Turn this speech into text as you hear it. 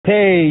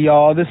Hey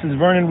y'all, this is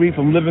Vernon Reed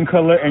from Living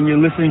Color, and you're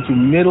listening to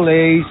Middle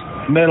Aged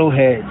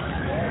Metalheads.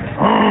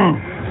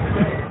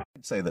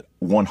 I'd say that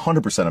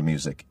 100% of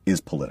music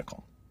is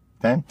political.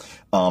 Okay,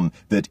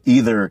 that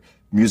either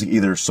music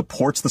either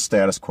supports the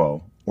status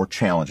quo or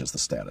challenges the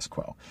status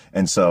quo,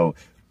 and so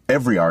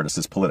every artist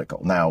is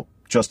political. Now,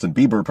 Justin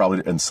Bieber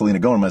probably and Selena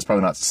Gomez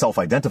probably not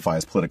self-identify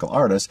as political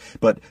artists,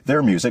 but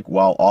their music,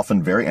 while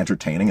often very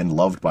entertaining and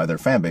loved by their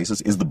fan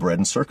bases, is the bread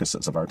and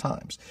circuses of our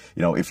times.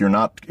 You know, if you're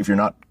not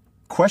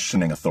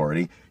questioning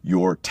authority,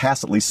 you're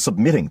tacitly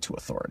submitting to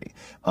authority.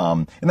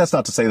 And that's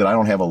not to say that I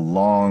don't have a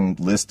long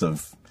list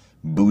of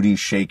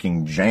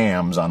booty-shaking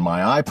jams on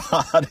my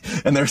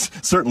iPod, and there's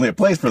certainly a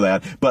place for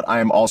that, but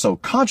I am also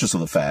conscious of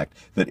the fact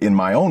that in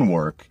my own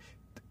work,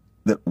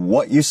 that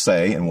what you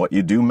say and what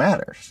you do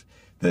matters.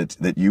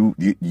 That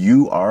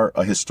you are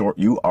a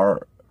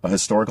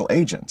historical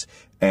agent,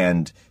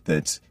 and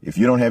that if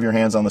you don't have your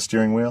hands on the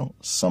steering wheel,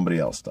 somebody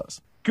else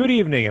does. Good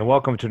evening and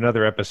welcome to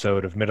another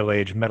episode of Middle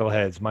Age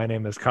Metalheads. My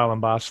name is Colin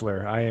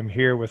Bossler. I am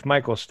here with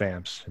Michael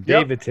Stamps,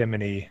 David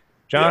Timoney,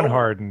 John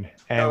Harden,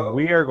 and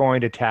we are going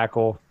to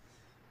tackle,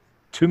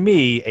 to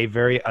me, a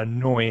very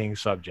annoying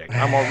subject.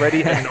 I'm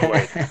already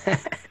annoyed.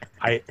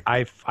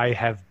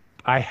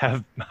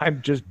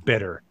 I'm just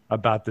bitter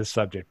about this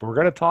subject. But we're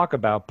going to talk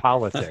about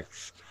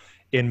politics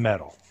in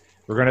metal.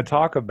 We're going to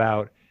talk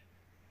about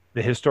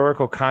the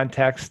historical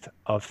context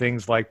of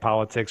things like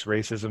politics,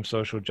 racism,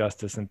 social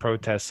justice, and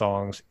protest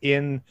songs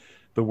in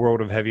the world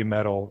of heavy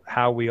metal,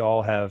 how we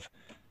all have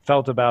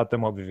felt about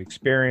them, what we've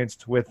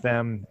experienced with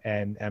them,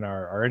 and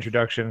our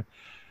introduction.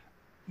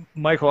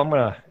 Michael, I'm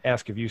going to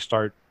ask if you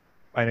start.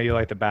 I know you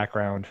like the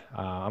background.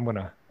 I'm going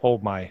to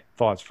hold my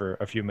thoughts for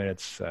a few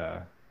minutes,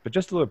 but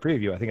just a little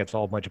preview. I think it's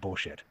all a bunch of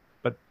bullshit.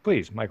 But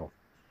please, Michael.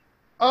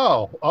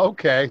 Oh,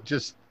 okay.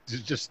 Just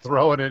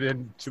throwing it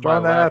into my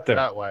lap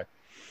that way.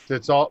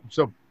 It's all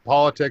so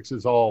politics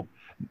is all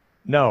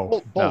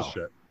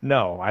bullshit.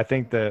 No, I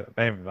think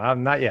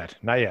not yet.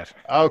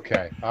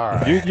 Okay, all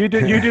right. You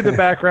do the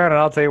background,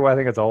 and I'll tell you why I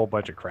think it's a whole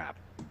bunch of crap.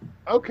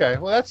 Okay,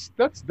 well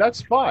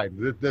that's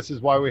fine. This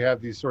is why we have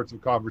these sorts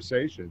of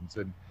conversations,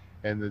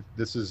 and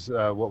this is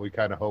what we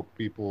kind of hope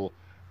people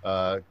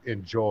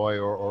enjoy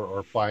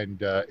or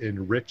find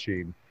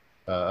enriching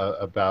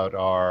about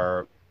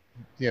our,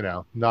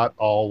 not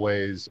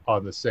always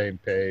on the same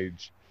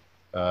page.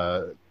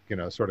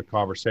 Sort of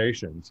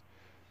conversations.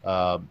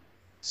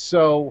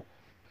 So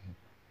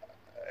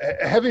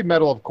heavy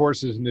metal, of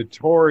course, is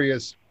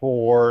notorious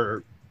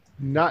for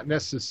not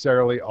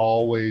necessarily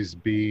always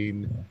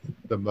being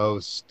the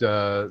most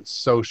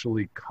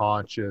socially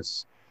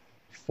conscious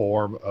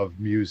form of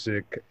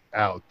music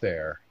out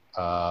there.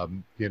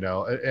 And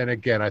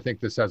again, I think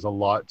this has a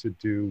lot to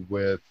do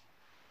with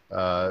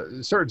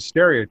certain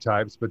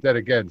stereotypes, but then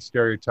again,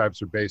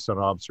 stereotypes are based on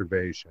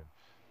observation.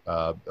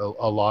 A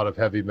lot of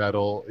heavy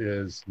metal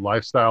is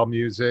lifestyle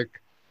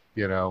music,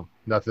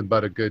 nothing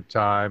but a good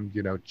time,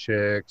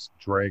 chicks,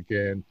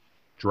 drinking,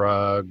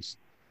 drugs,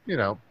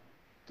 the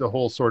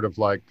whole sort of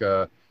like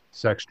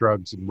sex,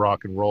 drugs, and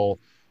rock and roll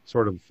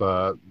sort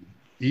of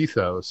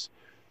ethos.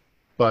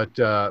 But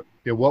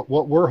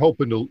what we're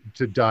hoping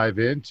to dive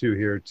into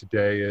here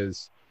today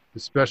is,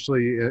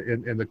 especially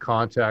in the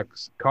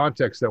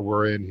context that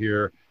we're in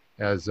here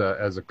as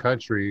a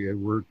country,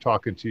 and we're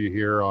talking to you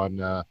here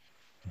on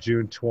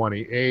June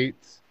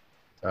 28th,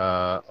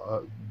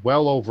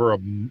 well over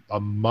a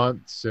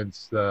month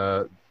since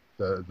the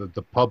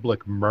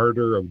public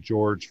murder of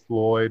George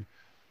Floyd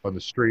on the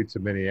streets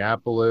of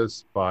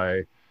Minneapolis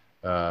by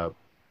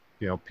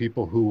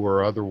people who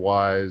were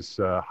otherwise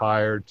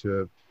hired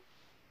to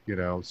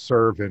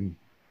serve and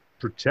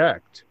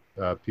protect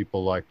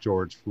people like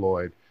George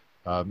Floyd,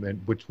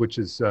 and which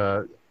has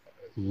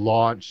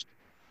launched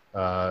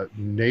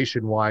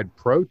nationwide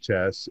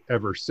protests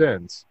ever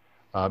since.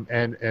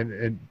 And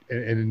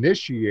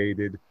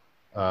initiated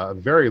a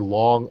very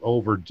long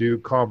overdue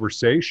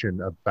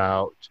conversation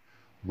about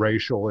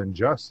racial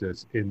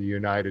injustice in the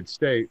United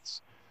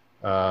States.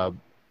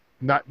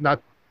 Not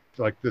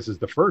like this is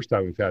the first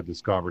time we've had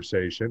this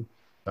conversation,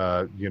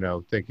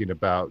 thinking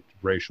about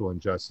racial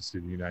injustice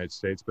in the United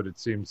States, but it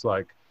seems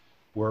like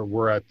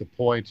we're at the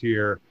point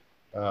here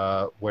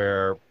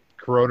where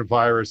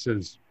coronavirus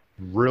has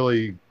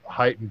really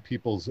heightened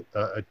people's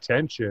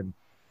attention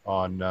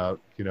on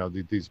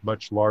these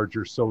much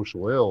larger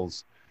social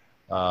ills.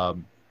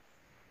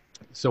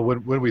 So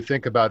when we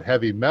think about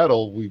heavy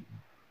metal,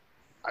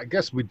 I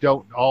guess we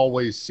don't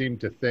always seem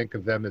to think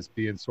of them as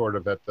being sort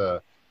of at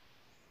the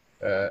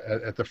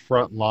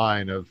front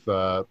line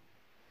of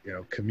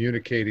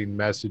communicating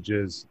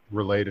messages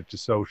related to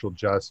social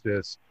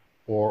justice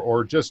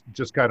or just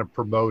kind of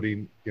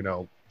promoting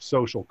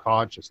social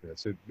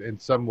consciousness. In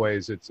some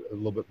ways, it's a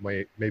little bit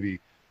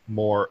maybe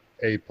more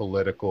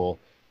apolitical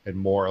and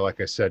more,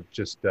 like I said,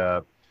 just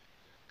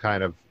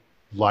kind of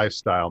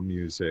lifestyle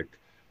music.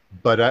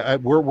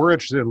 But we're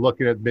interested in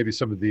looking at maybe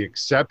some of the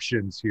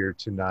exceptions here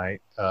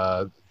tonight,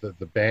 the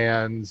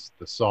bands,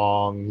 the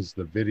songs,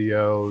 the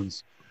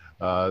videos,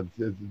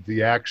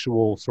 the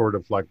actual sort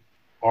of like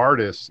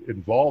artists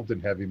involved in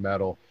heavy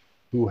metal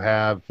who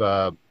have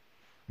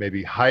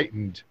maybe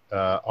heightened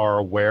our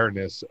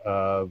awareness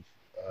of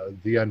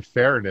the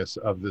unfairness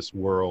of this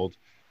world,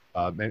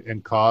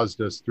 and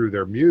caused us through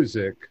their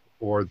music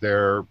or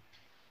their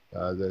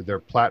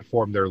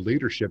platform, their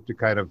leadership, to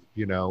kind of,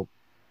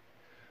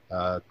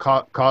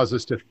 cause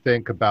us to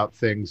think about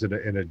things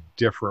in a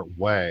different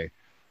way.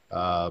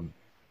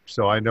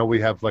 So I know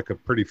we have like a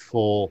pretty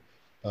full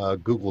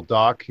Google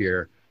Doc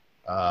here,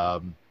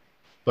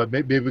 but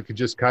maybe we could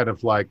just kind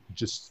of like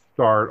just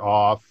start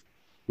off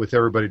with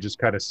everybody just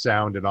kind of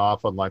sounding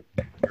off on like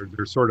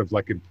their sort of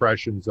like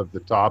impressions of the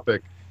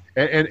topic,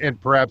 and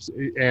perhaps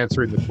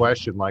answering the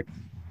question like,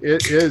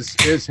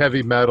 is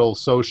heavy metal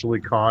socially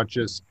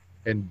conscious,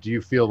 and do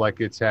you feel like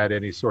it's had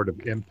any sort of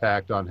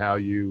impact on how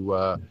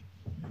you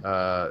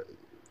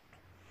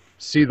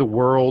see the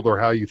world or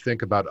how you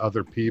think about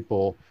other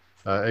people?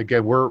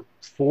 Again, we're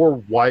 4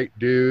 white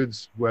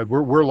dudes.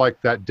 We're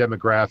like that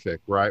demographic,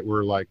 right?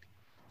 We're like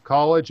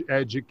college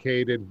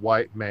educated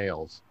white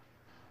males.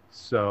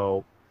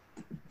 So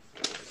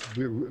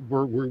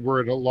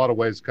we're in a lot of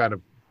ways kind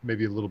of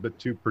maybe a little bit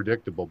too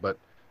predictable, but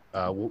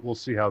we'll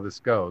see how this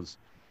goes.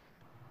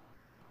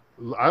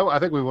 I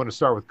think we want to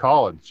start with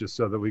Colin, just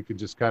so that we can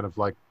just kind of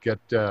like get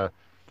the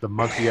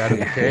monkey out of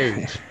the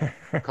cage.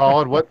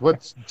 Colin,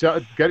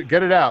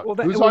 get it out.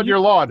 Who's on your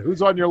lawn?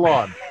 Who's on your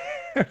lawn?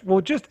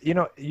 Well, just,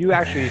 you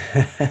actually,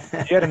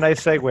 you had a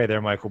nice segue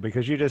there, Michael,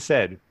 because you just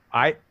said,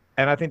 and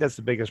I think that's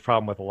the biggest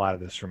problem with a lot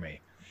of this for me.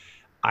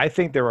 I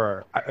think there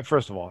are,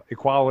 first of all,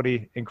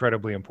 equality,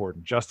 incredibly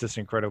important. Justice,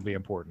 incredibly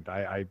important.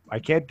 I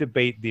can't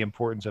debate the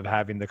importance of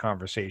having the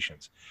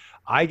conversations.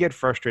 I get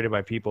frustrated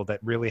by people that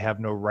really have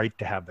no right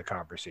to have the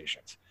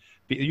conversations.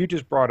 You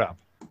just brought up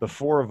the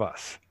 4 of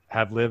us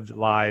have lived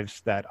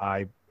lives that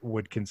I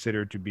would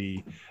consider to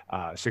be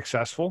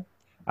successful.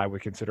 I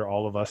would consider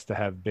all of us to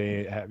have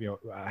been,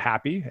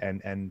 happy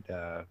and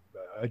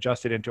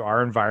adjusted into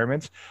our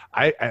environments.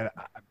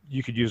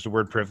 You could use the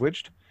word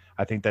privileged.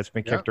 I think that's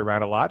been kicked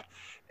around a lot.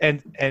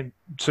 And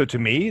so to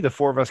me, the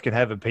 4 of us can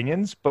have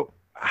opinions, but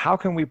how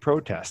can we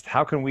protest?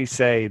 How can we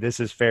say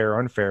this is fair or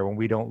unfair when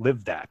we don't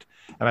live that?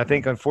 And I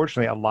think,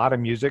 unfortunately, a lot of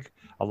music,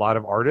 a lot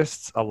of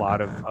artists, a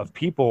lot of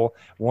people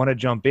want to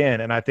jump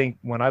in. And I think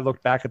when I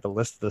look back at the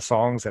list of the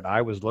songs that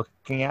I was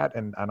looking at,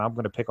 and I'm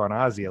going to pick on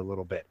Ozzy a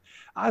little bit,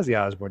 Ozzy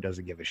Osbourne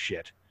doesn't give a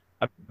shit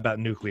about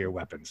nuclear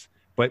weapons.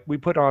 But we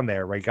put on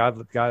there, right?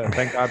 God,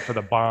 thank God for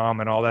the bomb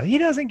and all that. He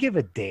doesn't give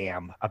a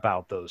damn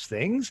about those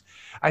things.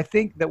 I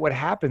think that what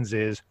happens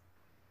is,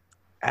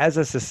 as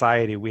a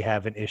society, we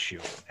have an issue,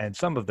 and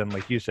some of them,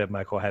 like you said,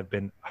 Michael, have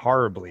been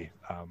horribly.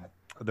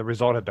 The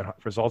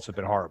results have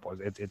been horrible.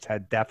 It's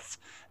had deaths.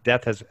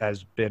 Death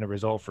has been a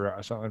result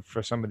for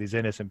some of these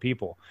innocent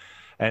people,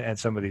 and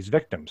some of these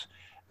victims.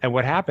 And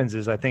what happens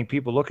is, I think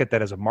people look at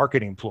that as a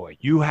marketing ploy.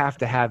 You got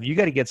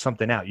to get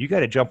something out. You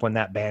got to jump on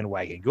that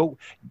bandwagon. Go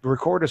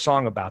record a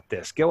song about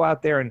this. Go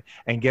out there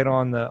and get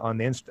on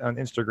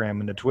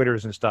Instagram and the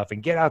Twitters and stuff,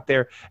 and get out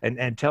there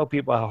and tell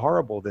people how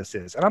horrible this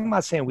is. And I'm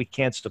not saying we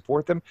can't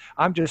support them.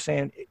 I'm just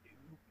saying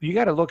you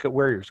got to look at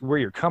where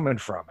you're coming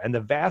from. And the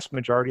vast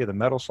majority of the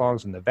metal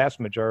songs and the vast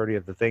majority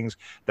of the things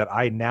that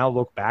I now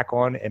look back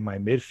on in my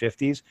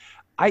mid-50s,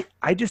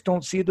 I just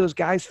don't see those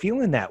guys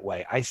feeling that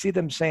way. I see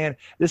them saying,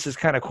 this is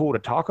kind of cool to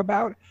talk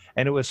about,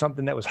 and it was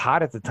something that was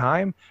hot at the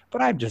time,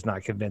 but I'm just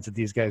not convinced that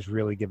these guys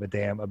really give a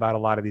damn about a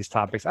lot of these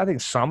topics. I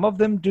think some of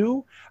them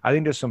do. I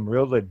think there's some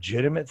real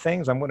legitimate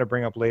things. I'm going to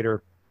bring up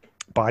later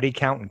Body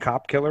Count and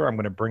Cop Killer. I'm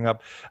going to bring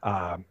up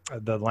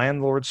the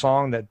Landlord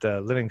song that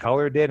Living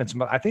Colour did.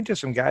 And I think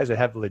there's some guys that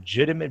have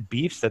legitimate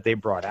beefs that they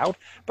brought out,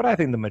 but I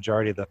think the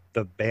majority of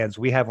the bands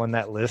we have on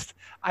that list,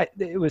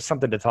 it was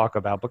something to talk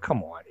about. But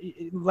come on,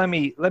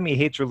 Lemmy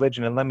hates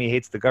religion and Lemmy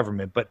hates the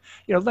government, but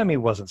Lemmy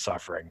wasn't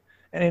suffering.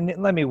 And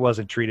Lemmy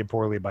wasn't treated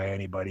poorly by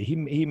anybody.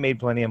 He made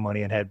plenty of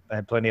money and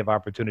had plenty of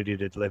opportunity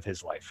to live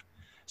his life.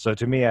 So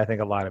to me, I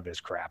think a lot of it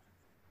is crap.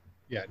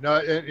 Yeah, no,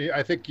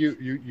 I think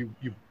you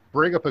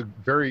bring up a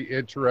very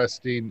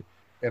interesting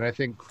and I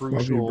think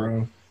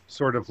crucial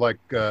sort of like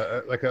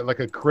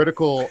a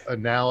critical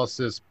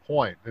analysis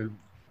point.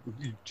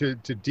 To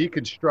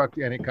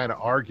deconstruct any kind of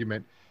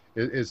argument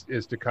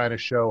is to kind of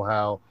show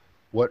how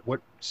what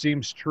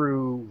seems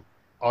true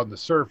on the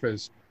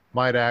surface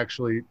might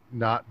actually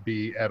not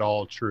be at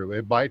all true.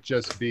 It might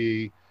just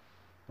be,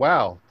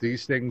 wow,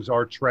 these things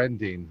are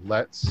trending.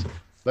 Let's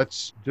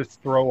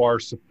just throw our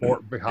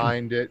support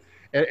behind it.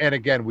 And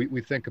again, we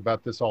think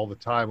about this all the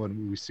time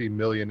when we see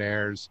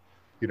millionaires,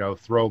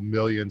 throw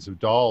millions of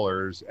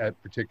dollars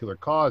at particular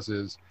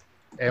causes,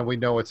 and we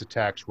know it's a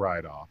tax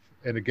write-off.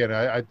 And again,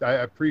 I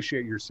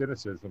appreciate your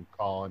cynicism,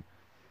 Colin,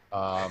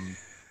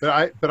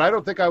 but I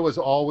don't think I was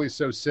always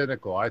so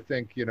cynical. I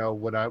think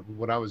when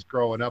I was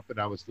growing up and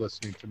I was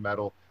listening to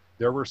metal,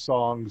 there were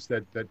songs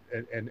that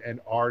and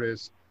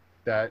artists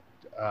that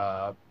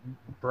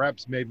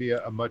perhaps maybe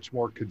a much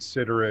more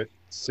considerate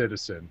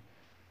citizen.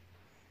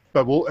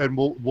 But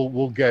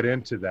we'll get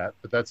into that.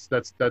 But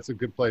that's a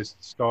good place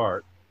to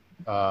start.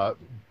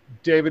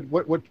 David,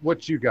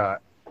 what you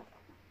got?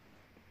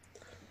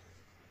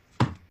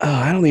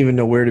 I don't even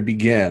know where to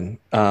begin.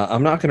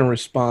 I'm not going to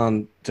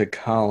respond to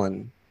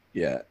Colin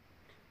yet,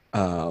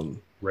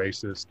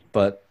 Racist.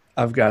 but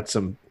I've got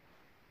some.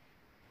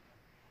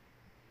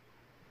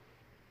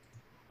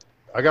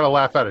 I got to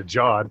laugh out of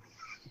John.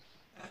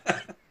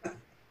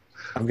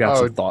 I've got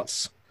Oh. some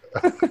thoughts.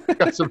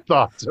 Got some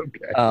thoughts.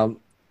 Okay.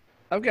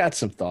 I've got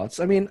some thoughts.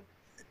 I mean,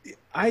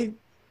 a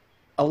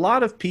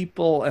lot of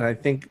people, and I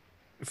think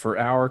for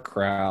our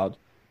crowd,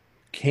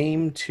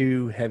 came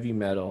to heavy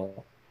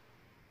metal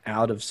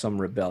out of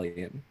some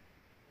rebellion,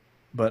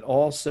 but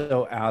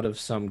also out of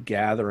some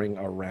gathering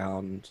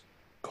around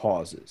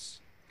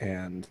causes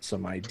and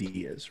some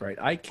ideas, right?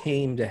 I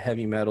came to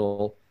heavy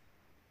metal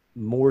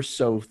more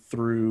so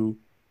through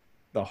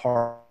the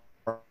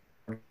hardcore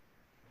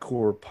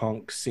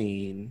punk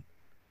scene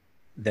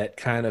that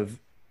kind of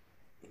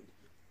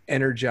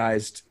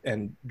energized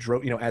and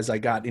drove, as I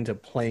got into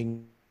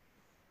playing.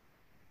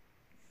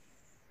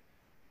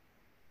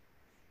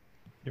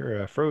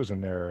 You're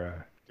frozen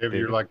there. David,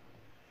 you're like,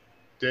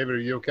 David, are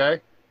you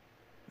okay?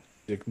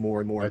 More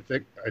and more. I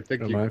think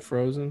Am you. I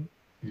frozen?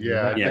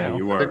 Yeah. Yeah,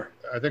 you were.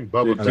 I think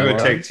Bubba Do Fett.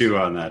 a take two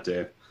on that,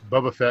 Dave.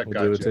 Bubba Fett We'll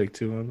got do a you. take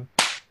two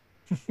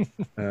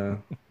on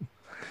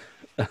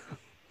it.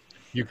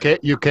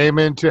 You came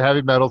into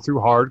heavy metal through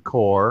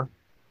hardcore.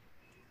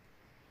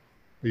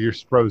 You're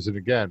frozen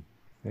again.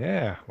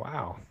 Yeah,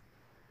 wow.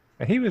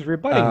 And he was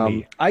rebutting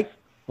me. I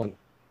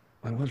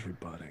was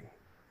rebutting.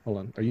 Hold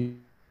on. Are you?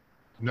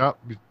 No,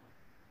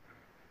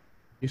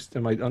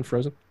 Am I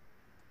unfrozen?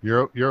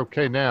 you're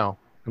okay now.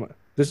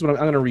 This is what I'm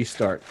going to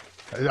restart.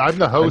 I'm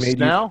the host made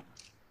you- now.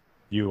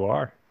 You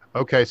are.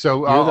 Okay,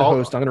 so You're the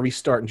host. I'm going to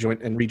restart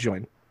and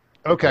rejoin.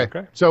 Okay.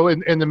 Okay. So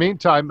in the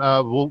meantime,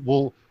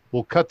 we'll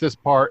cut this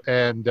part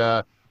and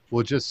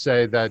we'll just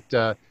say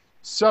that.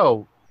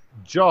 So,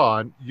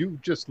 John, you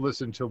just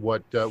listened to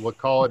what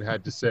Colin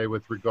had to say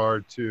with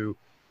regard to,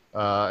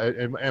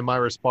 and my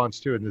response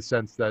to, in the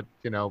sense that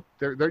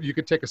there you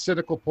could take a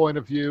cynical point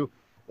of view,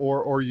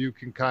 or you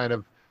can kind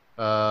of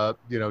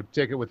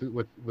take it with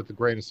a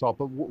grain of salt.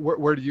 But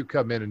where do you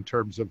come in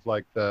terms of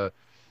like the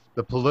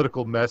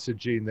political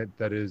messaging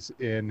that is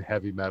in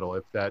heavy metal,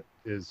 if that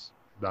is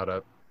not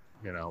a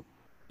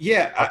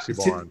Yeah,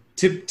 oxymoron?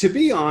 to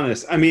be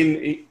honest, I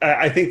mean,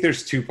 I think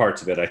there's two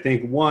parts of it. I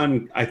think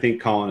one, I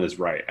think Colin is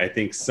right. I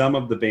think some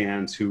of the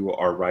bands who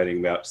are writing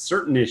about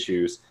certain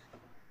issues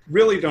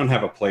really don't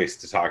have a place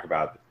to talk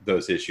about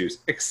those issues,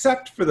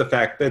 except for the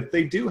fact that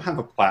they do have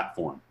a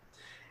platform.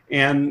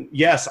 And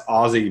yes,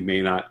 Ozzy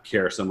may not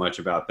care so much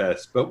about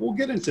this, but we'll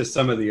get into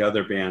some of the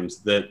other bands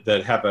that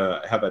have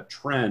a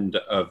trend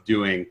of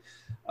doing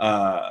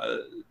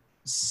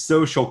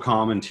social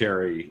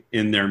commentary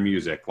in their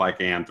music,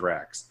 like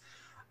Anthrax.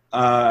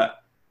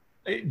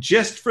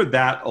 Just for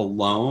that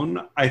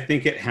alone, I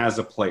think it has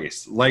a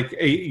place. Like,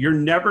 you're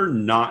never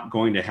not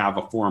going to have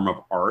a form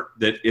of art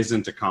that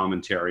isn't a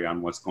commentary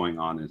on what's going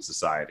on in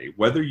society,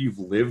 whether you've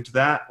lived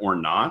that or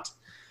not.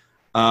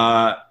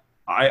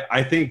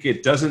 I think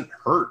it doesn't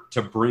hurt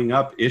to bring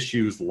up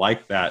issues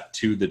like that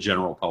to the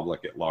general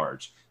public at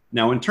large.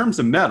 Now, in terms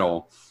of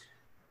metal,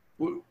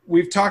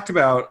 we've talked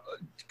about,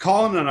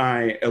 Colin and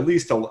I, at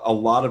least a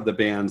lot of the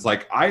bands,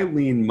 like, I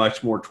lean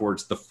much more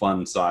towards the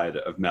fun side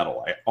of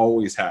metal. I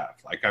always have.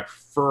 Like, I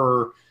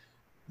prefer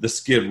the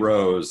Skid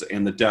Rows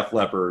and the Def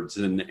Leppards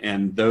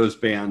and those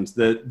bands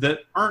that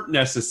aren't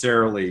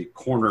necessarily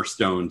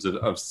cornerstones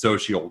of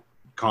social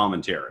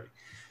commentary.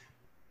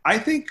 I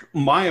think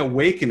my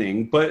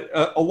awakening, but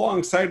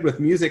alongside with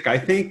music, I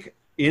think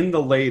in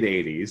the late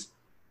 80s,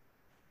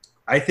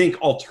 I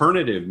think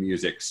alternative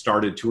music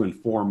started to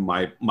inform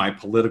my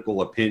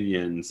political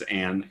opinions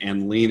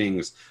and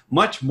leanings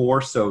much more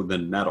so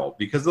than metal,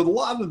 because a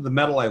lot of the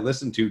metal I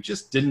listened to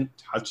just didn't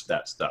touch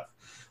that stuff.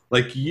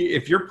 Like,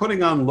 if you're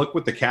putting on Look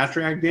What the Cat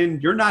Dragged In,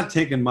 you're not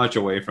taking much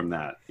away from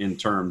that in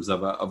terms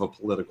of a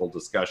political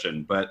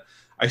discussion. But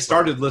I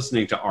started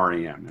listening to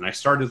REM, and I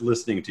started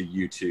listening to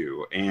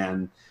U2,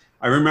 and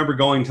I remember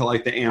going to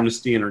like the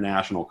Amnesty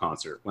International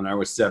concert when I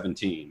was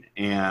 17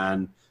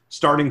 and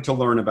starting to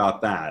learn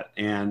about that.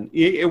 And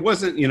it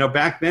wasn't,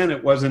 back then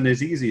it wasn't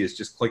as easy as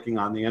just clicking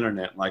on the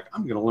internet, like,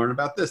 I'm going to learn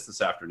about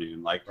this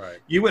afternoon. Like, Right.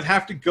 You would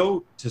have to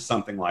go to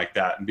something like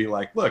that and be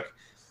like, look,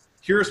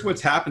 here's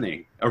what's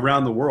happening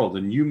around the world.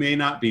 And you may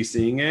not be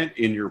seeing it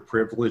in your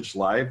privileged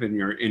life, in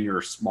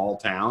your small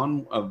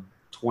town of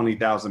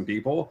 20,000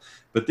 people,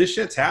 but this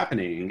shit's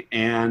happening.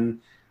 And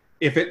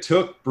if it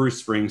took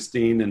Bruce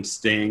Springsteen and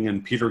Sting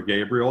and Peter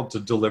Gabriel to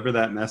deliver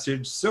that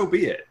message, so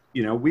be it.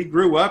 We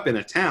grew up in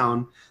a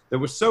town that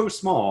was so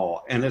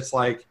small, and it's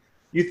like,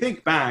 you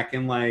think back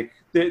and like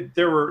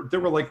there were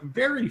like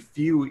very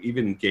few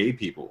even gay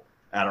people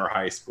at our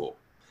high school,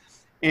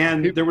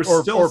 and there was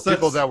still such,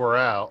 people that were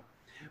out.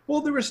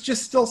 Well, there was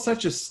just still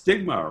such a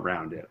stigma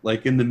around it,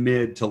 like in the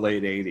mid to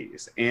late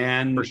 80s.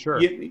 And, For sure.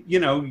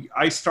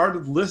 I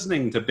started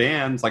listening to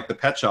bands like the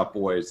Pet Shop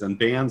Boys and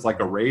bands like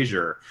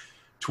Erasure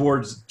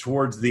towards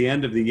the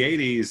end of the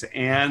 80s.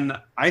 And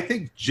I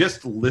think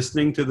just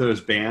listening to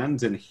those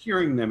bands and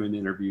hearing them in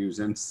interviews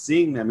and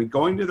seeing them and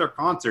going to their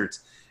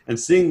concerts and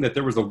seeing that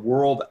there was a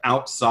world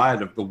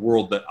outside of the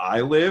world that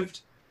I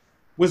lived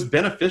was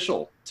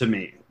beneficial to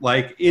me.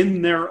 Like,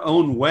 in their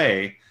own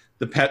way,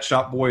 the Pet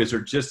Shop Boys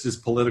are just as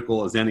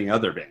political as any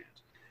other band,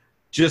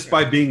 just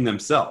by being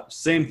themselves.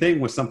 Same thing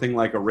with something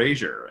like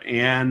Erasure,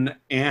 and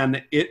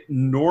it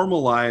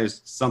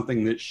normalized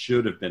something that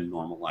should have been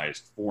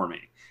normalized for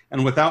me.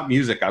 And without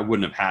music, I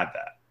wouldn't have had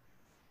that.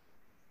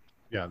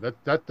 Yeah,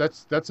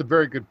 that's a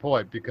very good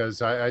point,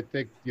 because I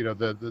think, you know,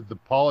 the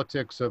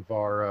politics of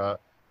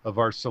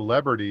our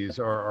celebrities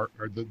are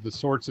the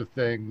sorts of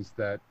things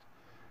that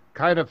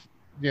kind of,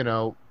 you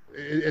know,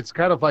 it's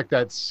kind of like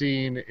that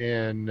scene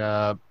in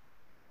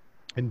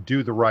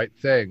Do the Right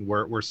Thing,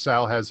 where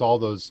Sal has all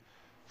those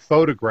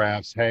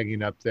photographs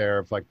hanging up there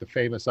of like the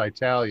famous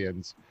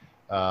Italians,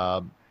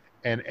 and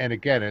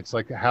again, it's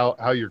like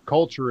how your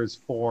culture is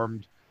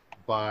formed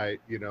by,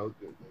 you know,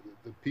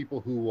 the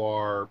people who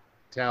are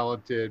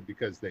talented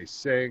because they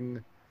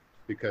sing,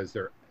 because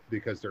they're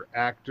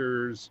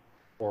actors,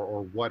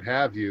 or what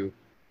have you,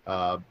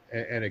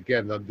 and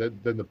again,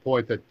 then the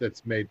point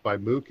that's made by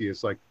Mookie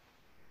is like,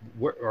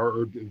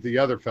 or the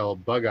other fellow,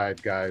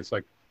 bug-eyed guy, is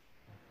like,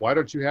 why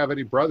don't you have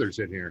any brothers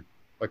in here?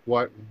 Like,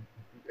 what?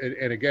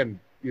 And again,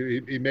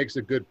 he makes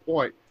a good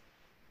point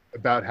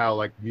about how,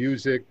 like,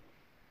 music,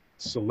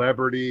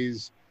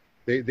 celebrities,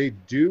 they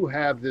do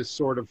have this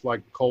sort of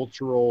like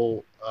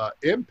cultural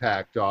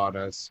impact on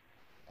us,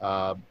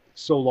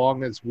 so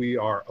long as we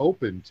are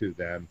open to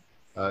them.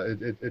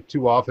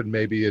 Too often,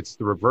 maybe it's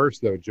the reverse,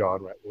 though,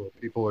 John, right? Where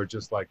people are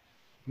just like,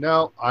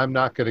 no, I'm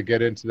not going to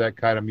get into that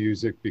kind of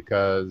music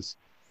because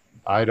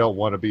I don't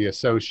want to be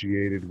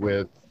associated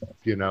with,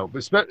 you know,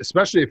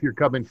 especially if you're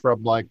coming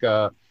from like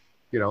a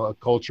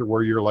culture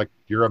where you're a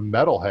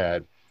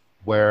metalhead,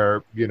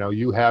 where, you know,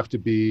 you have to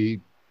be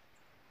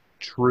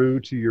true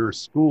to your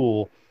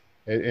school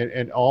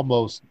and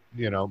almost,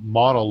 you know,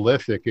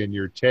 monolithic in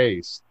your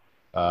taste.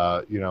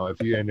 You know,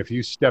 if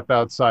you step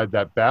outside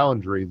that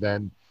boundary,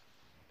 then,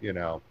 you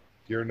know,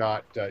 you're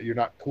not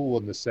cool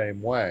in the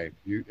same way.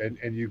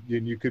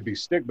 You could be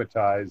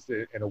stigmatized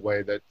in a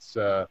way that's,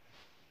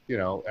 you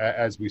know,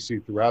 as we see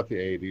throughout the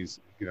 80s,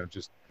 you know,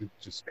 just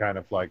kind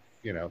of like,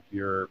 you know,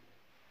 you're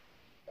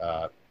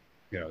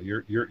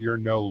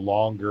no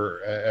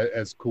longer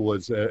as cool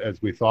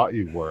as we thought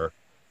you were.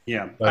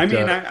 Yeah, But, I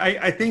mean,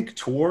 I think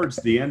towards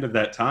the end of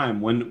that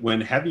time,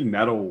 when heavy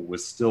metal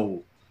was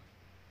still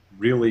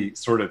really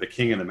sort of the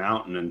king of the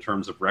mountain in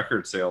terms of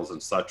record sales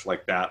and such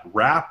like that,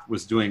 rap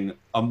was doing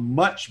a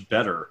much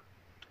better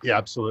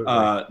absolutely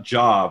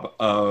job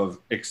of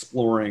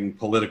exploring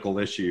political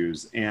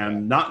issues,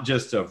 and not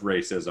just of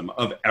racism,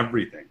 of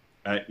everything.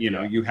 You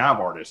know, you have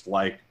artists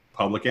like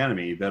Public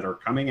Enemy that are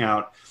coming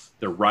out,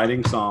 they're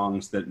writing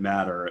songs that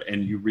matter,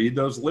 and you read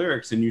those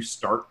lyrics and you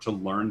start to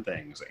learn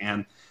things.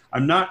 And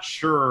I'm not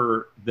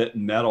sure that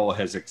metal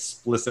has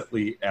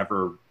explicitly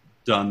ever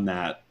done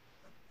that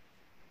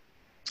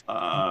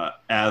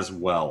as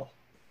well.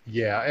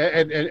 Yeah,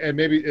 and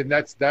maybe, and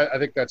that's that. I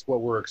think that's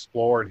what we're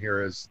exploring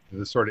here, is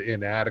the sort of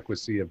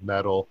inadequacy of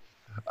metal,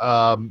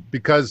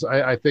 because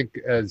I think,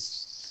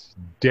 as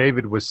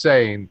David was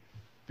saying,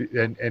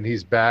 and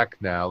he's back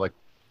now, like,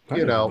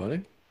 you know,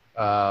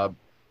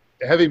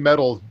 heavy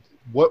metal.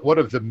 One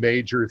of the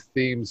major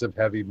themes of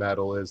heavy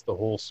metal is the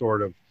whole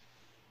sort of,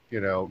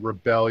 you know,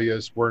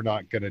 rebellious, we're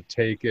not going to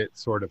take it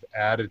sort of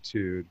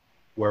attitude,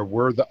 where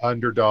we're the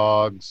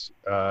underdogs.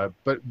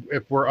 But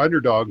if we're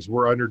underdogs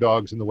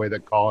in the way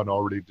that Colin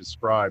already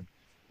described,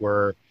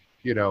 where,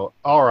 you know,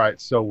 all right,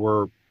 so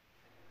we're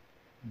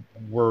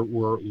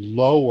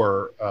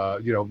lower,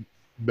 you know,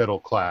 middle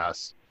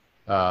class,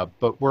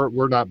 but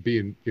we're not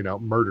being, you know,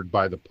 murdered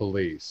by the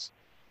police.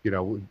 You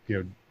know,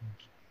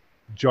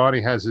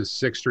 Johnny has his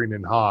 6-string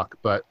and Hawk,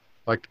 but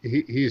like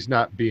he's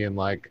not being,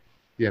 like,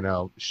 you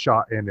know,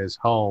 shot in his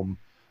home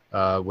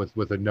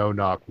with a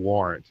no-knock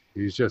warrant.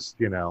 He's just,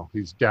 you know,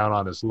 he's down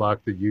on his luck.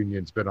 The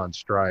union's been on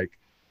strike,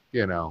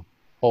 you know,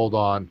 hold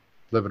on,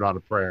 living on a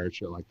prayer and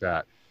shit like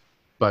that.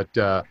 But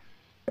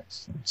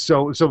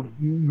so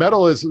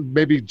metal is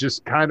maybe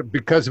just kind of,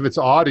 because of its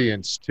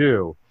audience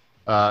too,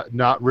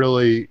 not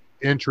really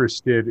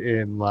interested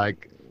in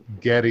like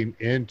getting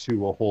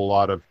into a whole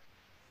lot of,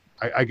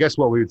 I guess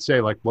what we would say,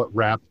 like what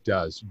rap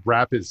does.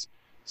 Rap is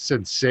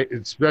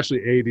especially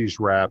 80s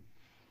rap.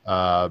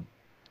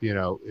 You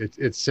know,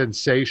 it's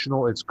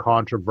sensational, it's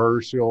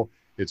controversial,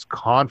 it's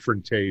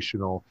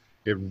confrontational.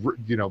 It,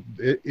 you know,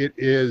 it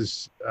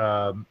is,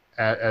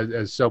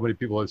 as so many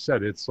people have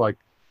said, it's like,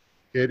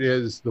 it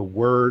is the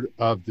word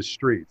of the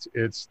streets.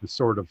 It's the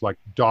sort of like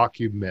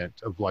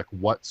document of like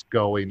what's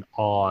going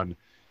on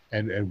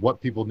and what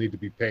people need to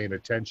be paying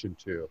attention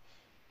to.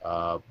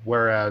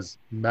 Whereas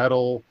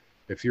metal,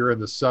 if you're in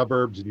the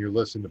suburbs and you're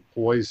listening to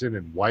Poison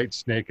and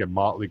Whitesnake and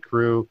Motley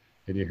Crue,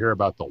 and you hear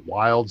about the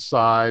Wild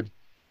Side,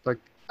 it's like,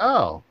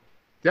 oh,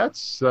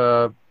 that's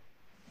like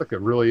a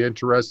really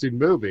interesting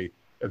movie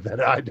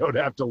that I don't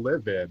have to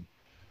live in.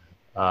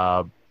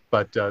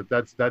 But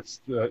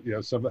that's you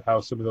know, how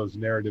some of those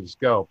narratives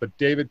go. But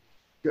David,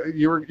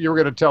 you were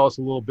going to tell us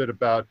a little bit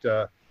about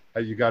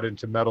you got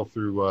into metal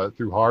through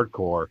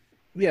hardcore.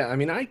 Yeah, I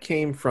mean, I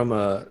came from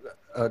a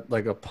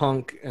like a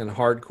punk and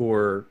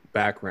hardcore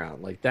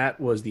background. Like that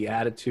was the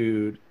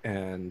attitude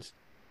and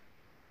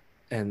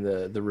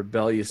the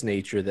rebellious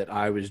nature that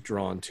I was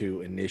drawn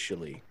to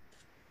initially.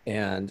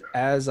 And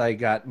as I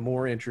got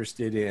more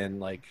interested in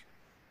like,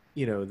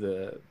 you know,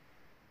 the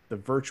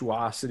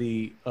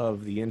virtuosity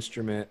of the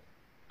instrument,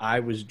 I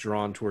was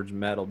drawn towards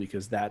metal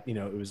because that, you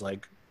know, it was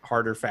like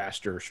harder,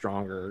 faster,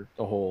 stronger,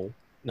 the whole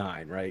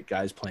nine, right?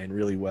 Guys playing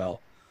really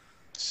well.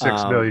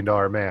 $6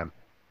 million man.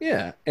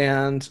 Yeah,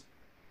 and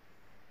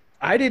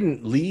I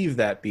didn't leave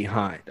that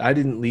behind. I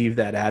didn't leave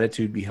that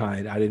attitude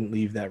behind. I didn't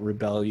leave that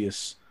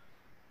rebellious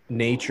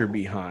nature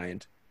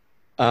behind.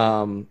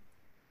 And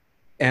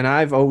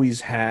I've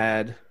always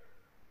had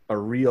a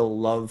real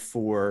love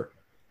for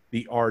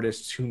the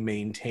artists who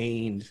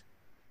maintained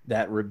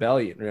that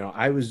rebellion. You know,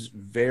 I was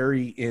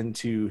very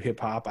into hip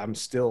hop. I'm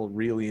still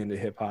really into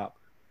hip hop.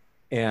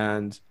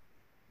 And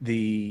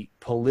the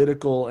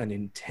political and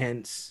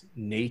intense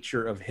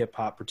nature of hip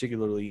hop,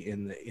 particularly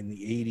in the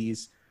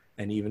 80s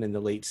and even in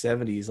the late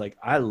 70s, like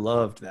I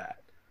loved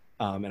that.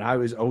 And I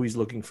was always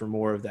looking for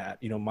more of that.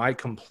 You know, my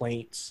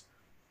complaints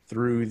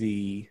through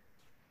the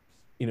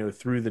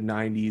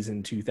 90s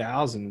and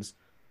 2000s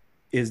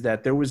is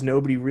that there was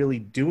nobody really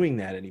doing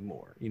that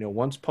anymore. You know,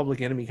 once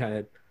Public Enemy kind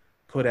of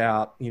put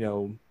out, you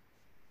know,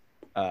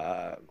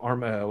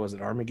 was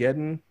it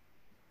Armageddon?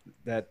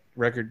 That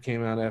record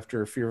came out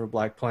after Fear of a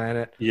Black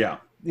Planet. Yeah.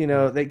 You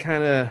know, they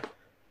kind of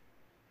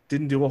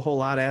didn't do a whole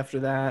lot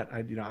after that.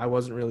 I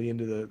wasn't really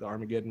into the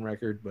Armageddon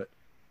record, but,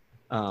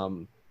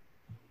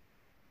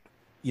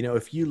 you know,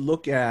 if you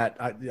look at,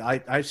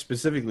 I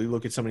specifically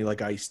look at somebody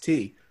like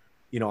Ice-T,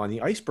 you know, on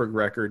the Iceberg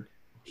record,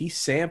 he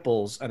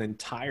samples an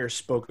entire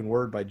spoken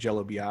word by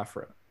Jello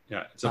Biafra.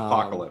 Yeah. It's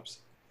Apocalypse.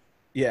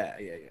 Yeah.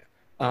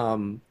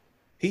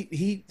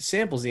 He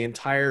samples the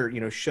entire, you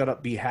know, "Shut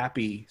Up, Be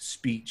Happy"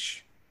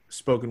 speech,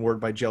 spoken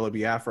word by Jello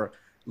Biafra,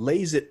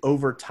 lays it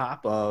over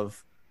top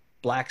of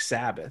Black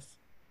Sabbath,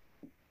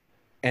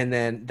 and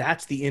then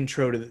that's the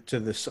intro to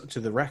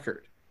the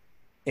record.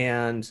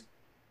 And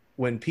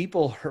when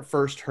people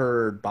first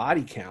heard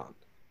Body Count,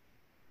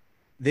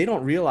 they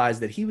don't realize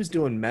that he was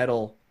doing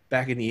metal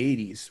back in the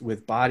 80s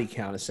with Body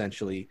Count.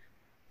 Essentially,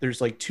 there's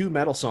like 2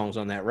 metal songs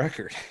on that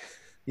record,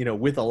 you know,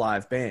 with a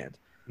live band.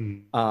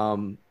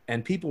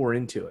 And people were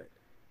into it.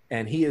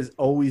 And he has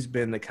always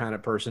been the kind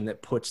of person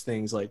that puts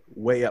things like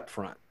way up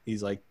front.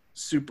 He's like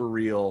super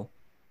real.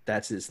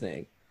 That's his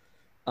thing.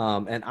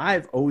 And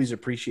I've always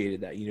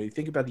appreciated that. You know, you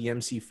think about the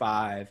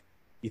MC5,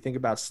 you think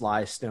about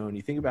Sly Stone,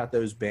 you think about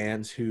those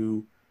bands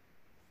who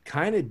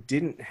kind of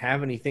didn't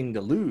have anything to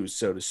lose,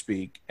 so to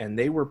speak. And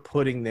they were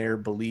putting their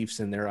beliefs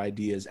and their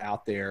ideas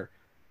out there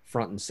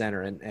front and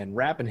center. And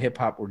rap and hip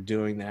hop were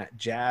doing that.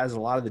 Jazz, a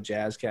lot of the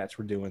jazz cats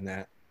were doing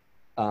that.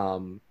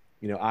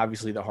 You know,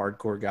 obviously the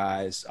hardcore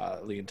guys,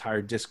 the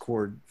entire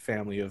Discord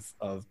family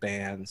of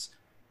bands,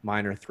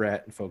 Minor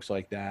Threat and folks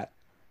like that.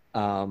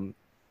 And,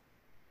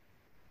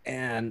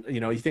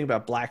 you know, you think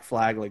about Black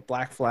Flag, like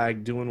Black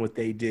Flag doing what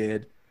they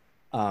did.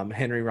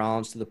 Henry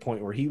Rollins to the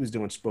point where he was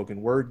doing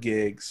spoken word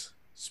gigs,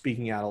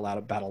 speaking out loud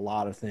about a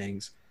lot of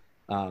things.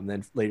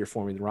 Then later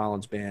forming the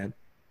Rollins Band.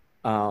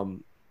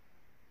 I'm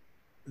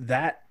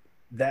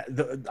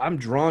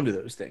drawn to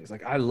those things.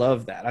 Like I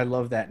love that. I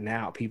love that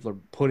now. People are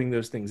putting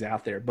those things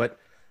out there. But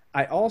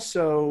I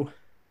wasn't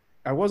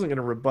going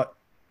to rebut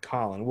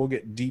Colin. We'll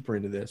get deeper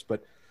into this,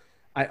 but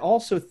I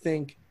also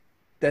think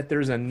that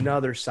there's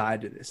another side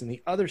to this. And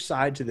the other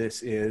side to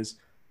this is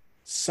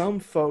some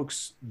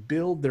folks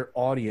build their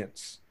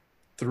audience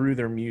through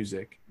their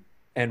music.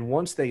 And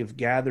once they've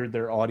gathered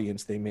their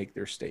audience, they make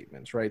their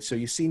statements, right? So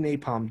you see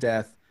Napalm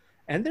Death,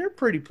 and they're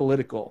pretty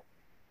political.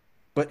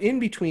 But in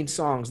between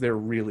songs, they're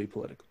really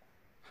political,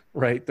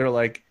 right? They're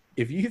like,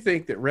 if you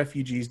think that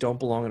refugees don't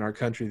belong in our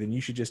country, then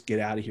you should just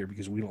get out of here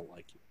because we don't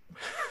like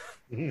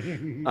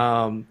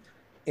you.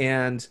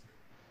 And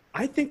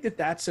I think that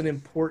that's an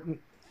important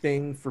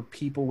thing for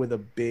people with a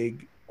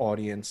big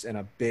audience and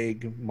a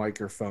big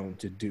microphone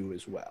to do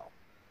as well.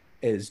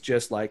 Is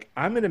just like,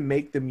 I'm going to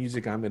make the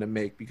music I'm going to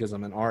make because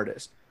I'm an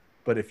artist.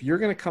 But if you're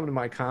going to come to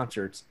my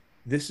concerts,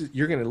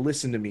 you're going to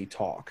listen to me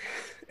talk,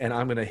 and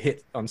I'm going to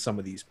hit on some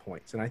of these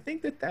points. And I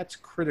think that that's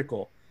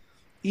critical,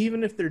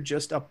 even if they're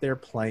just up there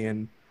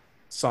playing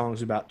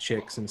songs about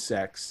chicks and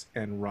sex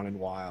and running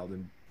wild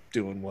and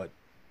doing what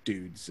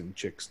dudes and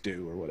chicks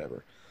do or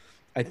whatever.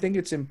 I think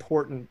it's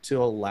important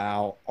to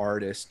allow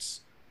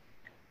artists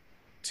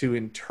to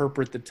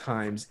interpret the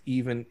times,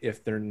 even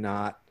if they're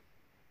not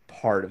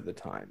part of the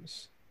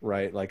times,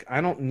 right? Like, I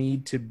don't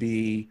need to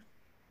be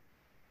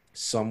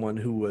someone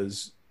who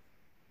was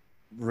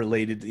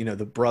related, you know,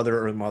 the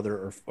brother or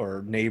mother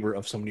or neighbor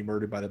of somebody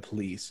murdered by the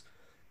police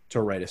to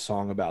write a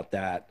song about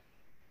that,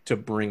 to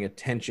bring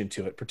attention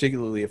to it,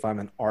 particularly if I'm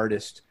an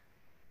artist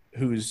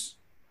who's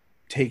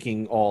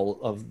taking all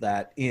of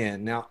that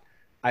in. Now,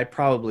 I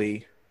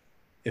probably,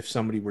 if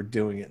somebody were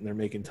doing it and they're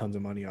making tons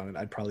of money on it,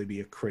 I'd probably be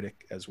a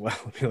critic as well.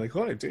 I'd be like,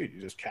 oh, dude,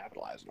 you're just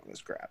capitalizing on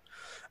this crap.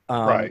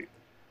 Right.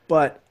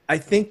 But I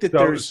think that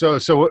So,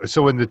 there's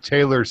so when the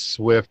Taylor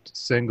Swift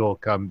single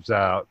comes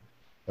out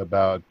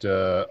about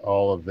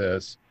all of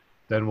this,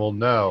 then we'll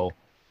know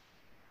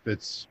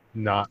it's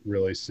not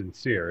really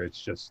sincere.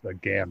 It's just a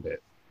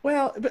gambit.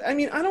 well, but I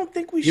mean, I don't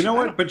think we should. You know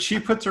what? But she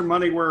puts her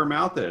money where her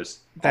mouth is.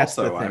 That's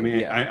also, the thing, I mean,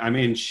 yeah. I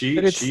mean,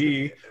 But it's-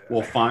 she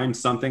will find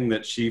something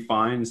that she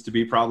finds to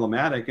be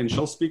problematic, and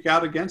she'll speak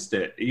out against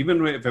it,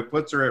 even if it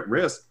puts her at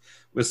risk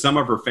with some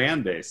of her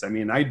fan base. I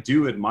mean, I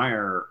do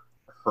admire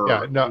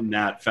her in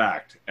that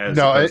fact, as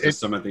opposed to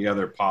some of the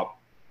other pop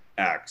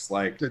acts.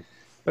 Like,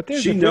 But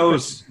there's she a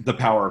knows the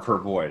power of her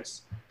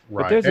voice.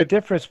 But there's a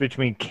difference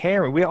between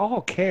caring. We all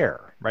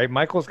care, right?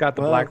 Michael's got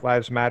the Black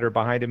Lives Matter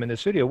behind him in the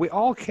studio. We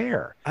all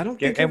care. I don't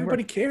think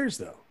everybody cares,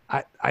 though.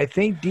 I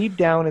think deep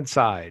down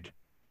inside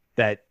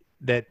that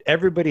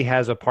everybody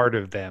has a part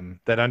of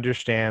them that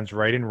understands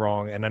right and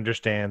wrong and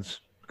understands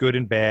good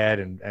and bad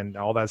and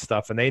all that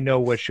stuff, and they know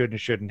what should and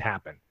shouldn't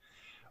happen.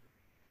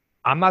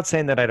 I'm not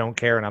saying that I don't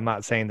care, and I'm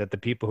not saying that the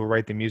people who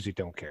write the music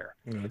don't care.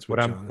 That's what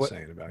John is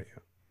saying about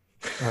you.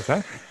 What's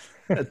that?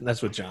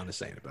 That's what John is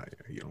saying about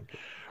you. You don't care.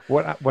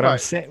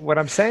 What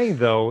I'm saying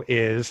though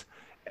is,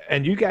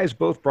 and you guys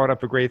both brought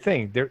up a great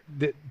thing.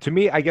 To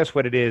me, I guess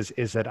what it is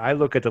that I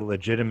look at the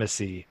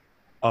legitimacy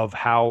of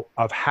how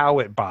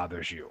it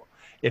bothers you.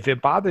 If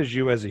it bothers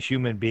you as a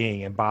human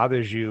being and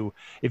bothers you,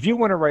 if you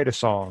want to write a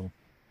song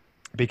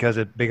because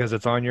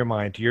it's on your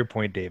mind, to your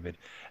point, David,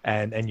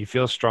 and you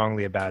feel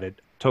strongly about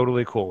it,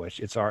 totally cool.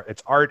 It's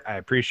art. I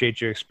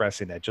appreciate you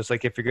expressing that. Just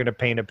like if you're going to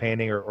paint a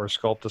painting or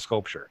sculpt a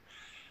sculpture.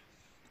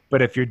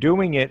 But if you're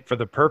doing it for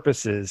the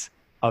purposes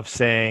of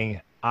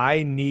saying,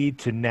 I need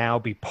to now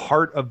be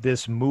part of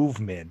this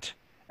movement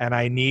and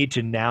I need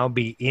to now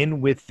be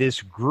in with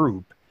this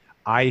group,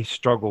 I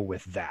struggle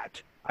with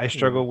that. I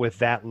struggle with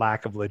that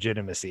lack of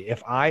legitimacy.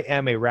 If I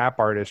am a rap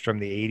artist from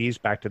the 80s,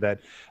 back to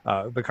that,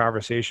 the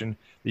conversation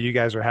that you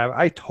guys are having,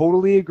 I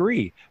totally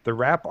agree. The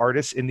rap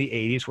artists in the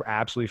 80s were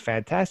absolutely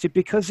fantastic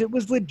because it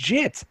was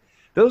legit.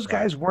 Those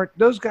guys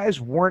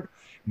weren't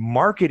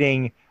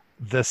marketing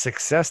the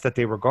success that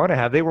they were going to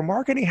have. They were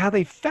marketing how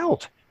they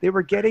felt. They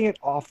were getting it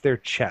off their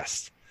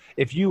chest.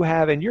 If you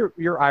have, and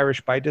you're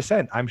Irish by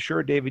descent, I'm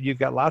sure, David, you've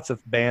got lots of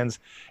bands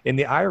in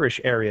the Irish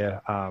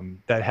area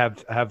that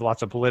have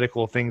lots of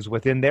political things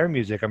within their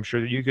music. I'm sure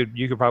that you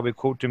could probably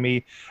quote to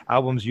me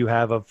albums you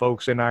have of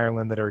folks in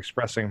Ireland that are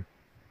expressing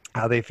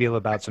how they feel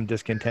about some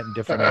discontent in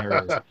different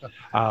areas.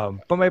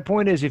 But my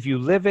point is, if you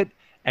live it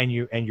and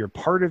you're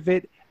part of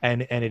it,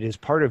 and it is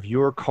part of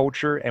your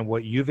culture and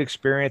what you've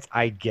experienced,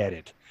 I get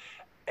it.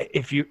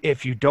 If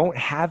you don't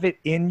have it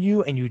in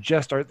you and you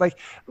just are like,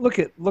 look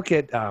at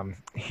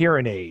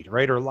Hearing Aid,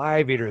 right? Or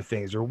Live Aid or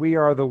things, or We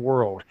Are the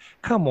World.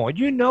 Come on.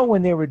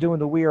 When they were doing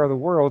the We Are the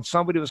World,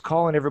 somebody was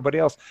calling everybody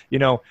else.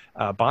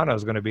 Bono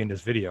is going to be in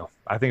this video.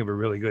 I think it would be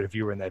really good if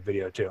you were in that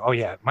video too. Oh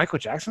yeah. Michael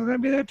Jackson's going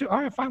to be there too. All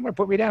right, fine.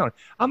 Put me down.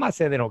 I'm not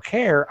saying they don't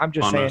care. I'm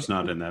just Bono's saying.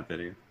 not in that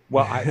video.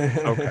 Well,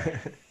 okay.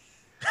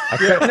 Off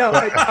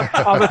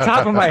the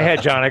top of my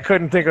head, John, I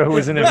couldn't think of who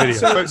was in the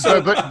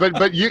video.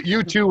 But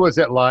you two was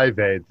at Live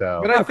Aid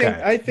though. But I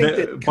think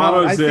that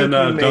Bono's in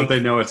Don't They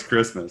Know It's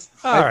Christmas.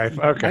 All right,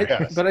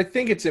 okay. But I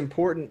think it's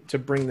important to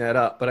bring that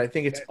up. But I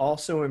think it's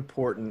also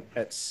important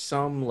at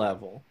some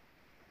level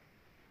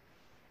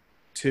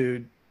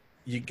you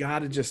got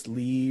to just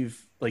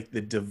leave like the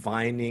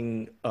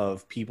divining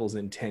of people's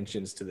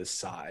intentions to the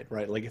side,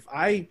 right? Like if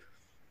I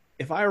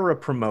were a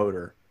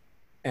promoter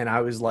and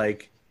I was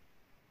like,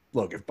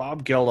 look, if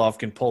Bob Geldof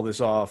can pull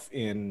this off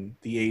in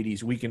the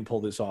 80s, we can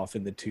pull this off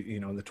in the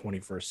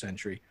 21st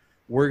century.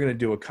 We're going to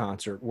do a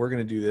concert. We're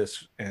going to do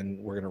this, and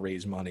we're going to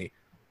raise money.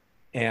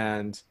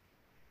 And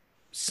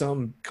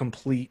some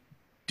complete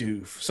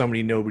doof,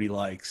 somebody nobody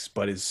likes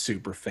but is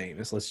super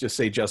famous. Let's just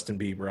say Justin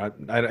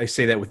Bieber. I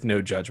say that with no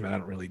judgment. I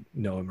don't really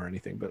know him or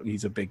anything, but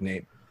he's a big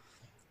name.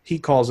 He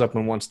calls up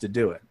and wants to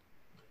do it.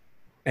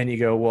 And you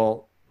go,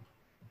 well,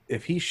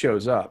 if he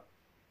shows up,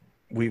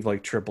 we've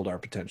like tripled our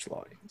potential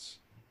audience.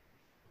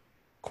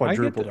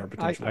 Quadrupled our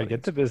potential. I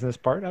get the business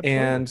part. Absolutely.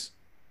 And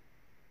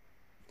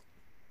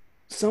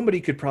somebody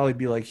could probably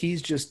be like,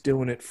 he's just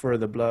doing it for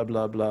the blah,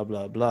 blah, blah,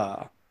 blah,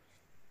 blah.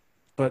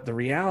 But the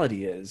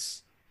reality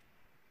is,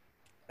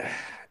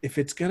 if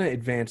it's going to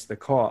advance the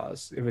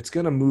cause, if it's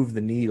going to move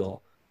the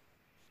needle,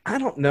 I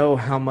don't know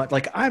how much,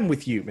 like, I'm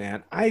with you,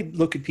 man. I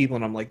look at people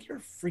and I'm like, you're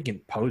a freaking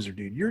poser,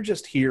 dude. You're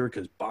just here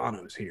because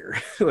Bono's here.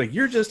 Like,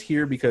 you're just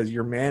here because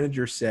your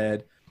manager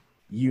said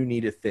you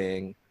need a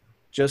thing.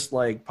 Just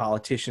like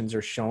politicians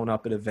are showing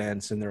up at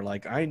events and they're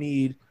like, I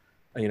need,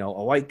 a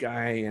white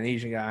guy, an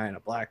Asian guy, and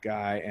a black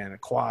guy, and a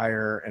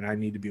choir, and I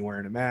need to be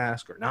wearing a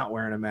mask or not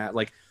wearing a mask.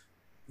 Like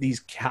these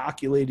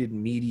calculated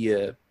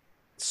media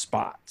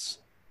spots.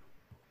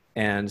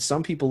 And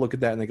some people look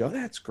at that and they go,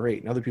 that's great.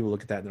 And other people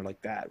look at that and they're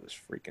like, that was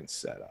freaking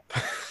set up.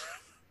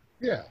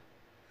 Yeah.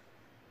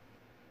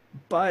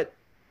 But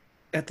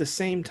at the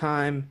same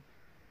time,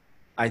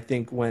 I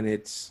think when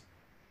it's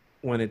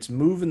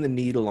moving the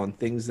needle on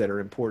things that are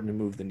important to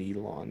move the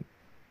needle on,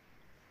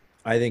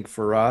 I think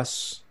for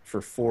us,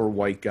 for four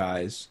white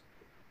guys,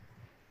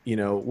 you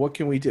know, what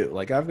can we do?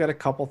 Like, I've got a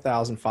couple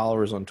thousand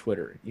followers on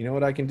Twitter. You know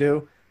what I can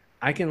do?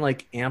 I can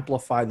like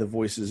amplify the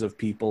voices of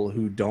people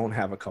who don't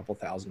have a couple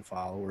thousand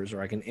followers,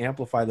 or I can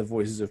amplify the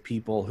voices of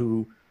people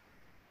who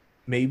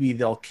maybe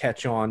they'll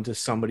catch on to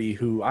somebody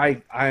who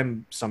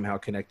I'm somehow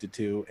connected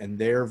to, and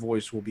their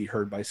voice will be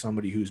heard by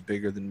somebody who's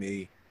bigger than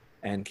me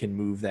and can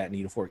move that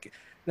needle forward.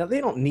 Now,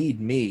 they don't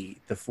need me,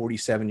 the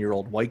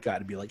 47-year-old white guy,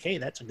 to be like, hey,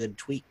 that's a good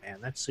tweet, man.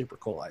 That's super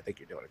cool. I think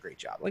you're doing a great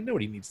job. Like,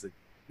 nobody needs to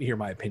hear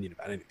my opinion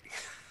about anything.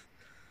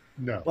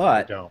 No,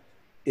 But they don't.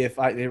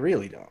 they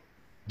really don't.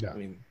 No. I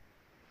mean,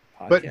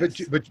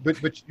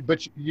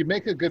 but you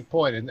make a good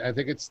point, and I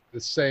think it's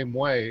the same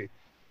way.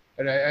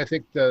 And I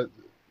think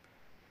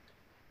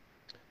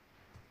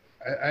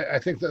I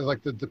think that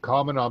like the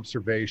common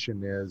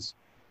observation is,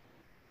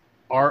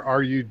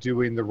 are you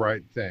doing the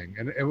right thing?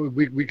 And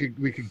we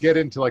could get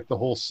into like the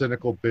whole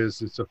cynical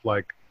business of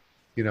like,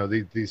 you know,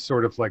 these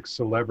sort of like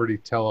celebrity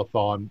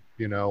telethon,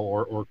 you know,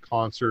 or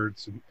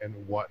concerts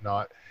and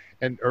whatnot,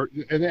 and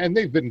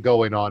they've been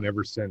going on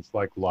ever since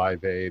like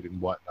Live Aid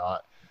and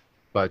whatnot.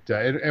 But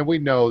and we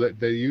know that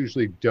they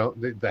usually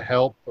don't, the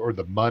help or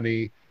the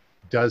money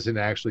doesn't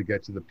actually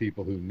get to the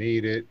people who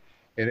need it.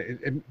 And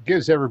it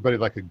gives everybody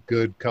like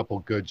a couple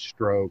good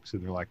strokes,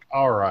 and they're like,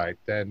 all right,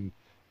 then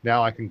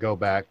now I can go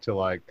back to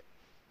like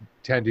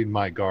tending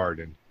my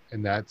garden.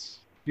 And that's,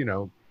 you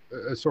know,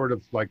 a sort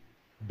of like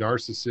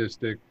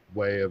narcissistic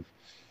way of,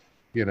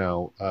 you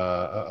know,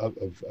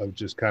 of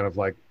just kind of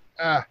like,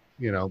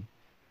 you know,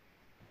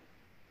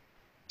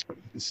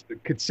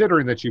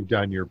 considering that you've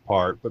done your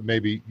part, but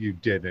maybe you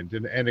didn't.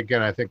 And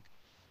again, I think,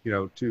 you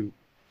know,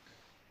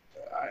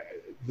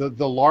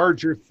 the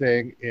larger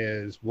thing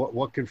is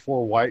what can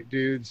four white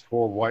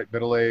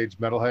middle-aged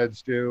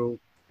metalheads do?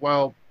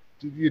 Well,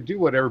 you do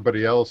what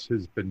everybody else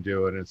has been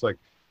doing. It's like,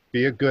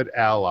 be a good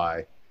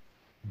ally,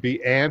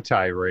 be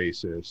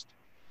anti-racist,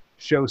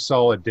 show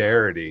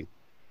solidarity.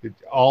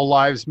 All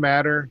lives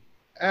matter.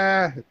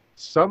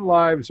 Some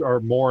lives are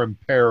more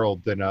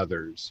imperiled than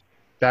others.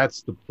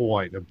 That's the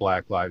point of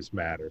Black Lives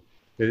Matter.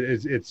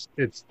 It's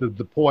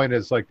the point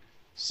is like,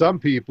 some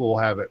people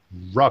have it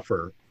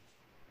rougher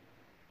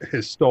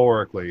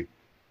historically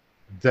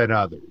than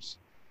others,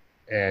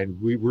 and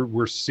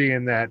we're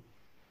seeing that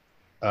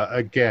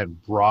again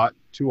brought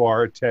to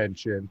our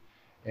attention.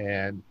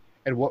 And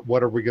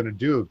what are we going to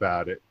do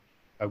about it?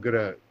 I'm going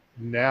to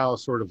now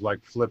sort of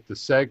like flip the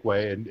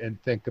segue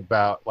and think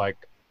about like,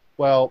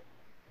 well,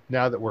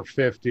 now that we're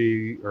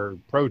 50 or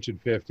approaching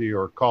 50,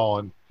 or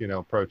Colin, you know,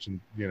 approaching,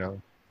 you know,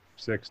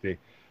 60.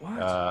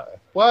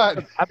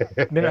 What? How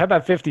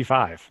about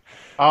 55?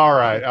 All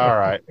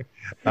right.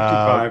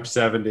 55,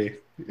 70.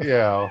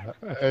 Yeah,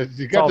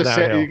 you got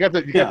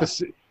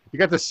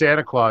the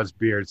Santa Claus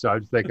beard, so I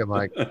was thinking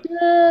like,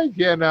 yeah,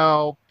 you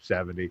know,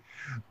 70.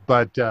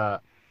 But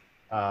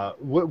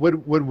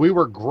when we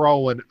were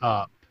growing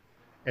up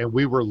and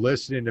we were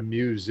listening to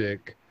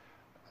music,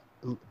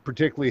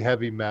 particularly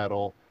heavy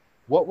metal,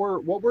 what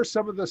were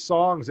some of the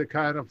songs that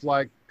kind of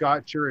like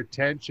got your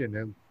attention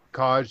and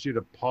caused you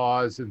to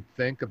pause and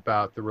think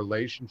about the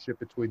relationship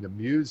between the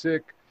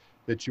music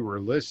that you were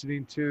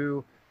listening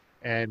to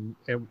and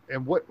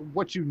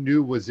what you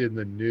knew was in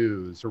the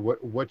news, or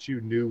what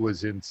you knew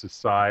was in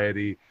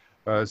society,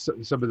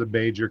 some of the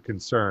major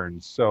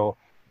concerns? So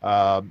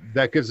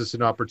that gives us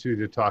an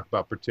opportunity to talk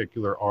about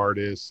particular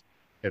artists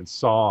and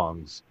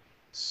songs.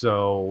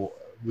 So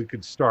we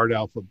could start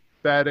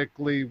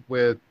alphabetically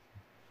with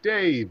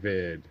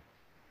David.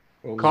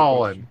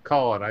 Colin,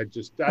 I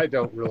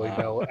don't really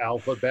know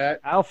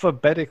alphabet.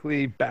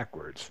 Alphabetically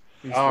backwards.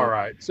 All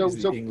right. So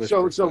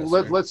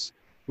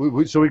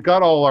we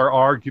got all our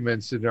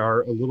arguments and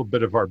a little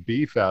bit of our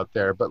beef out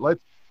there, but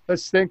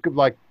let's think of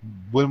like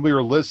when we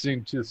were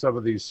listening to some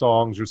of these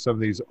songs or some of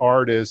these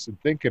artists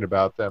and thinking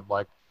about them,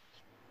 like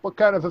what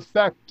kind of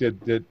effect did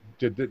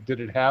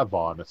it have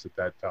on us at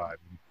that time?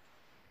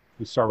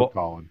 We start with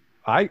Colin.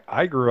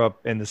 I grew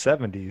up in the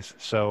 70s,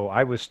 so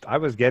I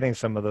was getting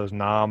some of those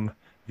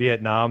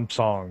Vietnam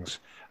songs,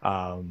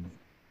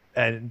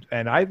 and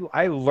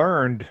I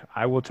learned.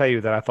 I will tell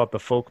you that I thought the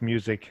folk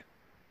music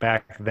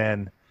back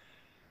then.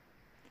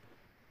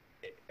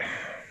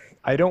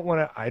 I don't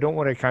want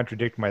to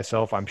contradict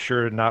myself. I'm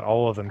sure not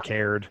all of them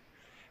cared,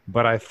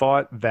 but I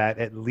thought that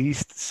at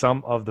least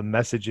some of the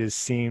messages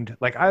seemed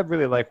like, I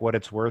really like For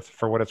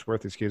What It's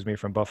Worth, excuse me,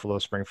 from Buffalo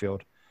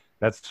Springfield.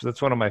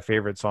 That's one of my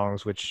favorite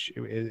songs, which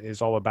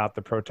is all about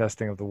the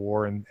protesting of the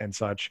war and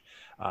such.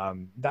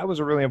 That was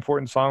a really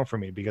important song for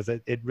me because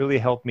it really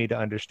helped me to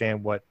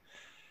understand what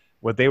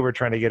they were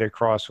trying to get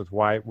across with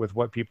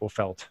what people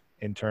felt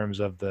in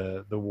terms of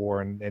the war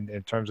and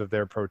in terms of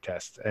their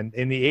protests. And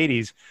in the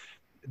 80s,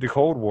 the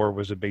Cold War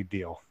was a big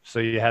deal. So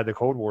you had the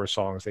Cold War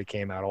songs that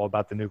came out all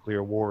about the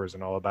nuclear wars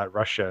and all about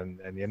Russia and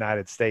the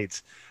United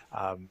States.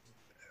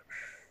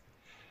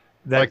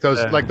 Like those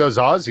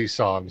Aussie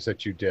songs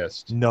that you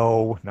dissed.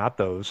 No, not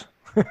those.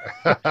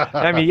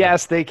 I mean,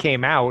 yes, they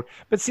came out,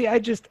 but see, I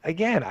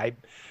can't.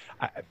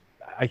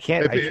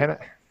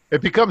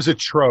 it becomes a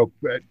trope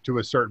to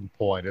a certain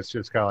point. It's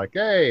just kind of like,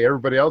 hey,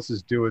 everybody else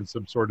is doing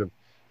some sort of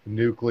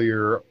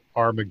nuclear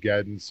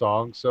Armageddon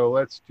song, so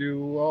let's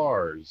do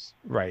ours.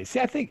 Right. See,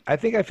 I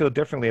feel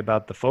differently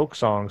about the folk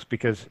songs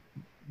because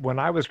when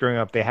I was growing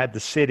up, they had the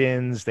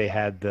sit-ins, they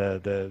had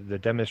the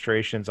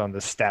demonstrations on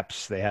the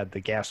steps, they had the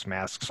gas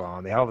masks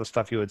on, they had all the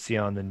stuff you would see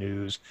on the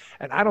news,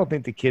 and I don't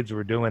think the kids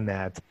were doing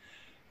that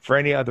for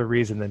any other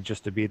reason than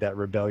just to be that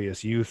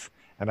rebellious youth.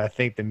 And I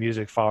think the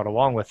music followed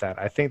along with that.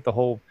 I think the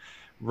whole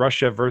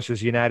Russia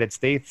versus United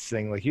States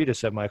thing, like you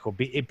just said, Michael,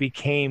 it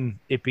became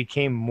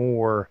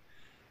more.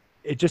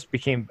 It just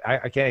became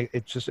I can't.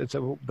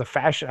 The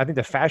fashion. I think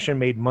the fashion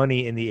made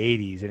money in the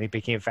 '80s, and it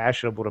became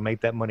fashionable to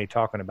make that money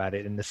talking about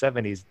it. In the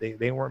 '70s,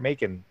 they weren't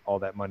making all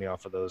that money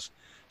off of those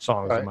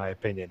songs, Right. in my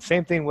opinion.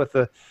 Same thing with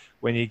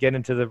when you get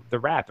into the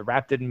rap. The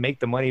rap didn't make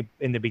the money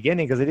in the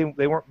beginning because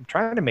they weren't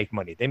trying to make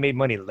money. They made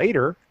money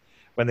later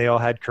when they all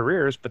had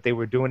careers, but they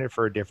were doing it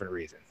for a different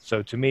reason.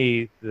 So to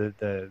me,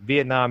 the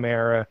Vietnam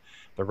era,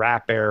 the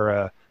rap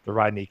era, the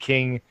Rodney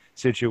King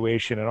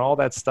situation, and all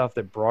that stuff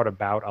that brought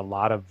about a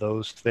lot of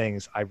those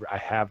things, I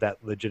have that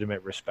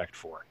legitimate respect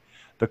for.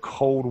 The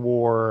Cold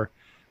War,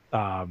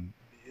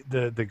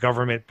 the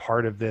government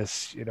part of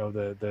this,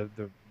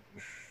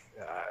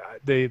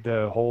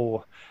 the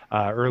whole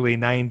early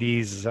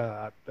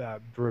 '90s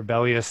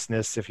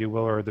rebelliousness, if you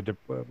will, or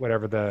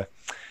whatever the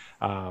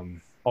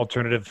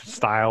alternative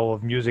style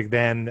of music.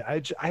 Then I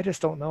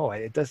just don't know.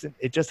 It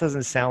just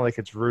doesn't sound like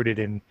it's rooted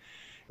in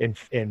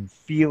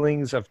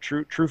feelings of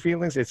true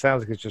feelings. It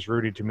sounds like it's just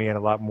rooted to me in a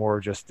lot more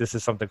just, this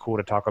is something cool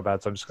to talk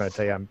about, so I'm just going to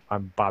tell you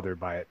I'm bothered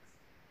by it.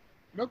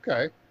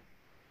 Okay.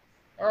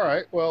 All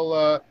right.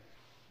 Well,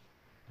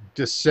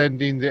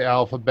 descending the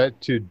alphabet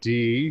to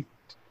D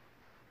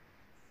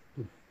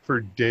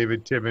for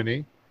David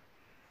Timoney.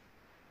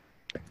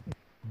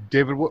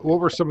 David, what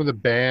were some of the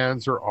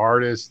bands or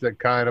artists that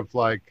kind of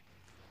like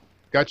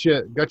got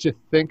you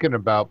thinking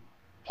about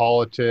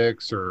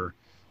politics or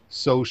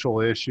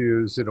social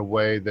issues in a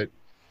way that,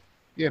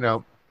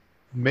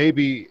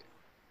 maybe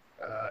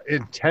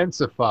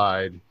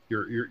intensified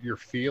your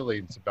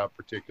feelings about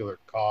particular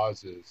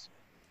causes?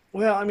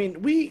 Well, I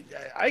mean,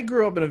 I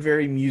grew up in a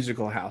very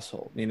musical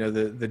household.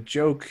 The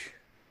joke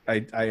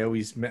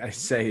I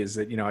say is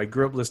that, I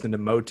grew up listening to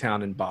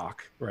Motown and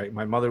Bach, right?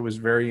 My mother was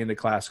very into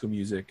classical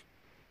music,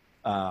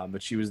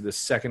 but she was the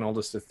second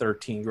oldest of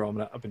 13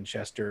 growing up in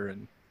Chester,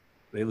 and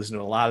they listened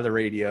to a lot of the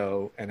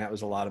radio, and that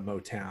was a lot of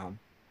Motown.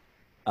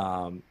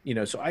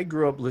 So I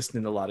grew up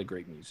listening to a lot of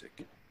great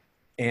music,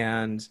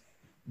 and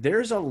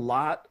there's a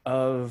lot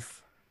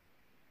of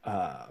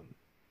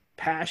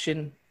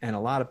passion and a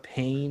lot of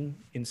pain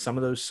in some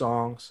of those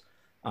songs,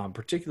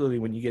 particularly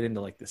when you get into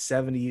like the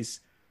 70s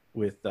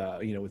with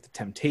the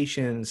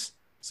Temptations,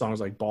 songs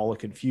like Ball of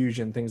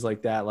Confusion, things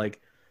like that. Like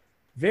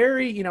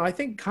very, I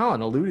think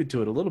Colin alluded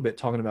to it a little bit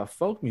talking about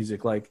folk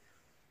music, like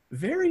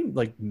very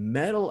like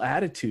metal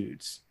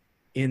attitudes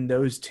in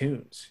those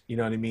tunes. You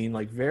know what I mean?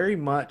 Like very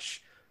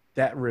much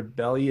that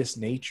rebellious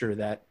nature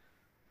that,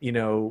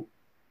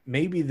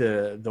 maybe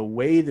the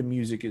way the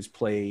music is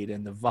played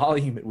and the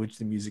volume at which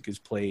the music is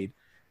played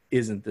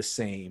isn't the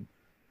same.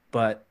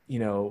 But,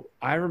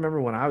 I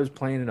remember when I was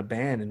playing in a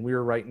band and we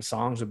were writing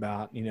songs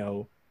about,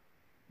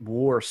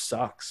 war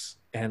sucks.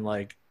 And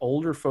like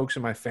older folks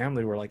in my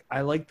family were like,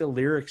 I like the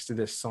lyrics to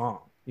this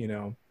song,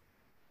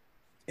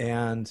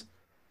 and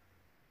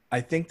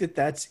I think that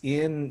that's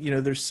in,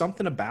 there's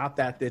something about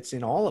that's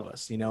in all of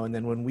us, and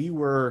then when we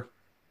were,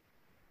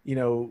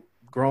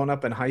 growing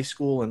up in high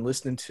school and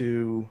listening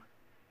to,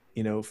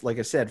 like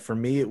I said, for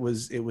me, it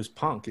was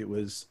punk. It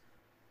was,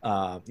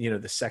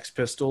 the Sex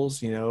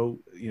Pistols,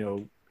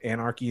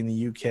 Anarchy in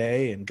the UK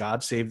and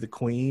God Save the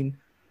Queen,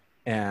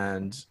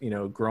 and,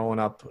 growing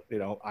up,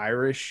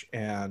 Irish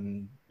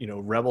and,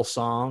 rebel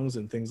songs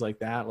and things like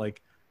that.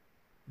 Like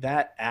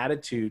that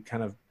attitude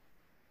kind of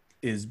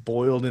is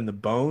boiled in the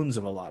bones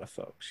of a lot of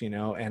folks,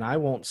 and I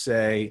won't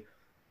say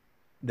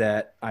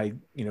that I,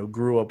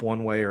 grew up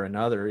one way or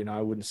another.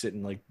 I wouldn't sit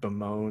and like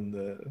bemoan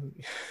the,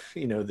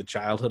 the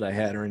childhood I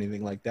had or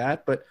anything like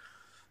that. But,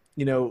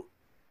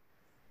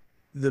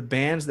 the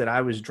bands that I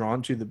was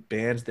drawn to, the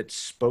bands that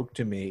spoke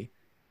to me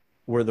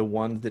were the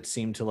ones that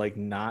seemed to like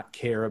not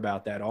care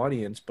about that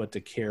audience, but to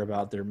care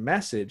about their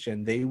message.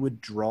 And they would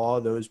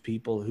draw those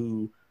people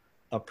who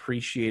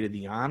appreciated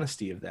the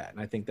honesty of that. And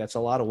I think that's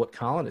a lot of what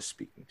Colin is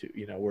speaking to,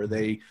 where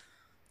they,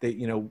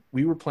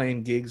 we were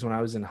playing gigs when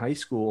I was in high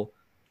school.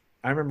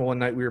 I remember one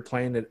night we were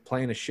playing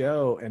a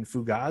show and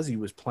Fugazi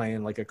was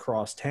playing like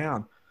across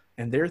town,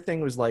 and their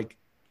thing was like,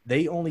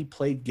 they only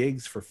played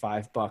gigs for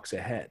 $5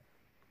 a head.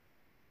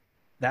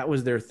 That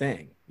was their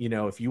thing.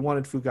 If you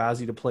wanted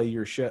Fugazi to play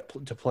your show,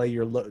 to play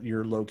your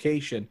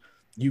location,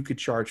 you could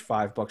charge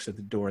 $5 at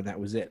the door, and that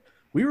was it.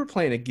 We were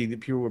playing a gig that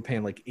people were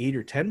paying like $8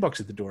 or $10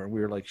 at the door, and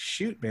we were like,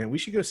 shoot, man, we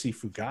should go see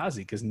Fugazi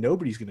because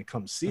nobody's going to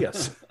come see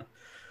us.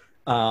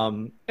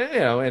 And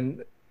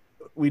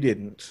we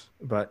didn't,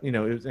 but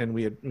and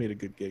we had a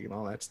good gig and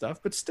all that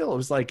stuff. But still, it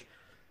was like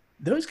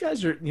those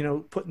guys are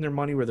putting their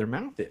money where their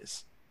mouth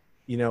is.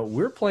 you know,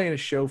 we're playing a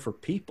show for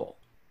people.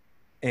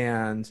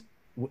 And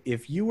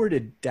if you were to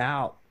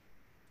doubt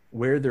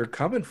where they're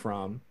coming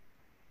from,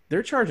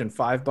 they're charging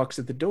 $5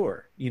 at the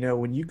door. You know,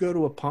 when you go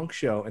to a punk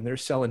show and they're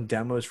selling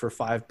demos for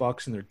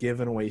 $5 and they're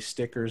giving away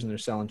stickers and they're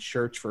selling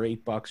shirts for $8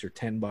 or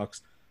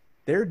 $10,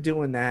 they're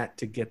doing that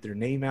to get their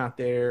name out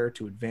there,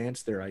 to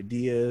advance their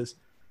ideas.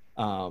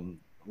 A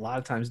lot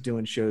of times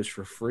doing shows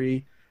for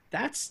free.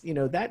 That's, you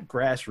know, that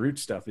grassroots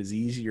stuff is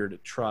easier to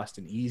trust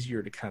and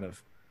easier to kind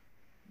of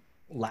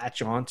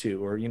latch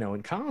onto. Or, you know,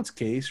 in Colin's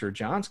case, or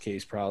John's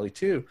case probably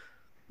too,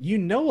 you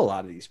know, a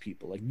lot of these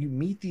people. Like, you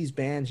meet these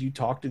bands, you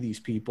talk to these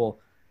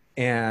people.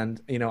 And,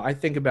 you know, I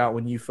think about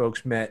when you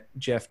folks met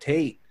Jeff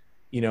Tate,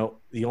 you know,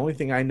 the only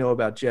thing I know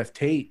about Jeff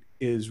Tate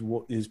is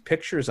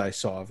pictures I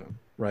saw of him,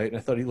 right? And I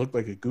thought he looked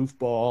like a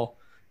goofball,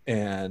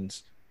 and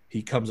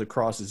he comes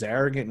across as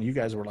arrogant, and you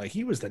guys were like,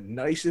 he was the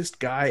nicest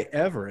guy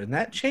ever. And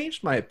that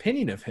changed my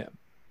opinion of him.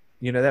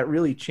 You know, that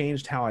really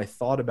changed how I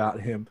thought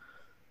about him.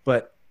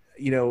 But,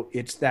 you know,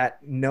 it's that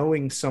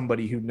knowing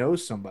somebody who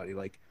knows somebody.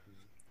 Like,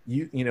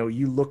 you know,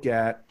 you look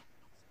at,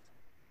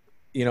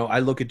 you know, I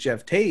look at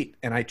Jeff Tate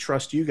and I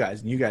trust you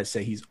guys, and you guys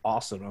say he's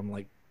awesome. I'm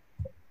like,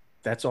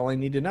 that's all I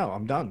need to know.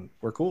 I'm done.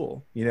 We're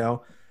cool, you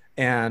know?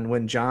 And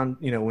when John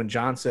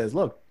says,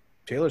 look,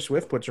 Taylor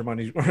Swift puts her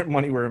money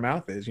where her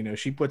mouth is, you know,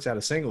 she puts out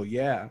a single.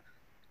 Yeah.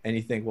 And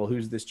you think, well,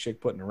 who's this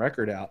chick putting a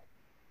record out?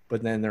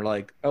 But then they're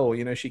like, oh,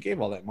 you know, she gave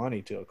all that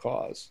money to a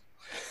cause.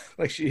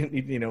 Like, she,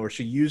 you know, or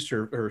she used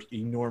her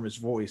enormous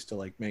voice to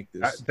like make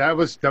this. That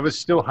was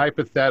still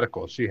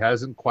hypothetical. She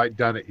hasn't quite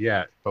done it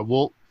yet, but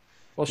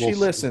she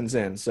listens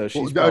in, so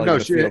she's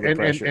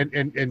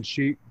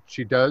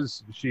she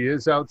does. She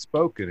is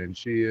outspoken, and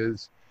she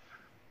is,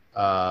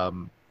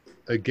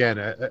 again,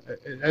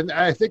 and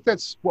I think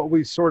that's what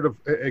we sort of,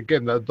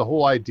 again, the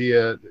whole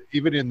idea,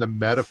 even in the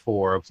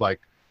metaphor of like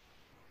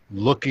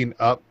looking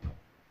up,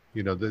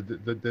 you know,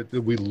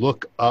 that we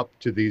look up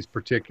to these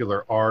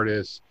particular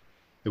artists,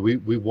 that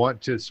we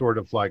want to sort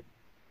of like,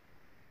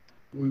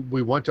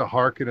 we want to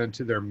hearken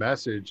unto their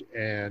message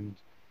and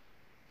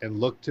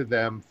look to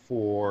them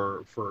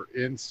for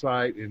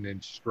insight and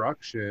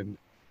instruction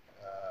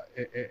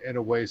in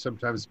a way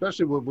sometimes,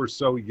 especially when we're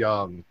so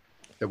young,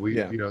 that we,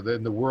 you know,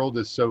 then the world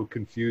is so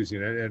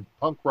confusing. And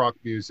punk rock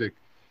music,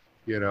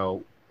 you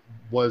know,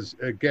 was,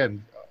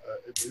 again,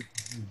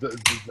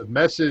 the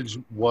message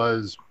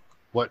was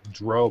what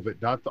drove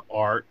it, not the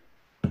art,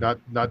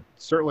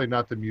 certainly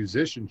not the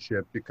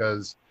musicianship,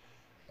 because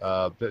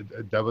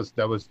that was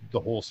the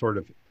whole sort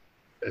of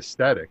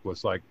aesthetic,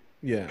 was like,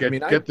 get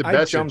the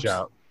message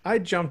out. I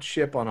jumped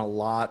ship on a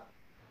lot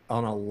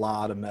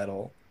of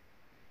metal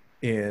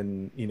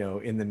in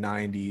the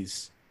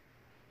 90s,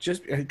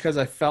 just because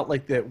I felt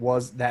like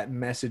that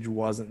message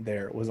wasn't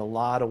there. It was a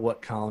lot of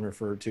what Colin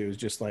referred to as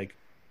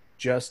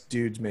just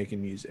dudes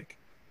making music.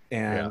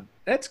 And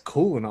that's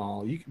cool and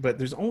all, but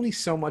there's only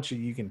so much that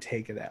you can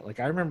take of that. Like,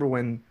 I remember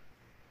when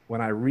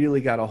I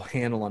really got a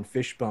handle on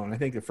Fishbone, I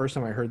think the first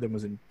time I heard them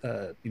was in,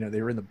 you know,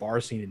 they were in the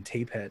bar scene in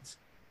Tapeheads.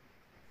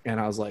 And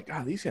I was like,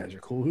 oh, these guys are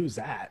cool. Who's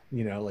that?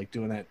 You know, like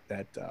doing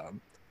that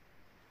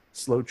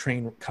Slow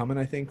Train Coming,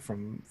 I think,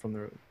 from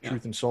the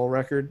Truth and Soul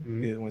record,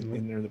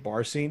 in the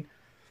bar scene.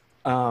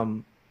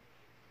 But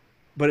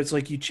it's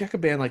like, you check a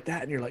band like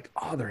that and you're like,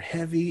 oh, they're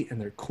heavy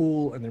and they're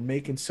cool and they're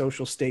making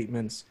social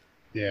statements.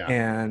 Yeah.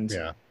 And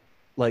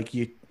like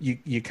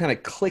you kind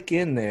of click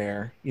in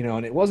there, you know,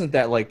 and it wasn't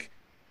that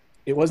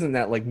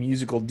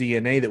musical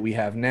DNA that we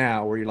have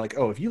now, where you're like,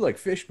 oh, if you like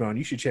Fishbone,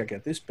 you should check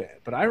out this band.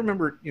 But I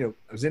remember, you know,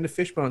 I was into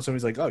Fishbone, and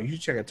somebody's like, oh, you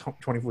should check out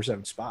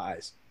 24/7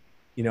 Spies,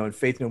 you know, and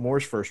Faith No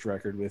More's first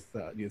record with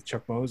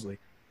Chuck Mosley.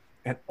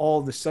 And all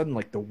of a sudden,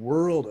 like, the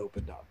world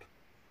opened up,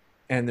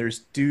 and there's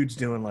dudes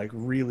doing like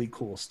really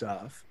cool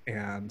stuff.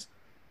 And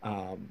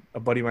a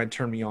buddy of mine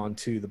turned me on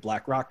to the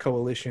Black Rock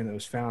Coalition that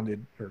was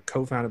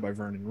co-founded by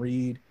Vernon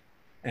Reid,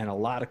 and a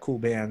lot of cool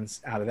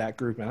bands out of that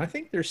group. And I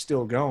think they're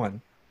still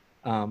going.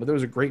 But there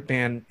was a great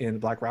band in the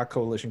Black Rock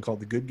Coalition called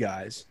the Good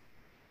Guys,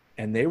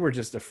 and they were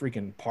just a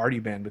freaking party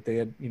band, but they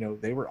had, you know,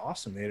 they were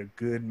awesome. They had a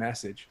good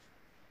message.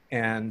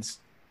 And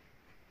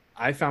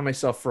I found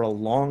myself for a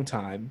long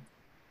time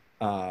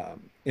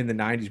in the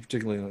 90s,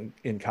 particularly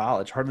in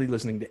college, hardly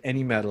listening to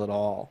any metal at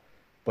all,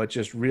 but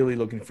just really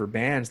looking for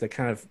bands that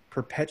kind of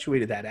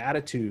perpetuated that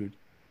attitude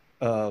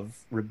of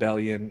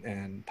rebellion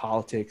and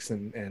politics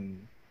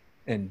and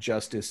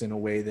justice in a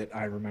way that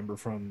I remember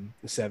from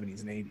the 70s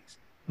and 80s.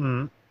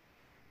 Mm-hmm.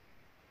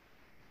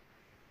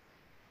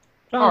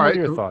 All right,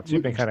 your thoughts?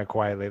 You've been kind of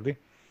quiet lately.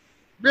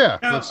 Yeah.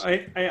 No,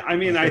 I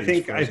mean, I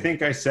think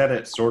I said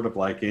it sort of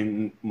like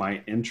in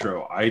my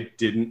intro. I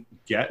didn't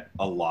get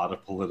a lot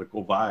of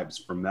political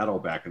vibes from metal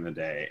back in the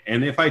day,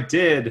 and if I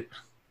did,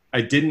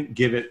 I didn't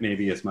give it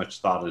maybe as much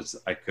thought as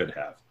I could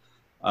have.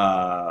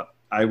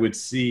 I would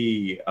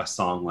see a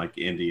song like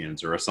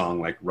Indians or a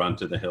song like Run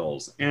to the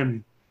Hills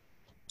and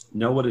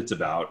know what it's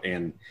about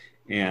and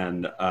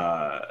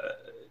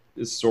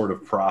sort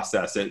of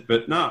process it,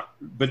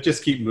 but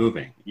just keep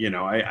moving. You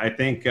know, I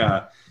think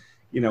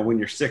when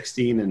you're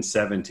 16 and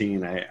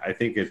 17, I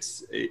think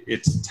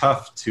it's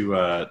tough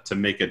to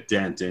make a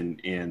dent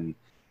in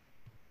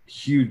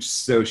huge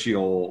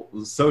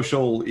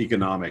social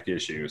economic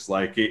issues.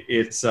 Like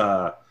it's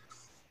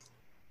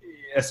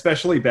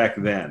especially back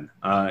then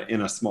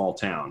in a small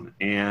town.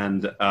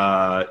 And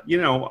I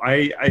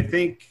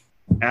think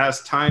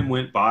as time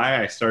went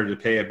by, I started to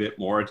pay a bit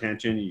more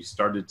attention. You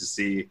started to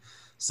see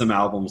some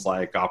albums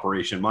like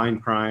Operation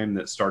Mindcrime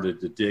that started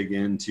to dig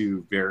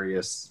into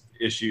various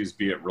issues,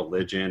 be it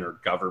religion or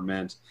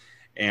government.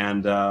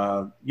 And,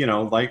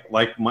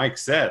 like Mike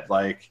said,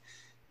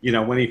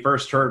 when he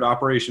first heard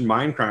Operation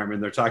Mindcrime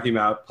and they're talking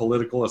about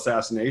political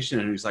assassination,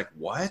 and he's like,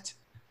 what?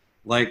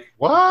 Like,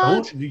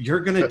 what?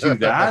 You're going to do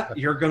that?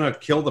 You're going to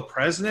kill the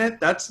president?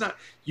 That's not,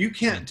 you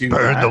can't do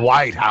Burn that. the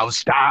White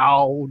House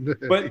down.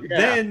 But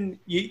then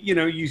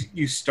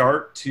you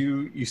start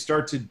to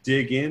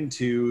dig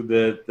into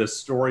the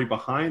story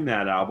behind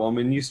that album,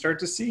 and you start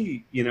to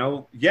see,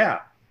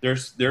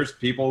 there's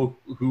people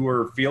who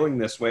are feeling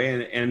this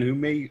way and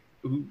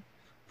who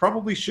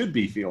probably should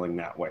be feeling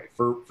that way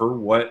for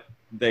what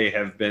they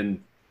have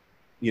been,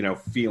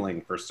 feeling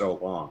for so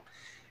long.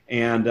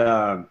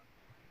 And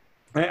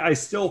I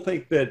still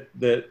think that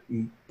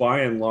by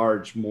and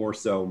large, more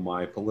so,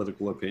 my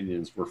political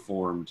opinions were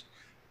formed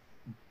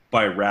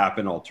by rap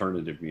and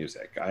alternative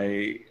music.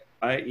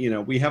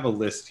 We have a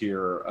list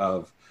here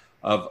of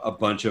a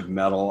bunch of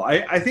metal.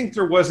 I think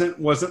there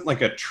wasn't like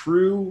a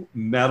true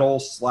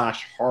metal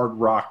 / hard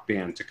rock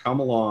band to come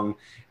along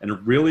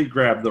and really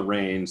grab the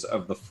reins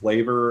of the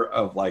flavor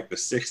of like the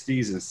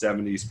 60s and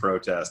 70s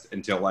protest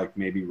until like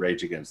maybe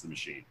Rage Against the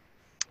Machine.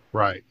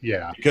 Right.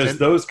 Yeah. Because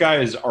those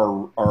guys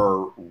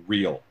are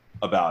real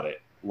about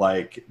it.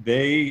 Like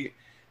it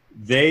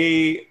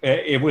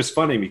was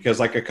funny because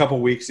like a couple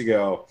weeks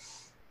ago,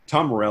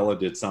 Tom Morello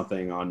did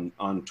something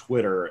on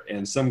Twitter,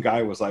 and some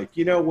guy was like,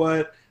 you know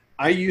what?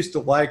 I used to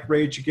like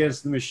Rage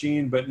Against the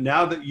Machine, but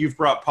now that you've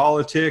brought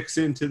politics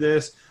into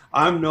this,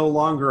 I'm no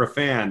longer a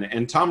fan.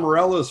 And Tom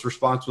Morello's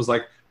response was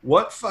like,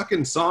 what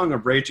fucking song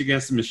of Rage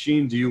Against the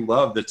Machine do you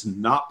love that's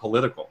not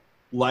political?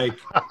 Like,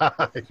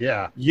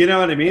 yeah, you know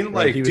what I mean?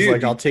 Like, he was dude,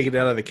 like, I'll take it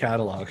out of the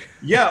catalog.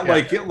 Yeah,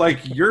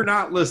 like you're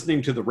not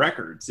listening to the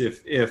records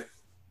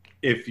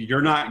if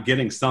you're not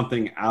getting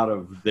something out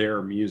of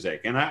their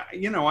music. And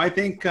I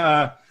think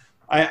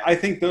I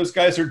think those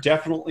guys are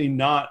definitely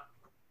not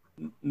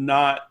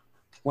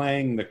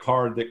playing the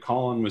card that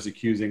Colin was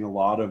accusing a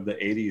lot of the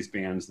 80s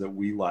bands that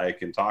we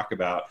like and talk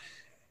about.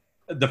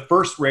 The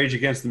first Rage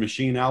Against the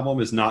Machine album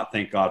is not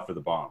Thank God for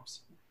the Bombs.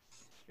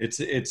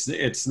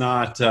 It's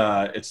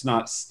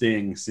not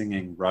Sting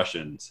singing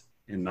Russians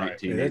in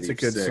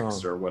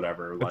 1986 or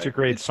whatever. That's a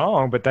great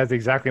song, but that's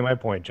exactly my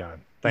point,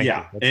 John. Thank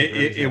you.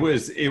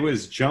 It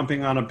was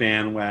jumping on a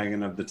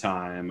bandwagon of the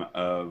time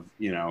of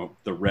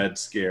the Red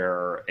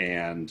Scare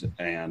and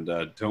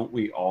Don't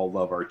We All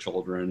Love Our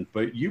Children.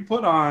 But you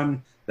put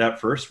on that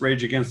first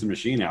Rage Against the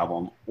Machine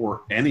album,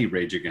 or any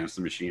Rage Against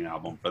the Machine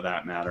album for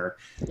that matter,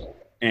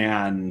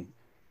 and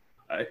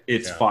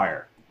it's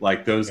fire.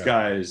 Like those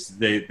guys,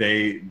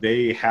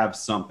 they have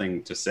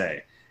something to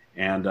say,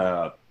 and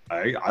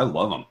I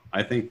love them.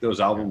 I think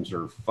those albums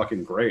are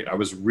fucking great. I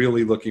was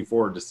really looking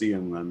forward to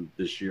seeing them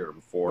this year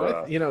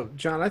before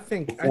John, I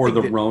think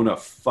the Rona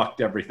fucked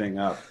everything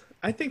up.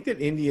 I think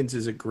that Indians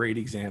is a great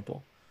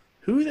example.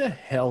 Who the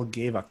hell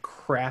gave a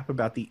crap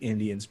about the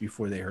Indians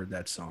before they heard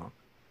that song?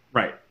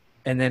 Right.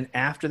 And then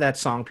after that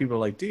song, people are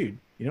like, dude,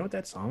 you know what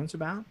that song's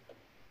about?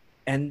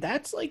 And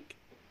that's like,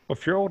 well,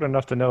 if you're old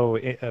enough to know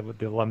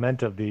the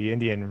Lament of the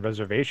Indian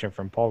Reservation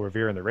from Paul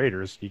Revere and the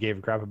Raiders, you gave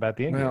a crap about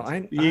the Indians.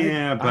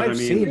 Well, I've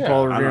seen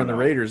Paul Revere and the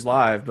Raiders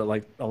live, but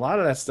like a lot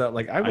of that stuff,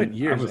 like I went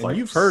years, and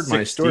you've heard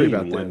my story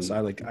about this.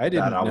 I didn't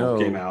that album know.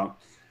 Came out.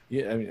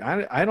 Yeah, I mean,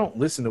 I don't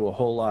listen to a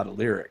whole lot of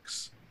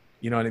lyrics,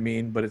 you know what I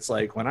mean? But it's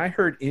like when I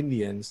heard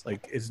Indians,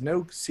 like it's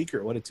no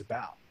secret what it's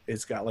about.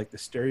 It's got like the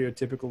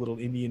stereotypical little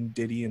Indian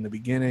ditty in the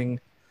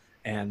beginning.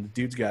 And the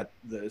dude's got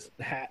the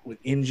hat with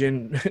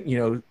Injun,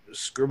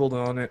 scribbled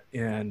on it,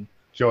 and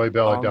Joey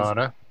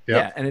Belladonna.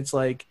 Yeah, and it's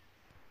like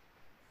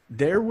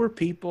there were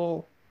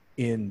people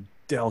in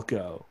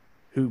Delco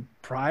who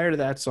prior to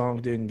that song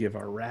didn't give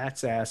a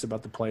rat's ass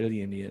about the plight of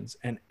the Indians,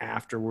 and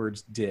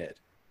afterwards did.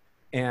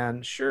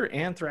 And sure,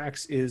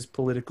 Anthrax is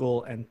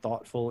political and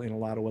thoughtful in a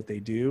lot of what they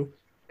do.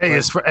 Hey,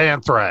 it's for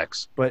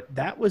Anthrax. But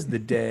that was the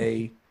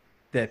day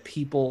that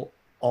people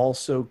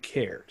also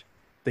cared.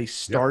 They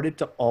started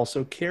to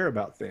also care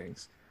about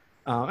things.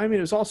 I mean,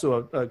 it was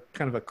also a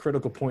kind of a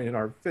critical point in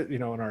our,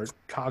 in our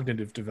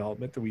cognitive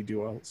development that we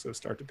do also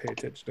start to pay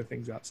attention to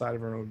things outside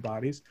of our own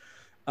bodies.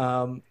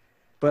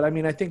 But I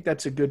mean, I think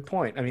that's a good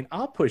point. I mean,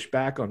 I'll push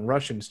back on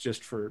Russians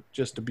just to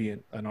be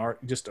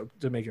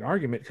to make an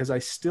argument, because I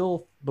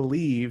still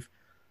believe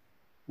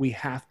we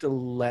have to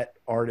let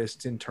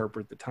artists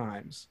interpret the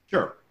times.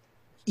 Sure.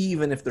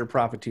 Even if they're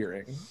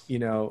profiteering,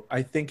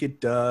 I think it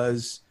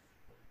does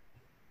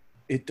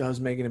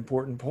make an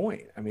important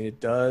point. I mean,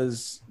 it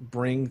does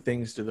bring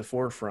things to the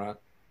forefront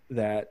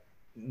that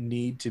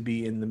need to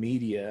be in the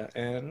media.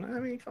 And I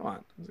mean, come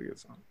on, it's a good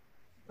song.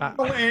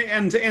 Well,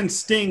 and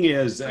Sting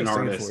is an I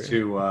sing it artist for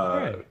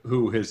you.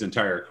 who his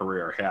entire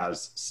career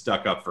has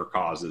stuck up for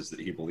causes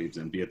that he believes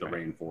in, be it the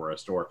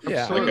rainforest or Yeah. like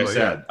I Absolutely,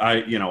 said,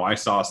 I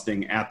saw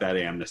Sting at that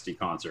Amnesty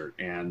concert,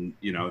 and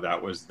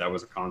that was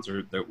a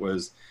concert that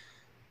was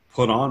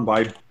put on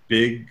by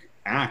big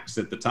acts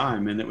at the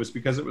time, and it was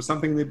because it was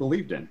something they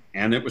believed in,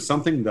 and it was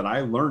something that I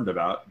learned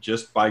about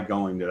just by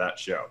going to that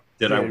show.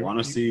 Did I want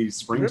to see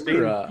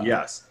Springsteen?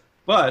 Yes,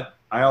 but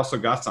I also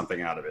got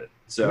something out of it.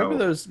 So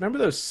remember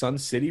those Sun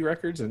City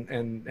records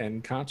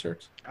and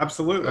concerts?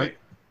 absolutely.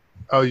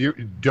 Oh, you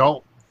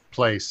don't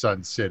play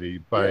Sun City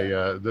by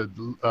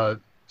the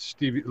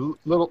Stevie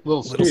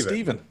Little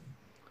Steven.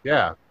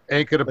 Yeah,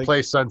 ain't gonna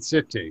play Sun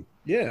City.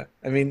 Yeah,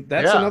 I mean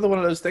that's another one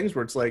of those things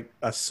where it's like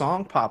a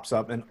song pops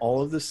up and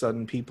all of a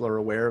sudden people are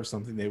aware of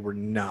something they were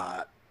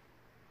not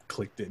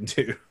clicked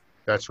into.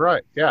 That's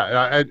right.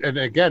 Yeah, and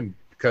again,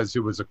 because it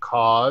was a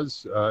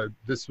cause.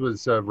 This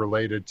was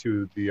related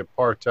to the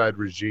apartheid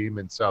regime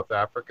in South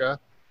Africa,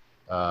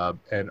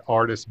 and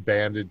artists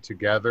banded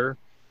together,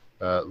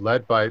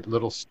 led by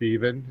Little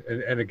Steven.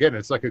 And again,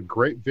 it's like a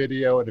great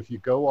video. And if you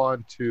go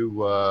on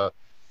to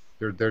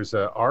there's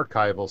an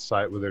archival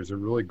site where there's a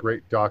really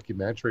great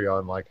documentary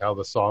on like how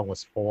the song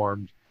was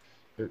formed.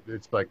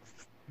 It's like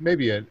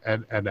maybe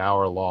an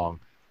hour long,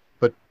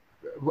 but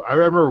I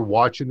remember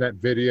watching that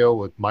video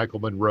with Michael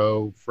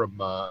Monroe from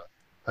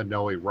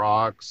Hanoi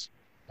Rocks.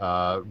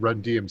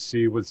 Run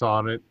DMC was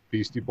on it.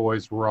 Beastie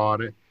Boys were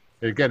on it.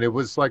 And again, it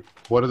was like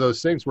one of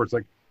those things where it's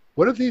like,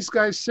 what are these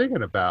guys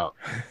singing about?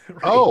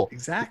 Right,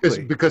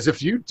 exactly. Because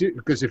if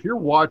you're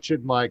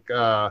watching like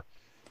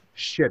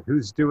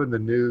who's doing the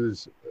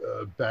news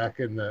back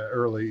in the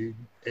early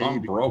Tom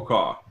 80s?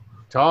 Brokaw.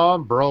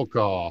 Tom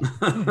Brokaw.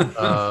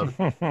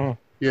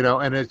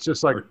 And it's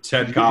just like Or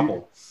Ted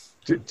Koppel.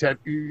 Ted,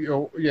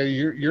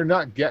 you're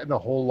not getting a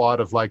whole lot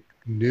of like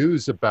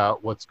news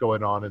about what's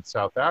going on in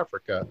South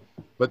Africa,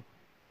 but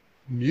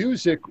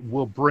music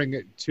will bring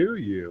it to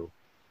you.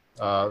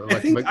 I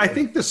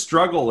think the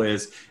struggle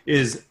is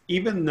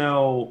even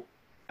though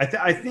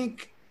I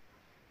think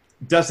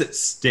does it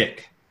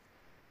stick?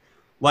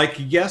 Like,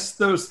 yes,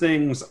 those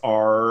things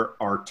are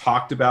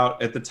talked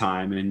about at the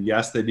time, and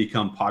yes, they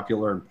become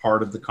popular and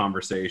part of the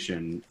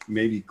conversation,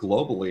 maybe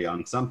globally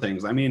on some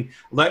things. I mean,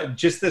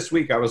 just this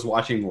week I was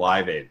watching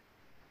Live Aid.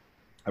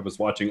 I was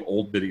watching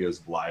old videos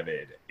of Live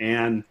Aid,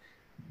 and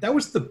that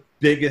was the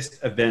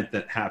biggest event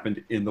that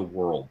happened in the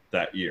world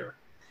that year.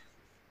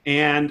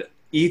 And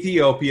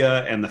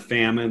Ethiopia and the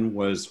famine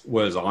was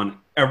on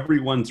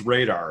everyone's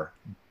radar.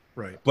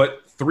 Right.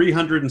 But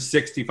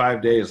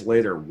 365 days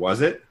later,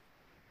 was it?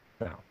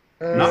 No.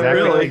 Not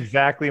exactly, really.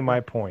 Exactly my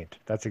point.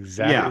 That's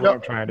exactly Yeah. what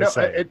I'm trying to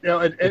say.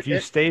 If you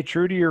it, stay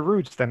true to your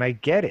roots, then I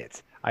get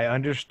it. I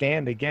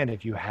understand, again,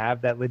 if you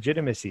have that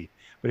legitimacy.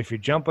 But if you're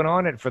jumping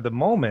on it for the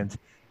moment,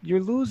 you're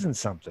losing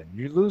something.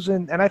 You're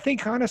losing. And I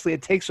think, honestly,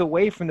 it takes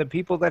away from the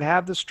people that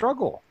have the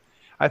struggle.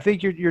 I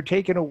think you're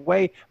taking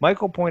away.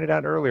 Michael pointed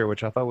out earlier,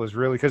 which I thought was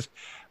really, because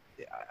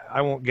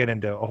I won't get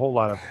into a whole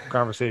lot of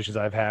conversations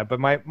I've had, but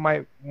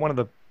my one of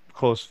the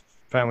close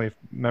family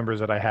members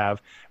that I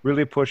have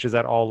really pushes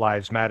that all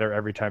lives matter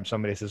every time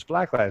somebody says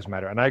Black Lives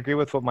Matter. And I agree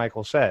with what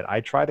Michael said.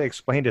 I try to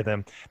explain to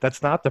them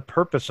that's not the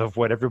purpose of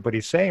what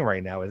everybody's saying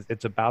right now.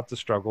 It's about the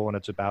struggle and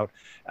it's about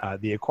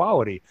the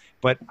equality.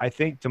 But I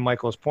think to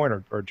Michael's point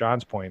or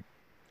John's point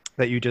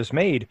that you just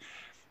made,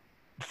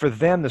 for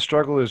them, the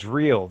struggle is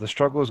real. The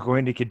struggle is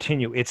going to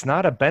continue. It's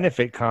not a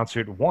benefit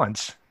concert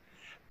once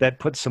that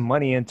puts some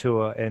money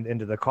into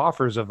the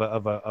coffers of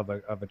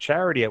a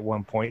charity at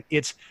one point.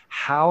 It's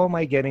how am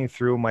I getting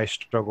through my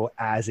struggle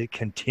as it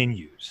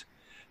continues?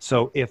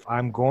 So if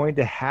I'm going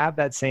to have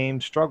that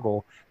same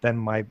struggle, then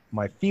my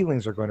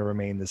feelings are going to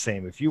remain the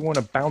same. If you want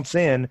to bounce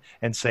in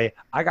and say,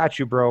 I got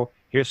you, bro,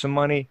 here's some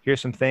money,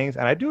 here's some things.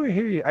 And I do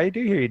hear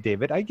you,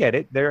 David. I get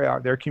it.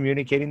 They're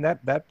communicating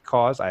that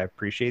cause. I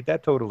appreciate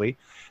that totally.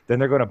 Then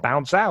they're going to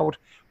bounce out.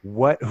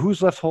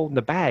 Who's left holding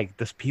the bag?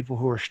 The people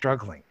who are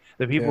struggling.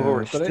 The people who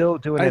are still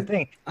doing their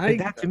thing.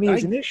 That to me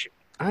is an issue.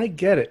 I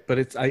get it,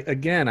 but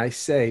I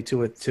say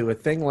to a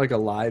thing like a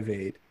Live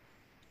Aid,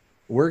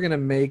 we're gonna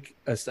make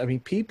us. I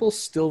mean, people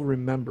still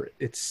remember it.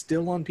 It's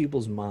still on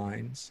people's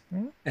minds,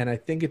 and I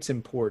think it's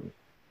important.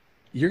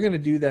 You're gonna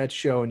do that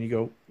show, and you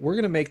go, we're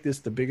gonna make this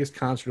the biggest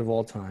concert of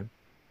all time.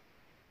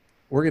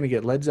 We're gonna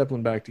get Led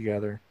Zeppelin back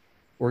together.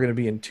 We're gonna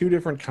be in 2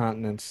 different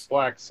continents.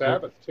 Black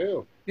Sabbath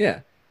too.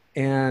 Yeah,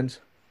 and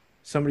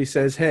somebody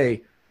says,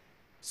 "Hey."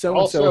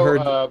 So-and-so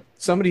heard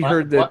somebody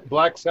heard that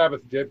Black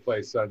Sabbath did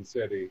play Sun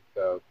City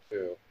though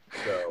too.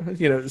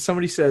 So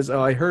somebody says,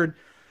 "Oh, I heard,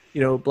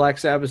 Black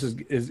Sabbath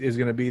is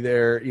going to be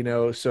there."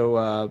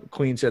 So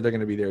Queen said they're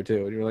going to be there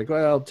too, and you're like,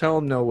 "Well, tell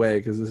them no way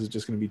because this is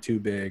just going to be too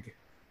big,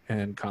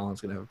 and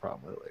Colin's going to have a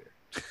problem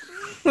with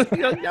it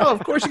later." No,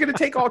 of course you're going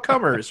to take all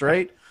comers,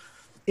 right?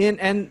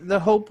 And the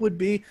hope would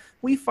be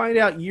we find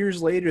out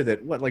years later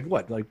that like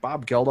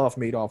Bob Geldof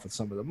made off with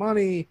some of the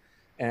money.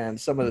 and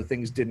some of the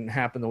things didn't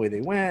happen the way they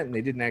went, and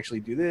they didn't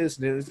actually do this.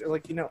 And it was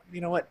like, you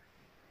know what?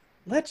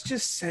 Let's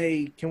just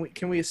say,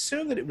 can we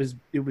assume that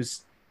it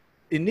was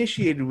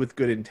initiated with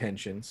good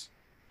intentions?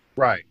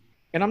 Right.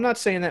 And I'm not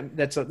saying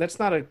that's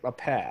not a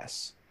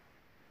pass,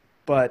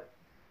 but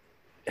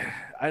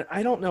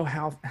I don't know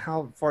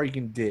how far you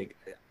can dig.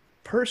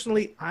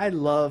 Personally, I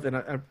love,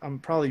 and I'm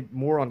probably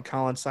more on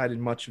Colin's side in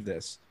much of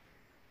this.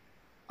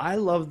 I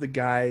love the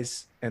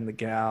guys and the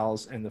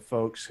gals and the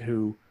folks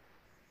who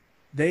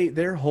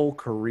their whole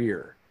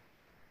career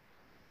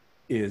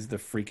is the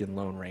freaking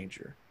Lone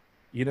Ranger.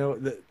 You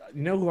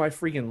know who I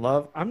freaking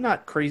love? I'm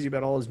not crazy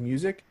about all his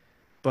music,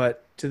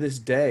 but to this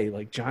day,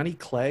 like Johnny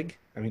Clegg,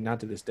 I mean, not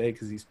to this day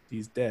because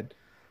he's dead,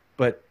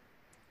 but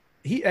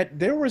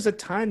there was a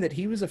time that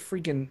he was a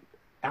freaking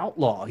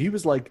outlaw. He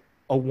was like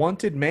a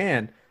wanted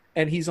man,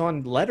 and he's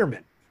on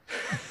Letterman.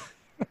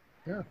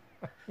 Yeah.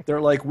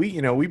 They're like,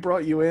 we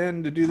brought you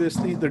in to do this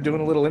thing. They're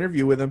doing a little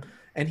interview with him,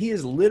 and he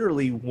is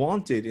literally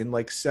wanted in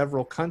like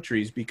several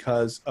countries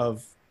because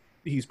of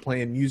he's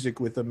playing music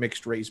with a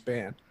mixed race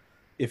band.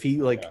 If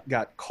he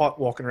got caught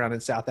walking around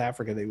in South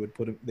Africa, they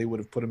would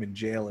have put him in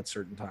jail at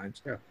certain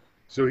times. Yeah.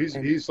 So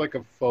he's like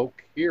a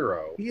folk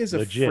hero. He is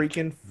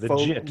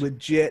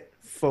legit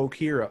folk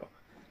hero.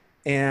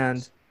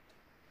 And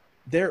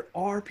there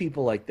are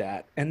people like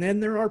that. And then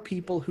there are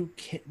people who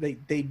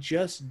they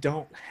just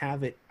don't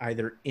have it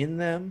either in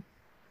them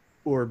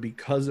or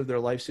because of their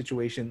life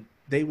situation.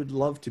 They would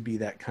love to be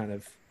that kind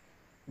of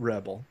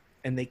rebel,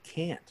 and they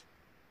can't.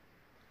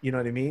 You know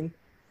what I mean?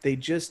 They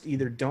just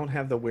either don't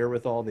have the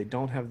wherewithal, they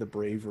don't have the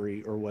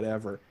bravery or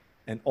whatever.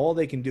 And all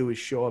they can do is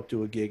show up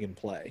to a gig and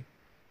play.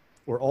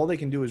 Or all they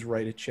can do is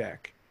write a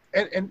check.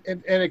 And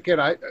again,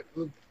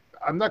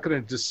 I'm not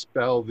going to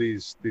dispel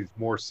these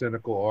more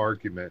cynical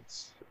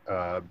arguments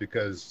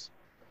because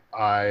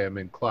I am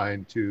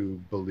inclined to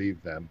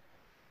believe them.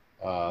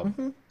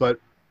 But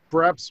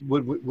perhaps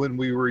when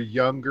we were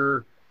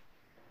younger,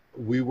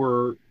 we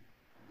were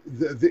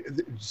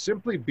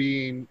simply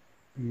being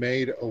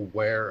made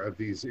aware of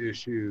these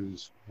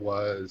issues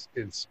was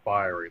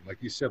inspiring. Like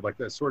you said, like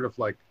that sort of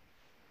like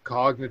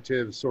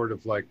cognitive sort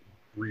of like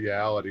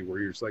reality where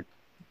you're just like,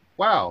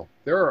 wow,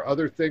 there are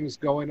other things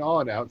going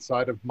on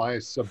outside of my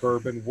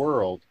suburban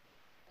world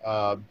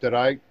that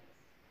I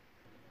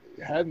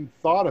hadn't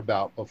thought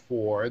about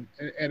before.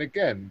 And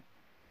again,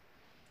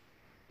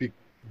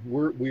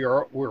 we're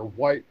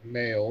white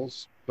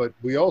males, but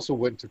we also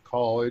went to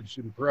college,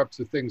 and perhaps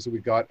the things that we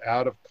got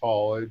out of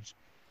college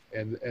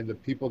and the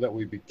people that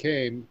we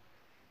became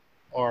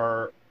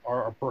are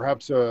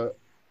perhaps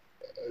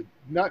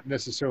not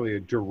necessarily a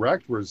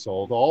direct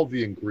result. All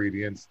the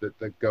ingredients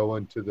that go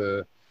into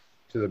the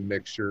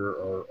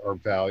mixture are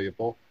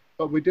valuable,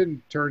 but we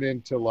didn't turn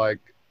into like,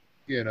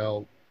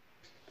 the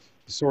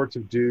sorts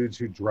of dudes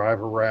who drive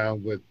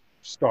around with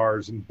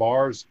stars and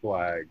bars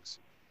flags.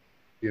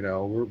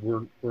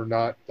 We're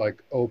not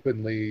like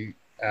openly,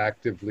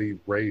 actively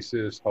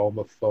racist,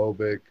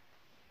 homophobic,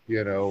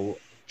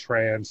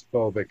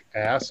 transphobic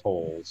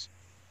assholes.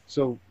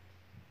 So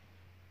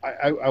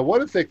I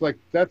want to think like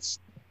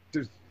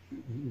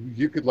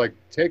you could like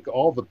take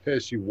all the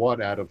piss you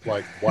want out of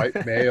like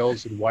white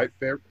males and white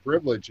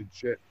privilege and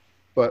shit,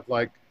 but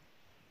like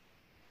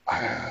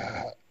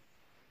I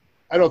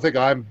don't think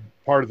I'm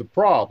part of the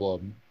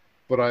problem,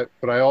 but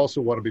I also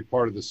want to be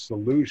part of the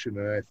solution.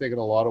 And I think in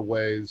a lot of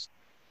ways,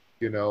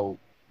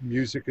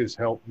 music has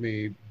helped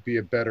me be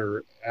a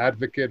better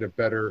advocate, a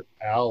better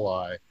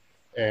ally.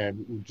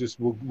 And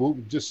we'll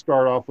just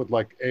start off with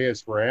like A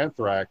is for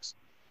Anthrax,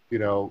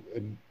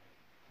 and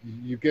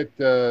you get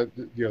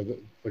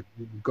like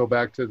go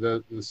back to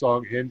the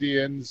song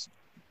Indians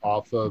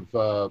off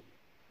of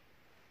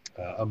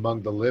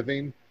Among the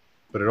Living,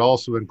 but it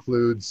also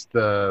includes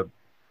the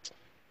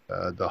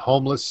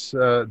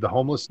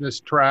homelessness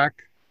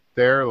track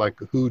there, like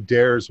Who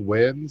Dares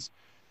Wins.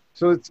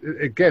 So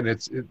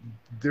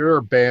they're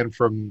a band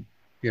from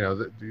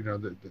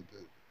the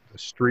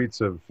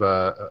streets of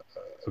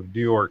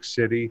New York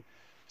City,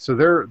 so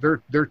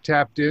they're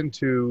tapped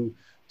into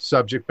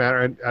subject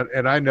matter.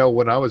 And I know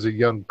when I was a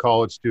young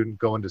college student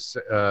going to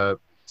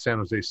San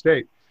Jose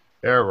State,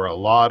 there were a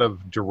lot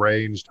of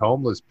deranged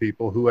homeless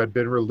people who had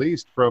been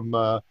released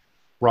from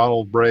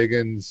Ronald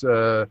Reagan's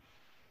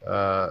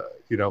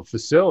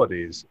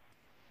facilities.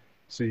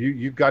 So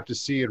you got to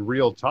see in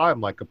real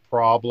time like a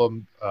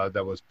problem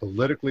that was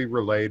politically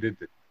related,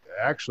 that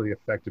actually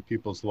affected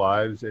people's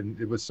lives, and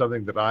it was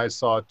something that I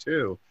saw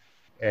too.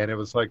 And it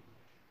was like,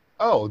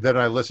 oh, then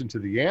I listened to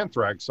the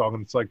Anthrax song,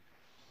 and it's like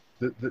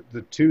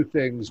the two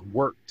things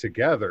work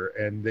together,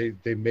 and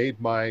they made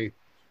my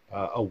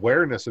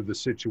awareness of the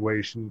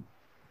situation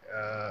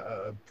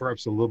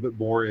perhaps a little bit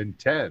more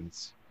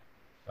intense.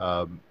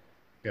 And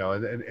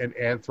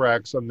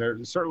Anthrax on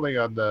there, certainly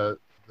on the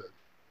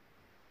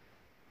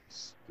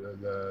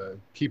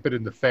Keep It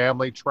in the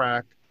Family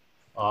track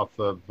off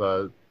of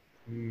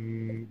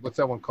what's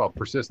that one called?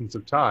 Persistence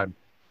of Time.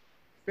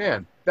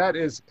 Man, that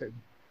is,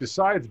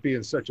 besides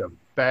being such a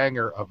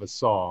banger of a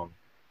song,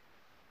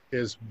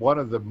 is one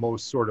of the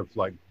most sort of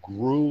like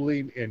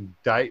grueling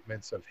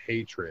indictments of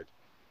hatred.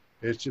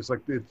 It's just like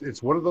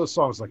it's one of those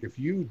songs like if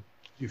you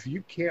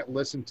can't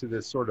listen to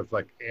this sort of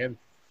like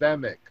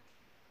anthemic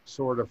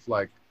sort of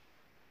like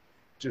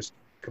just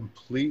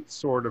complete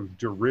sort of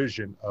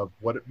derision of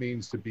what it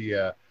means to be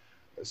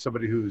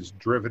somebody who's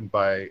driven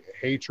by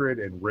hatred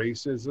and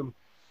racism,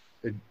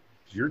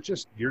 you're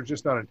just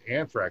not an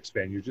Anthrax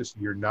fan.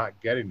 You're not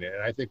getting it.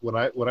 And I think when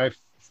I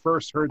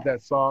first heard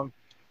that song,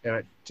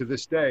 and to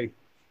this day,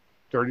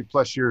 30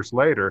 plus years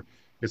later,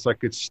 it's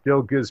like it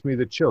still gives me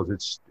the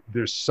chills.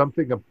 There's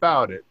something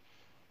about it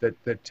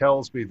that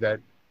tells me that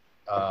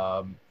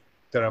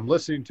that I'm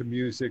listening to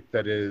music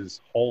that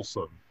is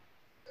wholesome,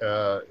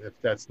 if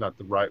that's not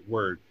the right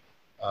word,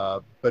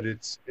 but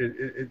it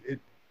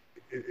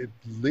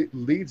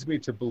leads me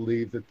to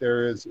believe that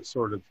there is a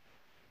sort of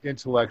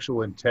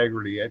intellectual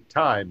integrity at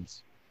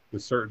times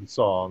with certain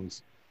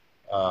songs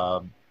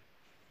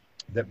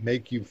that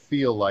make you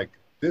feel like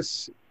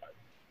this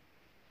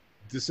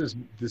is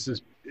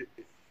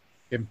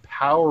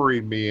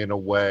empowering me in a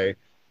way,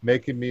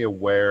 making me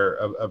aware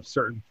of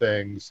certain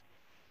things,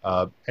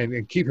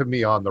 and keeping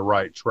me on the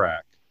right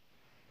track.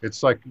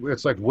 It's like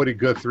Woody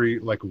Guthrie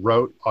like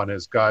wrote on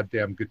his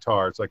goddamn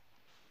guitar. It's like,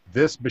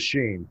 this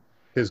machine,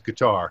 his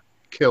guitar,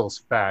 kills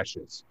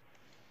fascists.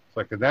 It's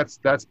like, and that's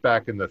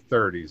back in the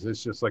 30s.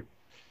 It's just like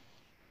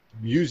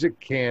music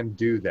can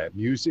do that.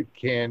 Music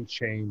can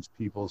change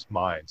people's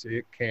minds.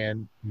 It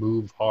can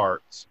move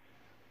hearts.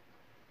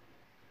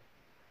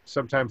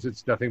 Sometimes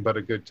it's nothing but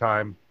a good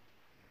time.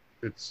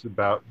 It's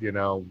about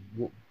all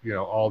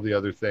the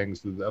other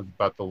things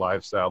about the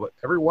lifestyle. But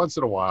every once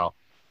in a while,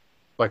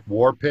 like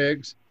War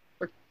Pigs,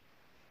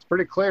 it's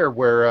pretty clear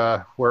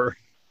where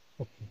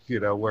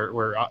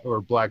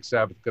Black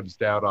Sabbath comes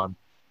down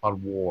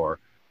on war.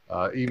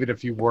 Even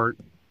if you weren't,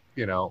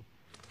 young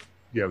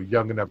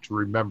enough to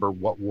remember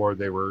what war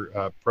they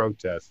were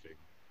protesting.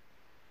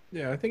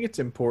 Yeah, I think it's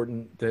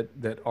important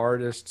that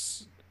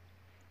artists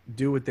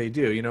do what they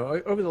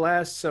do. Over the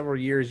last several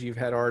years, you've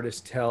had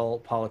artists tell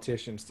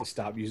politicians to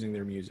stop using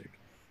their music.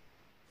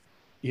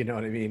 You know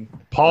what I mean?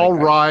 Paul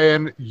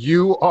Ryan,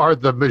 you are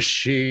the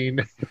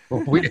machine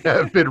we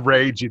have been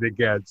raging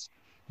against.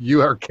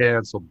 You are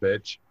canceled,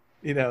 bitch.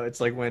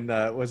 It's like when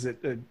was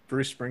it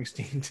Bruce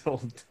Springsteen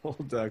told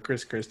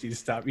Chris Christie to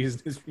stop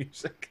using his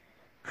music?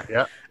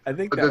 Yeah, I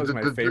think that was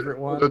my favorite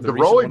one. The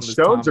Rolling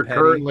Stones are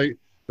currently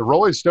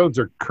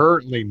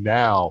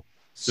now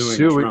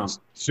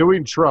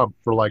suing Trump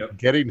for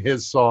getting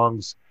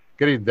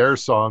their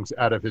songs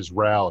out of his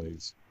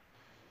rallies.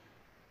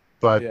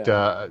 But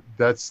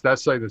that's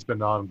something that's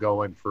been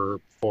ongoing for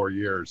 4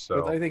 years.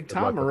 So but I think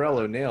Tom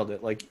Morello nailed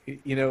it.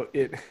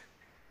 It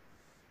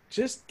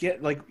just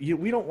get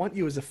we don't want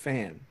you as a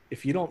fan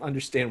if you don't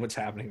understand what's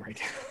happening right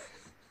now.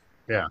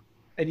 Yeah.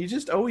 And you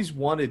just always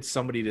wanted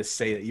somebody to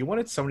say that. You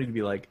wanted somebody to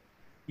be like,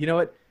 you know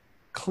what?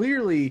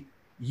 Clearly,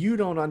 you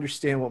don't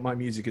understand what my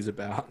music is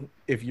about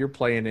if you're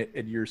playing it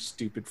at your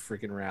stupid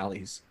freaking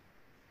rallies.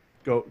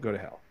 Go to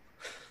hell.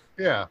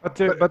 Yeah.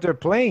 But they're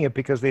playing it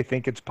because they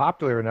think it's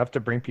popular enough to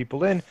bring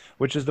people in,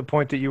 which is the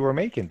point that you were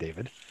making,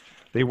 David.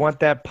 They want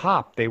that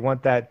pop. They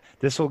want that.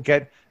 This will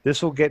get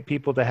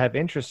people to have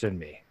interest in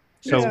me.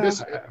 So,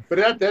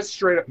 but that's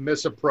straight up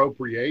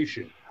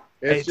misappropriation.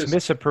 It's just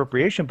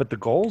misappropriation, but the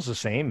goal's the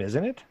same,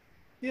 isn't it?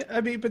 Yeah,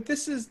 I mean, but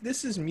this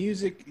is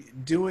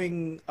music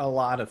doing a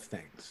lot of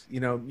things.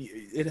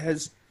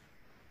 There's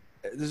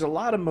a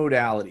lot of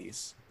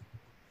modalities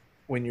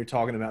when you're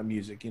talking about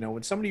music.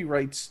 When somebody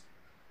writes,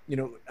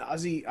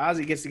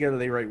 Ozzy gets together,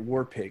 they write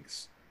War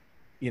Pigs.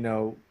 They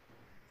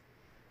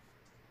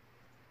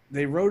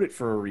wrote it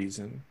for a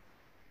reason.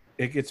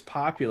 It gets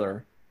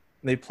popular.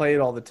 And they play it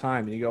all the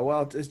time, and you go,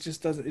 well, it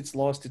just doesn't. It's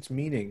lost its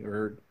meaning,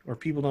 or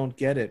people don't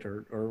get it,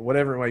 or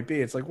whatever it might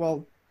be. It's like,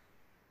 well,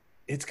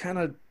 it's kind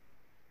of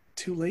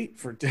too late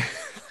for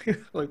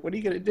what are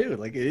you gonna do?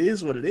 It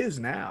is what it is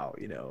now,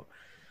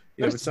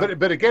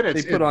 But again,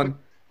 they put on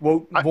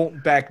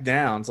won't back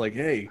down. It's like,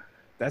 hey,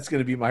 that's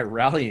gonna be my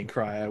rallying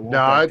cry. I won't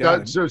back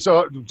down.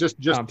 So just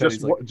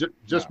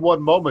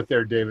one moment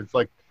there, David. It's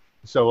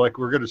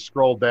we're gonna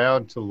scroll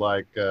down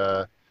to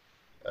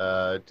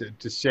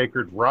to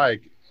Sacred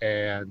Reich.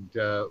 And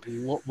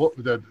what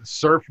the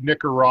Surf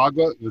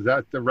Nicaragua, was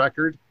that the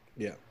record?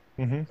 Yeah.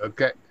 Mm-hmm.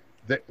 Okay.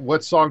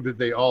 What song did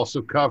they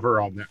also cover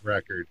on that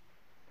record?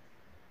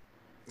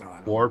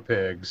 War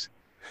Pigs.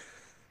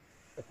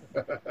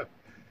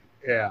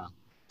 Yeah.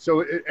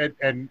 So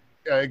and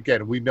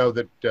again, we know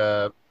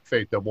that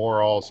Faith No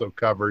More also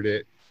covered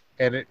it,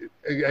 and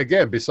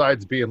again,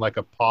 besides being like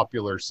a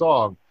popular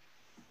song,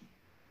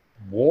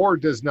 war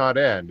does not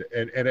end,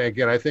 and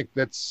again, I think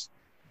that's.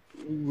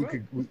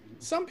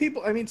 Some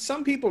people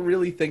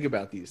really think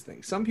about these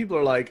things. Some people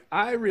are like,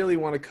 I really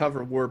want to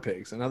cover War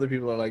Pigs, and other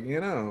people are like,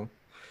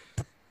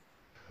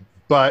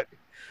 But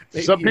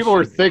some people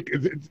are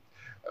thinking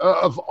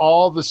of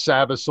all the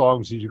Sabbath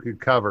songs that you could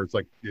cover. It's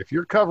like, if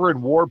you're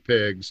covering War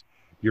Pigs,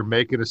 you're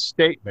making a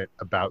statement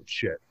about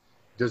shit.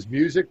 Does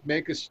music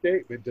make a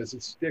statement? Does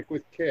it stick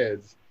with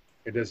kids?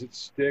 And does it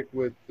stick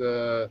with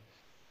the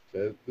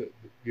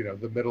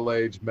the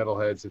middle-aged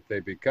metalheads that they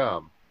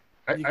become?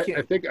 I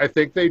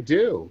think they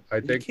do. I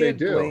think they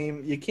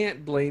do. You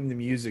can't blame the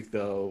music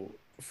though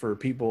for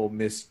people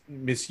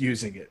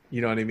misusing it.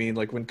 You know what I mean?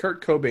 Like when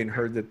Kurt Cobain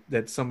heard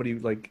that somebody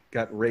like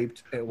got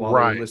raped while they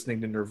were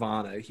listening to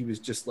Nirvana, he was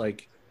just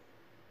like,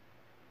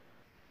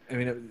 I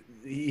mean,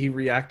 he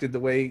reacted the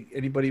way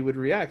anybody would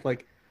react.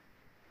 Like,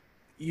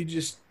 you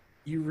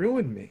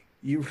ruined me.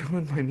 You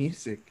ruined my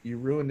music. You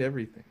ruined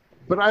everything.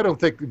 But I don't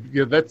think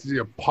that's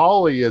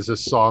Polly is a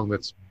song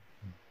that's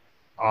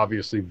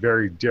obviously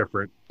very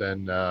different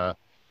than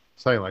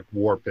something like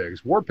War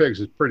Pigs. War Pigs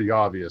is pretty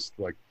obvious,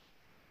 like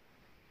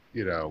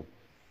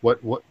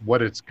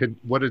what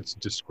it's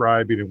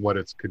describing and what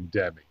it's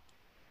condemning.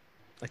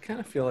 I kind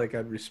of feel like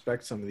I'd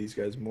respect some of these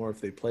guys more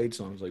if they played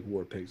songs like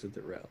War Pigs at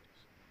their rallies.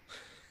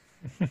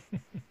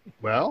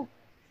 Well,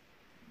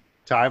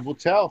 time will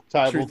tell.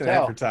 Time will Truth in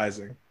tell.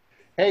 advertising.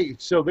 Hey,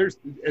 so there's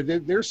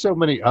so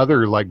many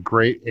other like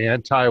great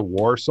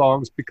anti-war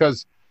songs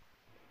because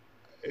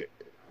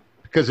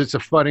it's a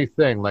funny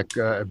thing. Like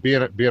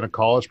being a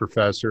college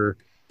professor.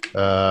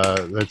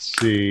 Let's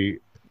see,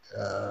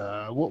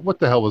 what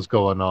the hell was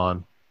going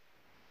on?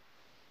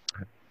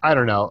 I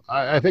don't know.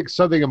 I think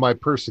something in my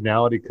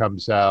personality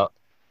comes out,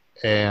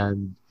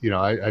 and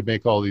I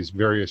make all these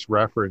various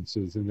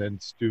references, and then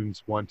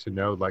students want to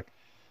know, like,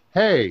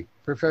 hey,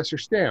 Professor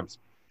Stamps,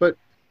 but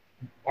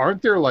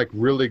aren't there like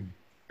really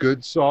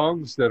good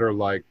songs that are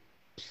like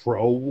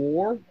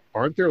pro-war?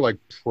 Aren't there like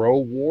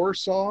pro-war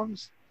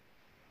songs?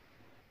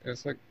 And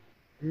it's like,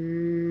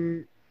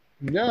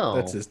 no.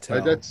 That's his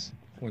tell.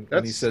 When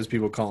he says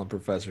people call him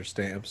Professor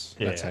Stamps,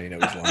 that's how you know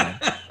he's lying.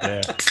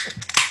 Yeah.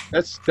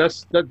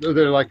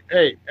 They're like,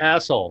 hey,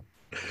 asshole.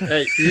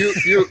 Hey,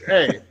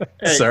 hey,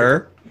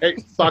 sir. Hey,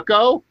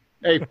 fucko.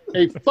 Hey,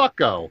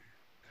 fucko.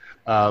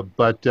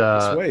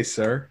 This way,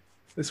 sir.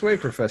 This way,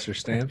 Professor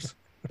Stamps.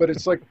 But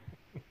it's like,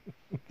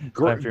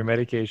 time for your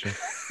medication.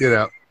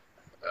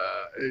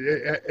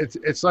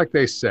 It's like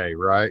they say,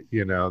 right?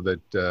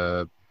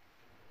 That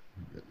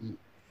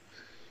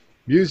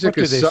music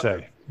what do they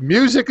say?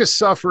 Music is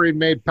suffering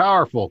made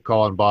powerful,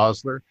 Colin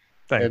Bosler.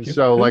 Thank you.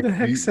 So, Who the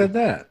heck said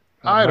that?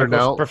 I don't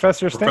know.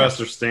 Professor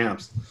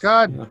Stamps.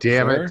 God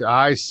damn it.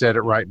 I said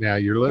it right now.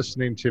 You're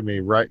listening to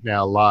me right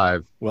now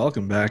live.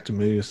 Welcome back to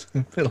Moose.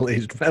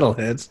 Middle-aged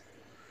metalheads.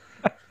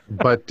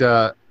 But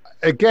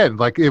again,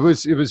 like it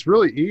was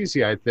really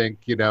easy, I think,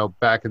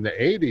 back in the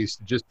 80s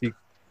to just be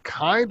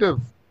kind of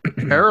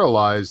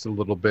paralyzed a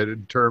little bit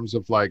in terms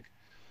of like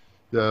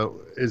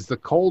is the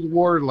Cold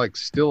War like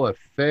still a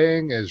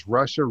thing? Is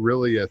Russia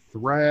really a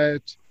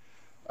threat?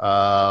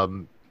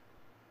 And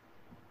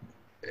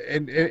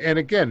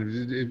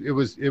again, it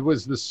was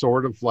the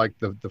sort of like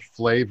the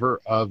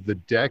flavor of the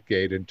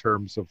decade in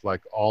terms of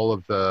like all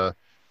of the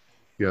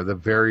the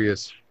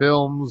various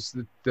films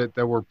that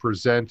were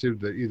presented,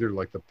 that either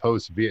like the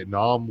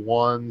post-Vietnam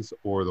ones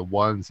or the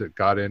ones that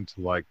got into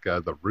like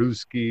the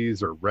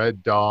Ruskies or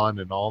Red Dawn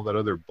and all that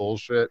other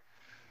bullshit.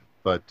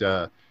 But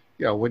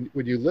when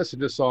you listen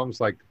to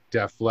songs like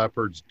Def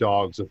Leppard's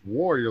Dogs of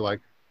War, you're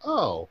like,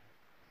 oh,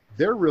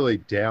 they're really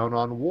down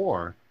on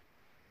war.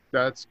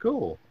 That's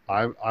cool.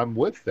 I'm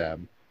with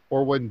them.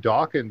 Or when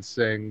Dawkins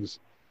sings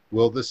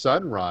Will the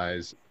Sun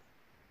Rise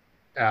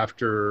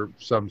after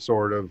some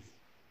sort of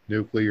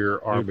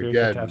nuclear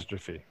Armageddon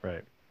catastrophe,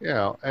 right?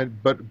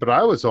 But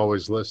I was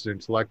always listening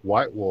to like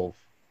White Wolf.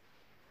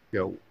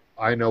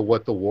 I know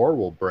what the war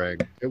will bring.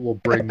 It will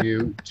bring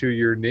you to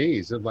your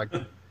knees. And like,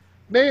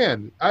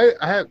 man, I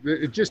have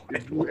it just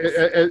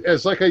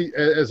as like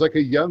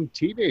a young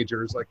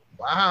teenager. It's like,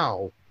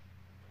 wow,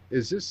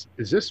 is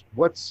this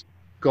what's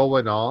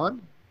going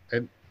on?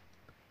 And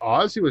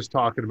Ozzy was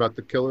talking about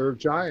the Killer of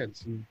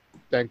Giants, and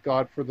thank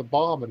God for the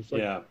bomb. And it's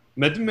like,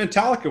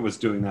 Metallica was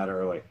doing that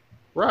early.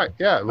 Right.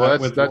 Yeah. Well,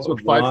 that's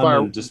what Fight Fire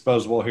and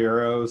Disposable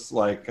Heroes,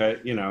 like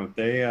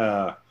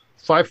they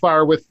Fight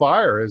Fire with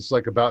Fire is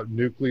like about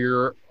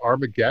nuclear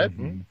Armageddon.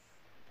 Mm-hmm.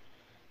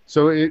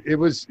 So it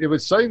was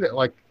something that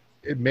like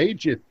it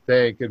made you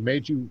think. It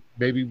made you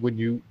maybe when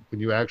you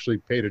actually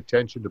paid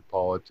attention to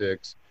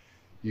politics,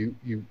 you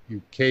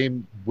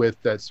came with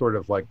that sort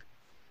of like,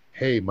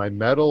 hey, my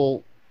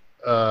metal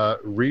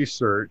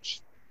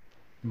research,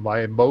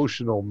 my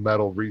emotional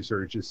metal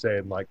research is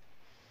saying like,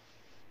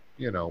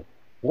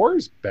 war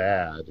is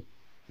bad.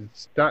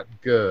 It's not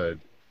good.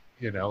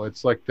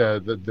 It's like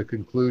the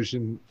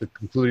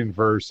concluding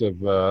verse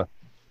of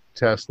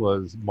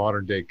Tesla's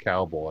Modern Day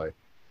Cowboy.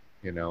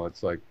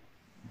 It's like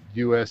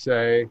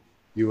USA,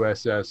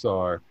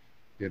 USSR,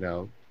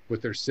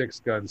 with their 6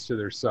 guns to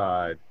their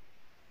side.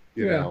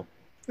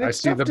 I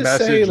see the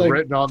message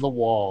written on the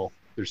wall.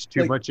 There's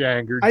too much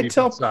anger deep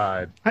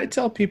inside. I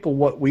tell people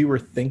what we were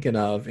thinking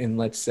of in,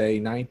 let's say,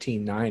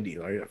 1990,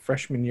 like a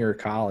freshman year of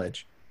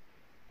college.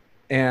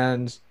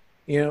 And,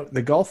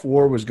 the Gulf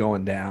War was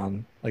going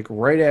down like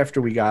right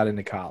after we got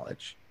into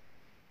college.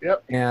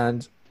 Yep.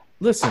 And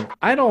listen,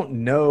 I don't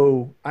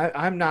know.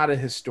 I'm not a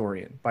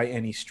historian by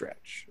any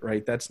stretch,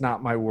 right? That's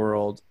not my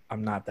world.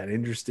 I'm not that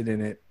interested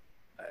in it.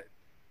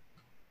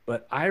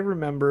 But I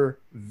remember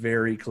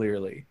very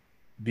clearly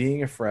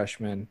being a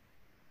freshman,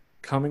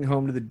 coming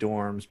home to the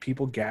dorms,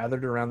 people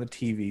gathered around the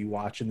TV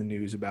watching the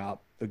news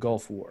about the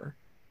Gulf War.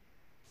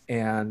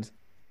 And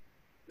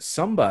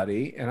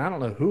somebody, and I don't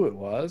know who it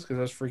was because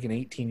I was freaking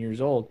 18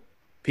 years old,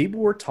 people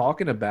were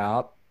talking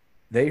about,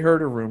 they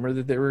heard a rumor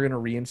that they were going to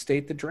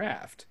reinstate the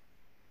draft.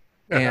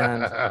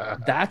 And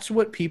that's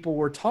what people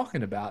were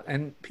talking about.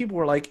 And people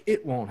were like,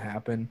 it won't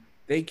happen.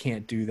 They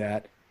can't do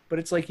that. But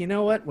it's like, you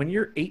know what? When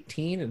you're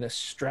 18 and a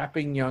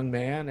strapping young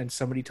man and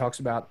somebody talks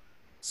about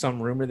some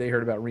rumor they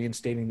heard about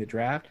reinstating the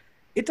draft,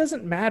 it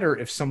doesn't matter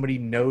if somebody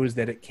knows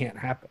that it can't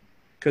happen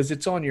because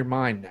it's on your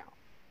mind now.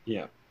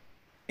 Yeah.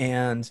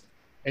 And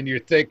you're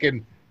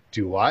thinking,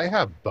 do I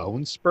have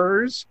bone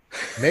spurs?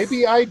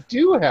 Maybe I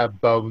do have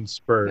bone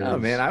spurs. no,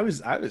 man, I was,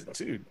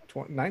 dude,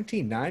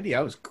 1990,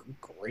 I was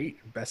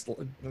great. Best,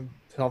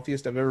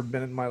 healthiest I've ever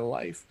been in my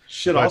life.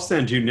 Shit, I'll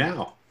send you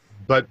now.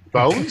 But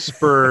bone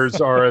spurs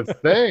are a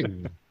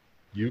thing.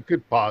 You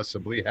could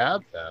possibly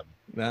have them.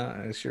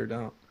 No, I sure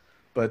don't.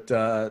 But,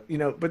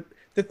 but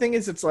the thing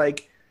is, it's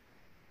like,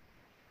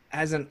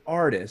 as an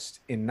artist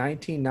in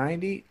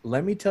 1990,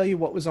 let me tell you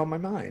what was on my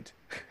mind.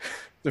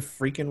 The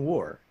freaking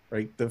war,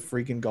 right? The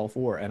freaking Gulf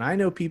War. And I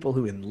know people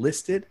who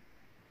enlisted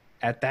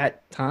at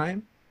that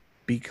time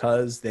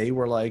because they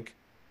were like,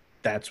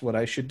 that's what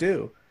I should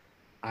do.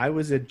 I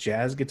was a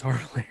jazz guitar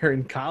player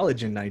in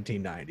college in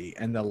 1990,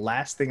 and the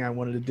last thing I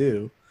wanted to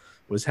do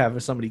was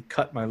have somebody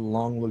cut my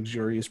long,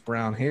 luxurious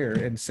brown hair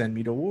and send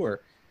me to war.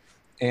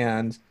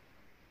 And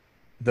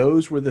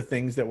those were the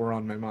things that were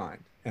on my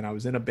mind. And I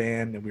was in a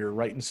band, and we were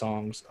writing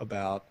songs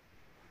about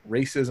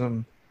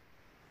racism,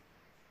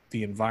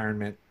 the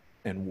environment,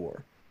 and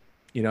war.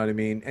 You know what I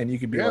mean? And you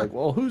could be like,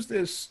 well, who's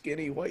this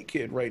skinny white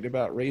kid writing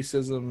about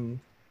racism,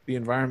 the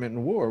environment,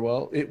 and war?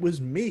 Well, it was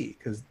me,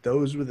 because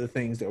those were the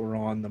things that were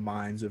on the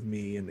minds of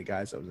me and the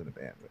guys I was in a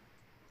band with.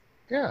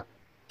 Yeah.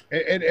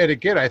 And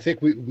again, I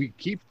think we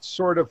keep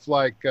sort of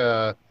like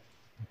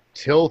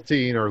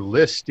tilting or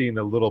listing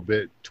a little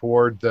bit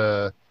toward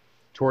the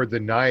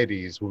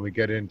 90s when we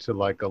get into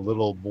like a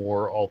little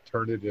more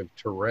alternative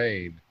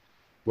terrain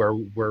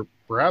where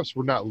perhaps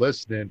we're not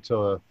listening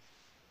to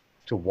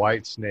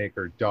Whitesnake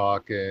or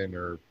Dokken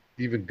or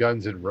even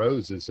Guns N'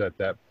 Roses at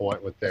that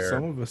point with their.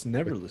 Some of us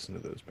never listen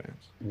to those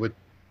bands.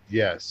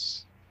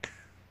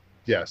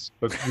 Yes,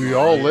 but we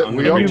all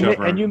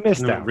and you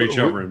missed that. Reach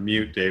over and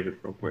mute David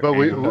real quick. But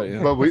we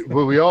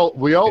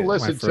all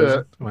listen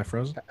to. Am I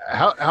frozen?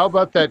 How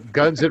about that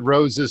Guns N'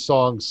 Roses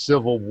song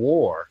 "Civil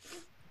War"?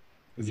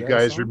 Is You that a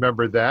guys song?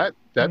 remember that?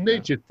 That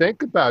made you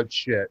think about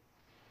shit.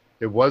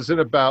 It wasn't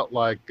about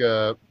like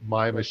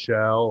My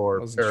Michelle I or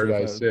wasn't sure if I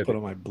Paradise would City. put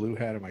on my blue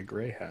hat or my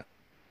gray hat.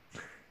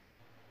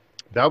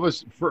 That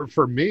was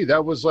for me.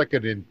 That was like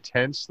an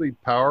intensely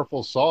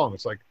powerful song.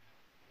 It's like,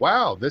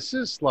 wow, this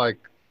is like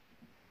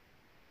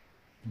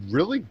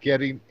really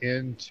getting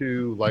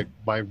into like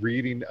my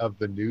reading of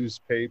the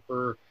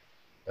newspaper,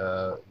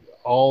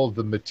 all of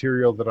the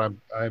material that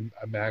I'm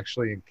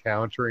actually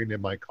encountering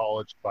in my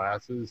college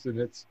classes, and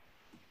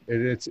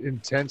it's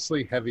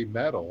intensely heavy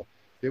metal.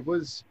 It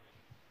was,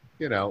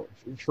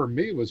 for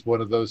me, it was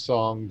one of those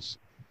songs,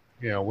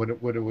 when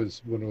it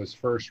was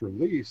first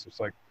released, it's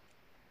like,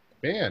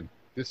 man,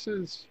 this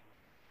is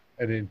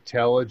an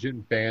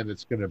intelligent band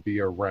that's going to be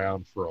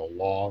around for a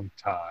long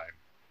time.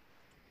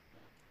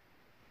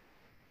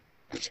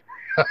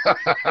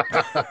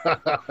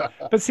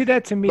 But see,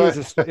 that to me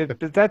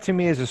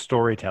is a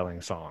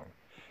storytelling song.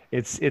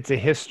 It's a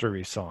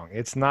history song.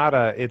 It's not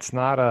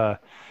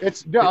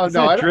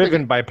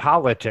driven by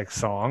politics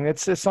song.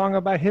 It's a song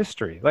about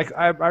history. Like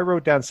I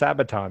wrote down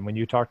Sabaton when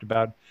you talked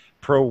about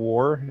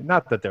pro-war.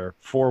 Not that they're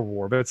for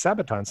war, but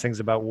Sabaton sings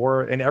about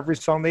war in every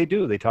song they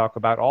do. They talk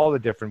about all the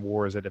different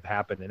wars that have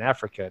happened in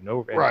Africa and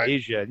over in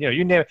Asia.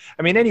 You name it.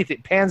 I mean,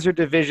 anything, panzer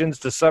divisions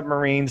to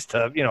submarines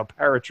to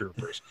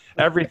paratroopers.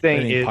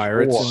 Everything is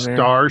pirates war. in there?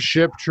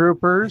 Starship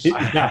Troopers.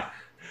 Yeah.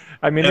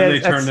 I mean, And they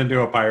that's turned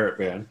into a pirate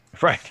band.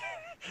 right.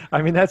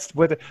 I mean, that's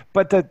what,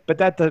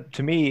 that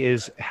to me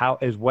is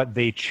what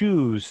they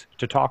choose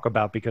to talk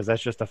about, because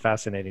that's just a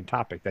fascinating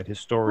topic, that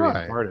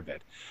historian part of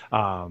it.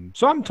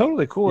 So I'm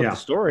totally cool with the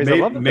stories. I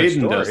love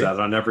Maiden does that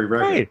on every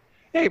record. Right.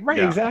 Hey, right,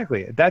 Yeah.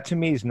 exactly. That to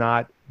me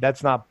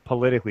that's not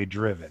politically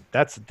driven.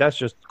 That's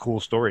just cool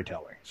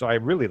storytelling. So I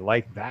really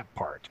like that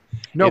part.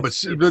 No, but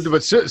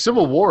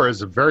Civil War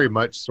is a very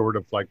much sort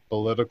of like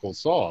political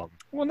song.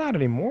 Well, not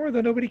anymore. Though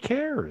nobody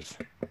cares.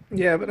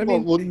 Yeah, but I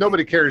mean, Well,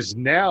 nobody cares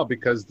now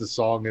because the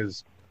song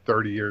is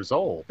 30 years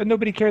old. But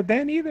nobody cared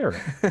then either.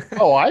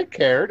 Oh, I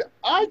cared.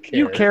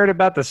 You cared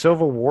about the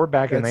Civil War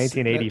back in That's-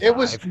 1985. It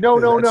was no.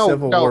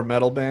 Civil War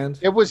metal band.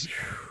 It was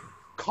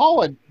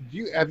Colin.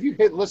 Have you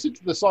listened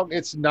to the song?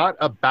 It's not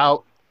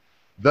about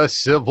the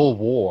Civil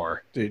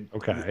War. Dude,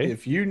 Okay.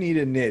 if you need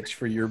a niche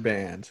for your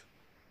band,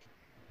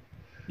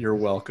 you're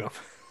welcome.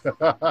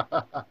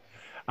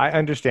 I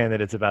understand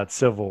that it's about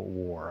Civil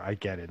War. I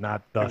get it.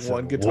 Not the And Civil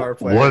one War. guitar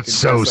player. can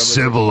dress up as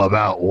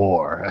about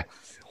war?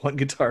 one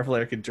guitar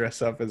player can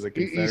dress up as a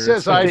He Confederate.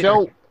 says, "I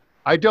don't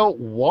I don't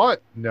want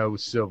no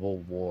civil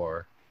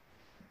war.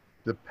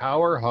 The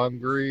power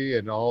hungry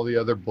and all the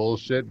other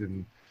bullshit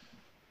and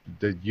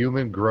the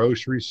human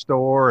grocery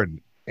store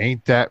and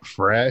ain't that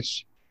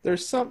fresh.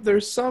 There's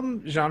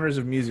some genres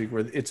of music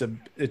where it's a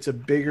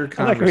bigger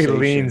I like when he conversation.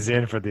 leans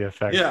in for the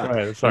effect. Yeah. Go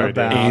ahead. Sorry,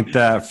 About- Dave. Ain't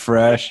that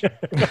fresh?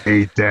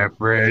 Ain't that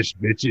fresh,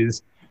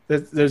 bitches.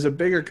 There's a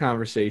bigger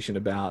conversation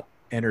about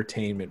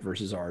entertainment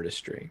versus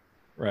artistry,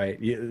 right?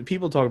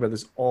 People talk about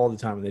this all the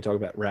time when they talk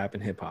about rap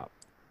and hip hop,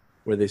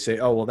 where they say,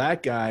 "Oh, well,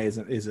 that guy is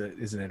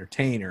an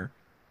entertainer.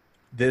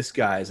 This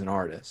guy is an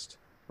artist."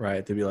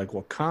 Right? They'd be like,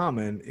 "Well,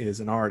 Common is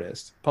an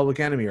artist. Public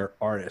Enemy are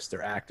artists. They're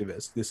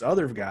activists. This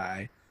other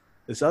guy,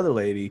 this other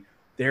lady,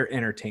 they're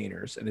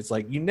entertainers." And it's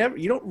like you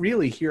don't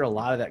really hear a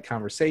lot of that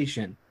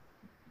conversation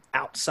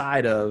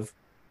outside of,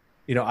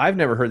 I've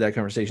never heard that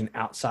conversation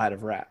outside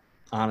of rap,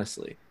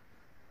 honestly.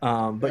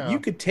 But you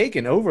could take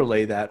and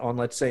overlay that on,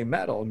 let's say,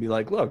 metal and be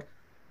like, look,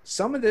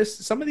 some of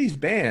these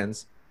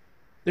bands,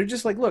 they're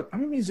just like, look,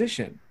 I'm a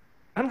musician.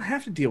 I don't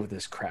have to deal with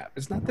this crap.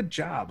 It's not the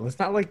job. It's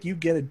not like you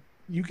get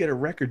a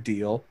record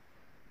deal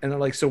and they're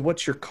like, so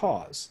what's your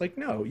cause? Like,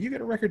 no, you get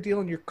a record deal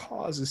and your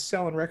cause is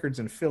selling records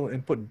and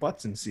putting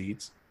butts in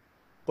seats.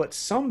 But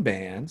some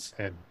bands,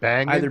 And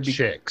banging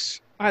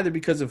chicks. either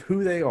because of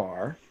who they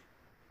are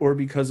or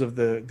because of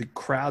the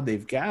crowd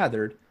they've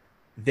gathered,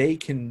 they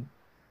can,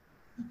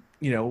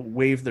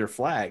 wave their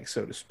flag,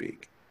 so to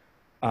speak.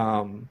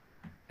 And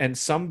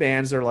some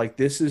bands are like,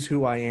 this is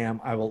who I am.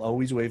 I will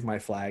always wave my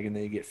flag. And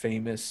they get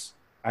famous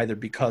either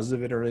because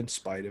of it or in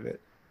spite of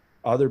it.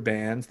 Other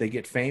bands, they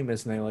get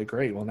famous and they're like,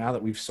 great, well, now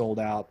that we've sold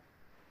out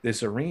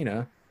this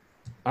arena,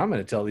 I'm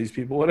going to tell these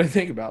people what I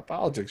think about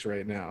politics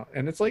right now.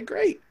 And it's like,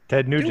 great.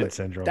 Ted Do Nugent it.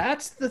 syndrome.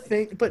 That's the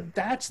thing. But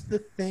that's the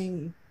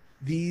thing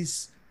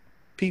these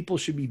people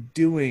should be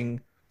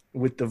doing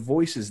with the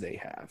voices they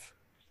have.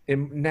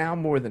 And now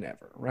more than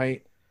ever,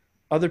 right?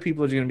 Other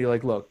people are going to be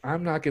like, look,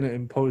 I'm not going to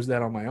impose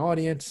that on my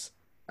audience.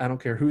 I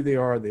don't care who they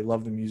are. They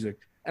love the music.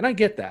 And I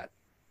get that.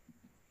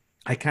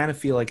 I kind of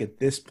feel like at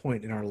this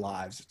point in our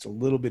lives, it's a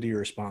little bit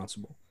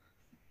irresponsible.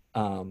 I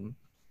don't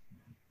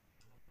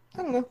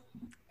know.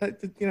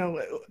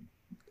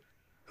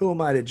 Who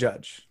am I to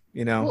judge?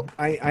 Well-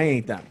 I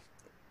ain't them.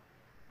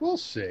 We'll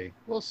see.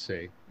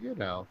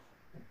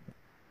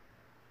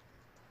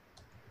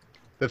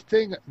 The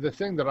thing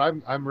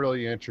that I'm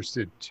really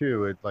interested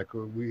too, like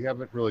we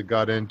haven't really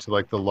got into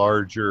like the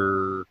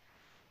larger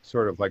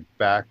sort of like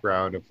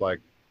background of like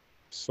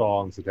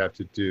songs that have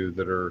to do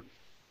that are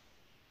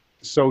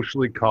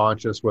socially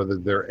conscious, whether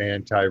they're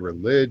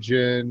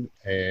anti-religion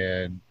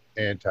and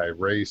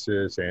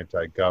anti-racist,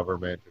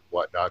 anti-government and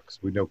whatnot. Because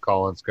we know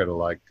Colin's gonna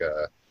like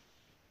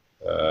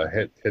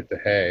hit the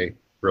hay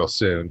real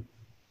soon.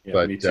 Yeah,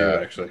 But, me too,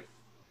 actually.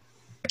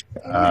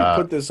 I'm going to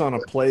put this on a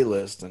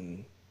playlist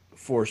and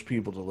force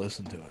people to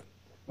listen to it.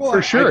 Well,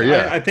 For sure,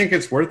 yeah. I think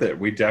it's worth it.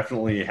 We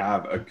definitely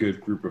have a good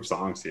group of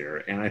songs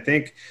here. And I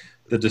think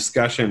the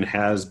discussion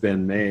has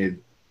been made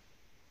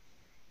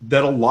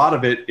that a lot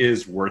of it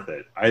is worth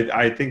it.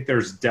 I think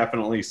there's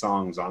definitely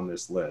songs on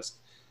this list,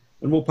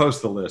 and we'll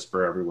post the list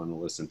for everyone to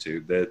listen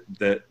to,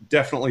 that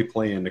definitely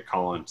play into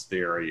Colin's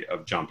theory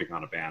of jumping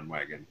on a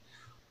bandwagon.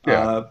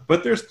 Yeah.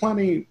 But there's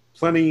plenty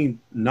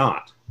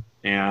not,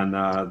 and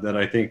that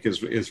I think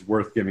is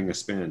worth giving a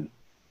spin.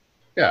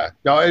 Yeah,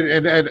 no,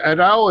 and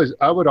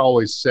I would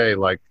always say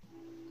like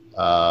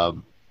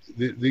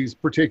these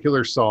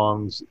particular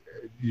songs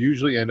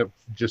usually end up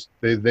just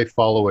they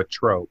follow a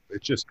trope.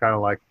 It's just kind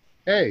of like,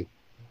 hey,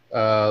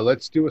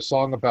 let's do a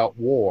song about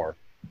war.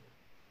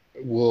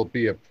 Will it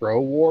be a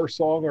pro-war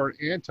song or an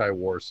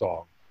anti-war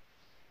song?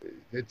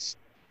 It's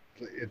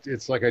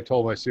like I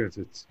told my students,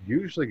 it's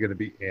usually going to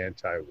be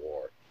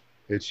anti-war.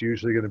 It's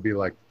usually going to be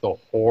like the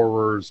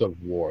horrors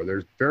of war.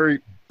 There's very,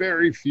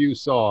 very few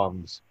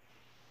songs,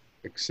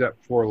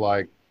 except for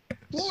like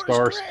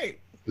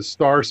the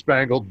Star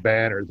Spangled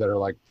Banner, that are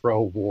like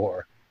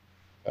pro-war,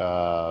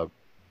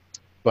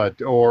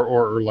 but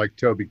or like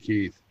Toby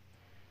Keith.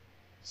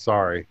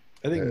 Sorry,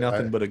 I think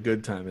Nothing But a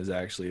Good Time is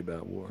actually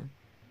about war.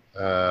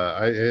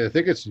 I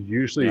think it's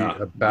usually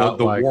about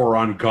the like, war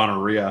on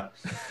gonorrhea.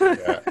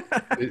 Yeah.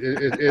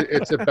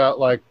 It's about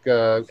like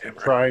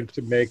trying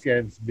to make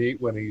ends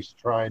meet when he's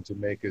trying to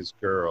make his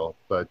girl.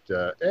 But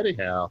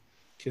anyhow,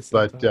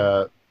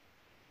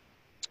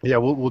 yeah,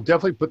 we'll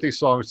definitely put these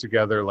songs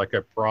together, like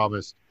I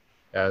promised,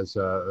 as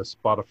a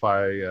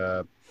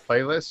Spotify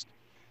playlist.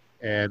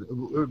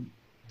 And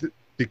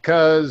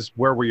because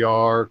where we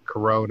are,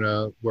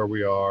 Corona, where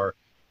we are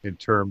in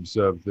terms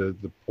of the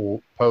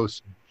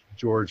post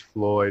George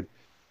Floyd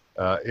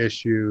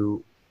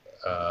issue,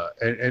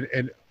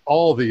 and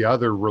all the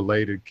other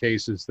related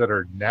cases that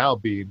are now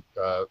being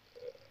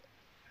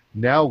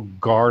now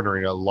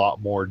garnering a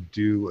lot more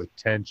due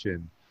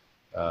attention,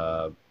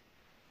 are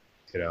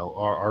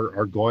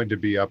going to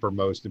be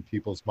uppermost in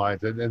people's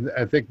minds. And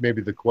I think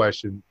maybe the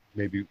question,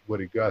 maybe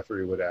Woody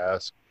Guthrie would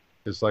ask,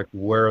 is like,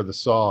 where are the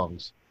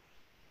songs?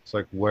 It's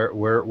like, where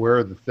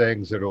are the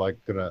things that are like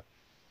gonna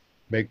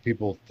make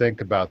people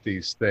think about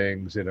these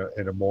things in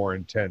a more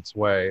intense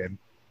way. And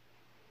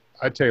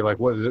I tell you, like,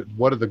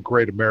 what are the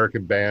great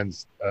American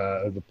bands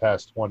of the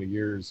past 20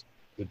 years?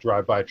 The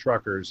Drive-By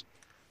Truckers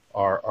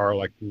are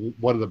like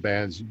one of the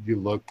bands you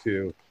look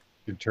to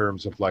in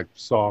terms of like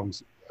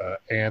songs,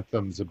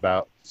 anthems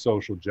about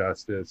social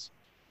justice.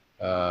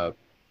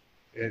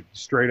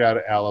 Straight out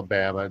of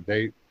Alabama.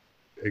 They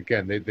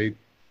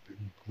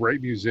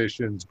great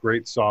musicians,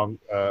 great song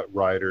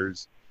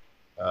writers.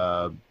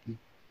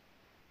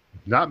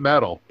 Not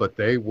metal, but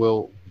they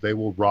will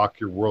rock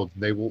your world,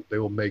 and they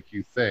will make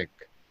you think,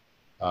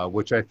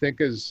 which I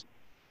think is.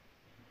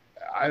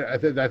 I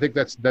think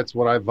that's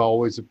what I've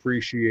always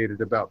appreciated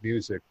about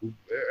music.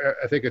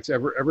 I think it's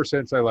ever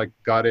since I like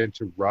got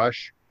into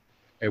Rush,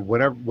 and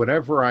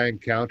whenever I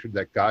encountered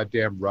that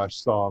goddamn Rush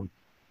song,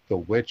 "The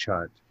Witch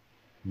Hunt,"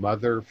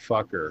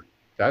 motherfucker,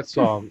 that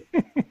song,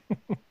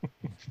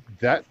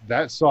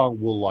 that song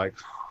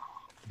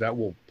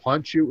will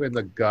punch you in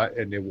the gut,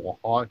 and it will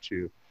haunt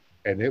you,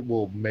 and it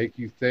will make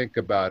you think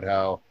about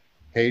how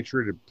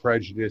hatred and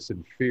prejudice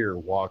and fear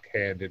walk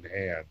hand in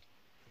hand,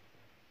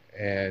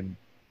 and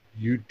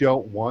you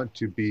don't want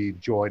to be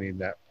joining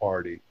that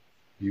party.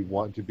 You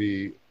want to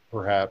be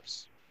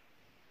perhaps,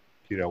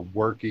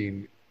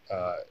 working,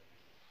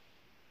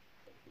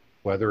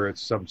 whether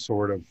it's some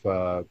sort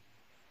of,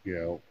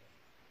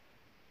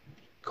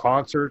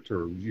 concert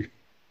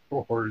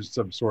or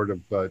some sort of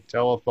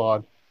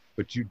telethon,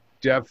 but you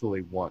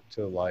definitely want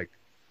to like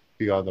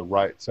be on the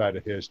right side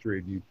of history,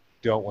 and you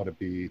don't want to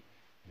be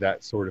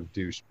that sort of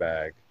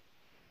douchebag.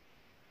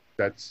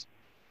 That's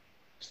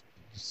a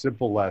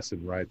simple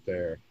lesson right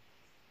there.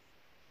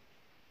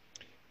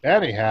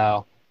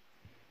 Anyhow,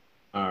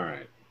 all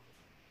right,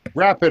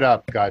 wrap it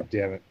up. God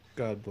damn it!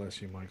 God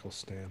bless you, Michael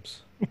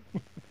Stamps.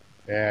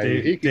 Yeah,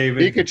 David,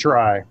 he could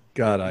try.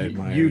 God, I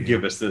admire you.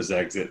 Give us this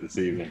exit this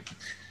evening,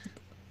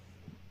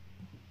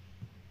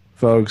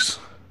 folks.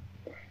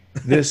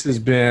 This has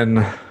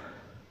been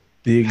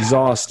the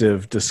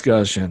exhaustive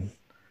discussion.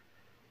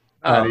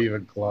 Not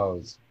even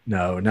close.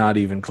 No, not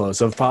even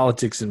close. Of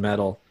politics and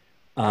metal.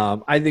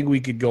 I think we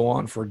could go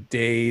on for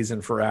days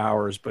and for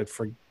hours, but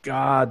for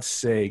God's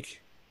sake,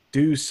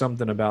 do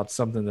something about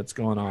something that's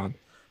going on.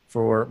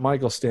 For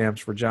Michael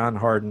Stamps, for John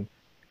Harden,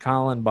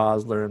 Colin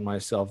Bosler, and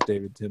myself,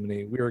 David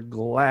Timoney, we are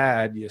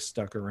glad you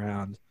stuck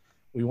around.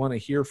 We want to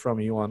hear from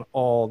you on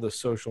all the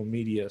social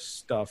media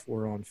stuff.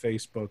 We're on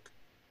Facebook,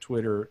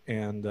 Twitter,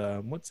 and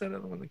what's that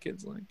other one the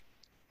kids like?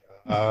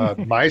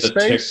 MySpace?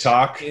 The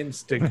TikTok?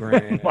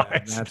 Instagram.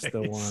 That's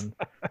the one.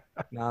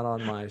 Not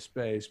on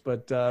MySpace.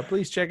 But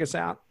please check us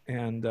out,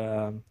 and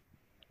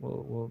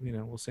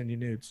we'll send you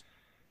nudes.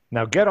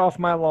 Now get off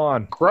my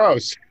lawn.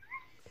 Gross.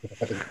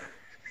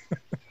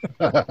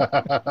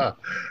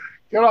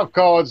 Get off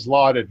Colin's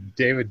lawn, and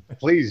David,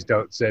 please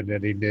don't send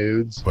any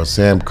nudes. But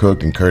Sam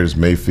Cooke and Curtis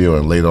Mayfield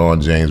and later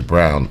on James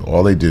Brown,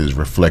 all they did is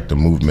reflect the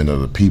movement of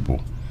the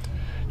people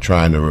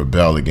trying to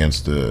rebel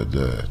against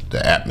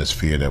the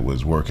atmosphere that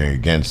was working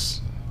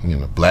against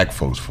black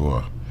folks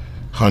for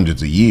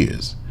hundreds of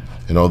years.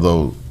 And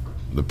although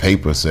the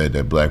paper said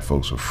that black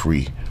folks were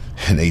free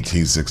in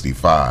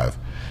 1865,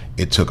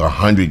 it took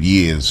 100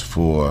 years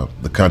for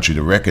the country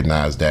to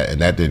recognize that,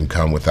 and that didn't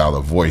come without a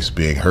voice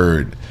being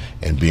heard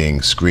and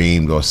being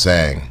screamed or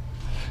sang.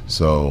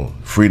 So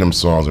freedom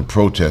songs and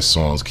protest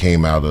songs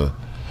came out of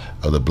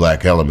the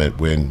black element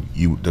when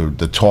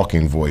the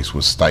talking voice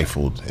was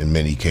stifled in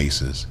many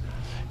cases.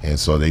 And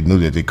so they knew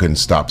that they couldn't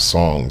stop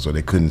songs, or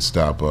they couldn't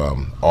stop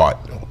art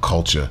or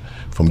culture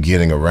from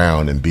getting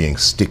around and being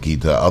sticky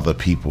to other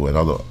people and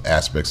other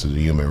aspects of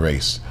the human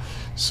race.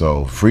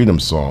 So freedom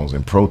songs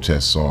and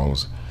protest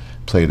songs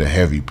played a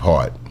heavy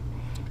part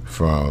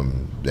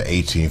from the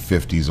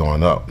 1850s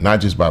on up, not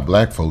just by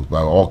black folks,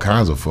 by all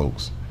kinds of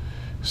folks.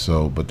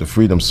 So, but the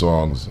freedom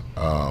songs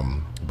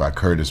by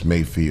Curtis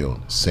Mayfield,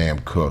 Sam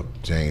Cooke,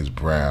 James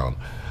Brown,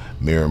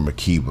 Miriam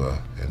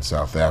Makeba in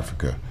South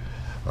Africa,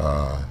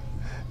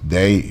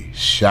 they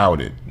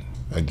shouted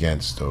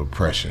against the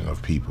oppression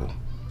of people.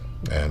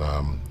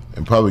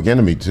 And Public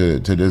Enemy, to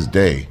this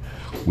day,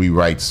 we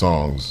write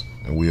songs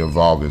and we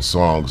evolve in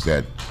songs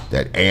that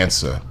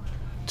answer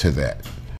to that.